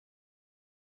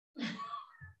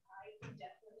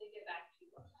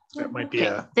 That might be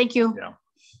okay. Thank you. Yeah,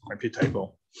 might be a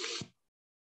typo.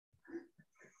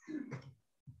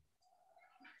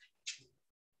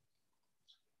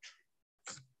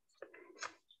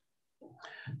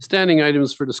 Standing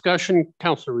items for discussion,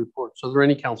 councillor reports. Are there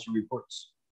any councillor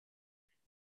reports?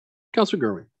 Councillor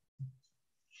Gerwing.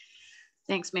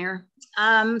 Thanks, Mayor.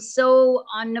 So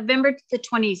on November the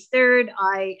 23rd,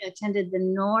 I attended the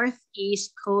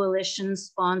Northeast Coalition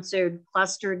sponsored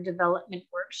cluster development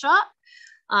workshop.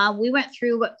 We went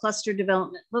through what cluster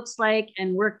development looks like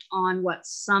and worked on what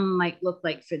some might look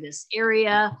like for this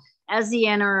area. As the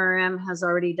NRRM has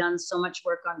already done so much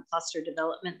work on cluster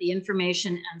development, the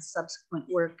information and subsequent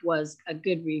work was a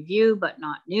good review, but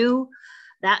not new.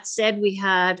 That said, we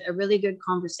had a really good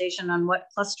conversation on what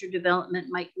cluster development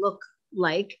might look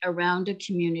like around a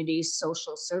community's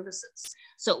social services.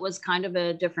 So it was kind of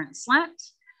a different slant.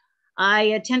 I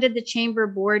attended the Chamber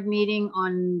board meeting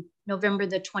on November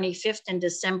the 25th and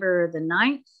December the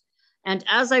 9th. And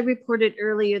as I reported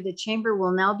earlier, the Chamber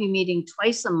will now be meeting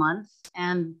twice a month,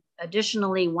 and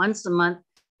additionally, once a month,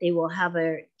 they will have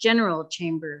a general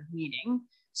Chamber meeting.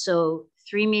 So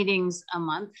 3 meetings a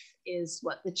month is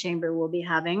what the Chamber will be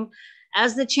having.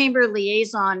 As the Chamber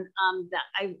liaison, that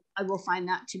I will find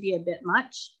that to be a bit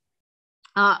much.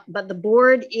 But the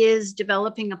board is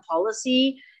developing a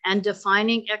policy and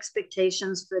defining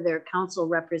expectations for their council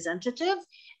representative.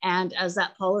 And as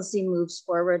that policy moves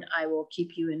forward, I will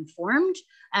keep you informed.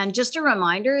 And just a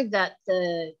reminder that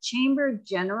the Chamber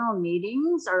general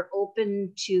meetings are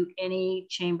open to any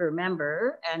Chamber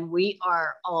member, and we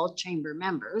are all Chamber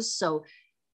members. So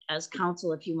as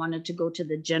council, if you wanted to go to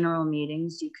the general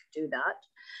meetings, you could do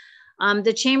that.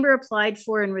 The Chamber applied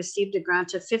for and received a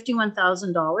grant of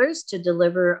 $51,000 to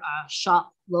deliver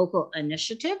shop local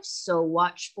initiatives. So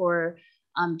watch for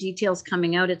details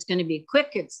coming out. It's going to be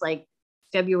quick. It's like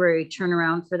February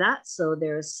turnaround for that. So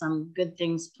there's some good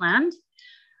things planned.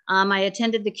 I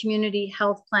attended the Community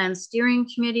Health Plan Steering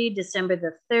Committee December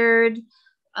the 3rd.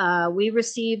 We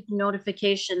received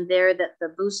notification there that the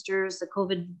boosters, the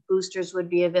COVID boosters would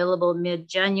be available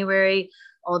mid-January,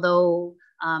 although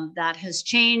that has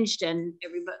changed, and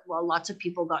everybody, well, lots of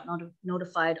people got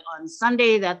notified on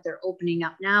Sunday that they're opening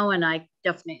up now, and I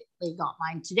definitely got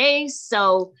mine today.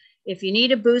 So if you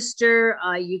need a booster,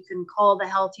 you can call the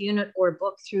health unit or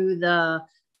book through the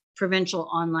provincial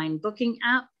online booking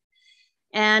app.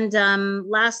 And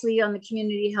lastly, on the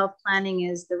community health planning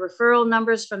is the referral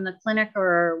numbers from the clinic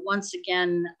are once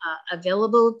again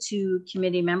available to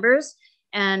committee members.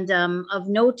 And of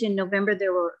note, in November,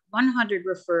 there were 100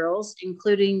 referrals,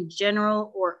 including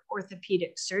general or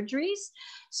orthopedic surgeries.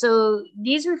 So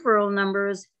these referral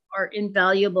numbers are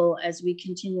invaluable as we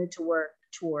continue to work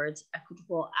towards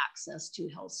equitable access to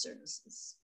health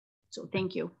services. So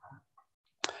thank you.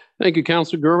 Thank you,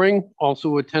 Councillor Gerwing.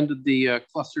 Also attended the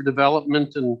cluster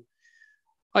development, and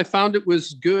I found it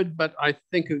was good, but I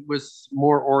think it was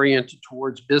more oriented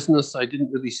towards business. I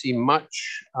didn't really see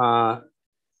much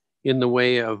in the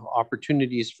way of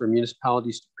opportunities for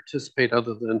municipalities to participate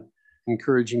other than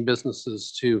encouraging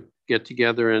businesses to get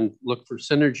together and look for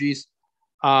synergies.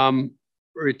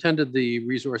 We attended the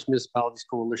Resource Municipalities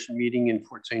Coalition meeting in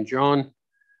Fort St. John,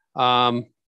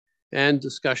 and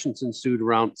discussions ensued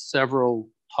around several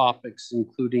topics,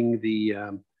 including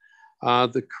the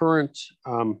current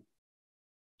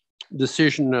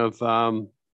decision of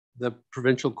the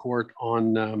provincial court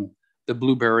on the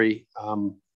Blueberry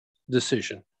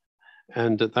decision.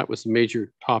 And that was a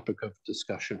major topic of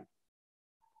discussion.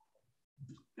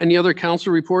 Any other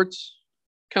council reports?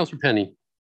 Councillor Penny.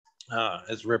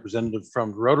 As a representative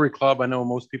from Rotary Club, I know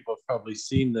most people have probably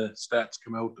seen the stats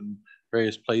come out in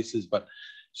various places, but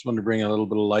just wanted to bring a little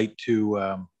bit of light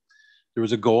to, there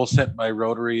was a goal set by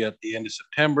Rotary at the end of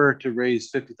September to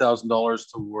raise $50,000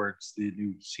 towards the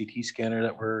new CT scanner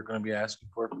that we're going to be asking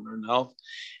for from Northern Health.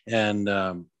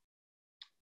 And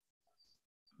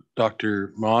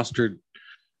Dr. Mostert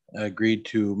agreed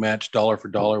to match dollar for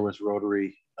dollar with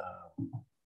Rotary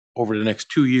over the next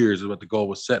 2 years is what the goal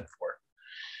was set for.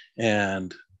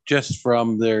 And just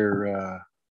from their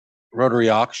Rotary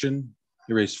auction,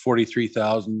 they raised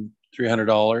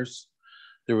 $43,300.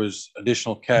 There was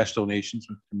additional cash donations,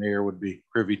 which the mayor would be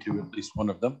privy to at least one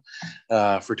of them,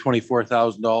 for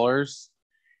 $24,000.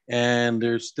 And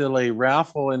there's still a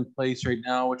raffle in place right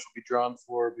now, which will be drawn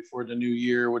for before the new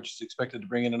year, which is expected to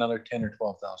bring in another $10,000 or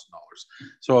 $12,000.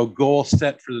 So a goal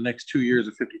set for the next 2 years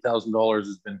of $50,000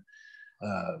 has been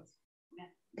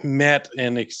met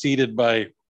and exceeded by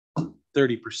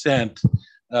 30%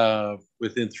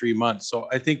 within 3 months. So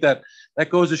I think that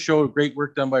goes to show great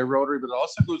work done by Rotary, but it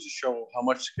also goes to show how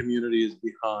much the community is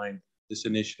behind this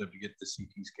initiative to get the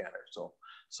CT scanner. So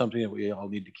something that we all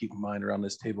need to keep in mind around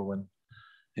this table when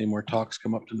any more talks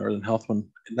come up to Northern Health in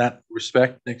that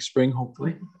respect next spring,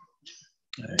 hopefully.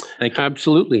 Thank you.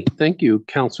 Absolutely. Thank you,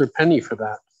 Councillor Penny, for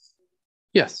that.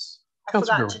 Yes. I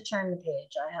forgot to turn the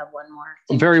page. I have one more.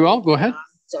 Very well. Go ahead.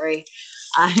 Sorry.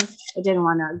 I didn't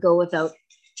want to go without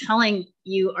telling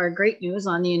you our great news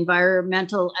on the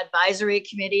Environmental Advisory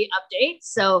Committee update.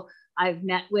 So I've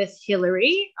met with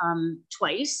Hillary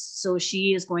twice. So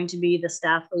she is going to be the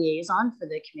staff liaison for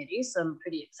the committee. So I'm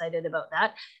pretty excited about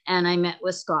that. And I met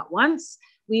with Scott once.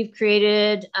 We've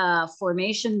created a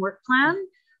formation work plan.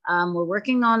 We're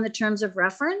working on the terms of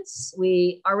reference.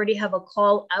 We already have a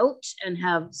call out and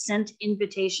have sent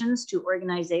invitations to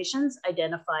organizations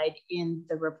identified in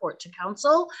the report to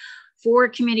council for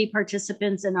committee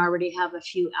participants and already have a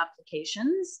few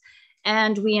applications.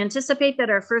 And we anticipate that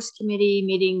our first committee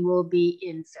meeting will be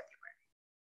in February.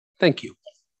 Thank you.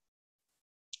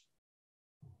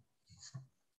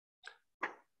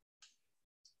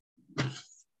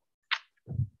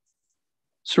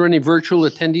 Is there any virtual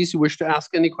attendees who wish to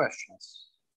ask any questions?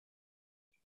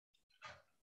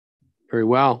 Very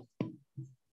well.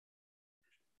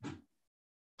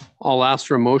 I'll ask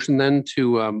for a motion then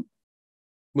to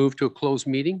move to a closed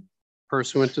meeting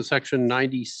pursuant to section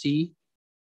 90C,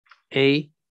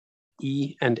 A,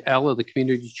 E, and L of the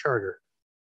Community Charter.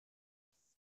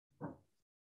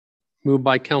 Moved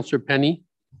by Councillor Penny,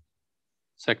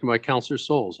 second by Councillor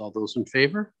Souls. All those in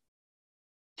favor?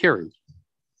 Carried.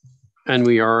 And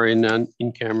we are in an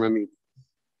in-camera meeting.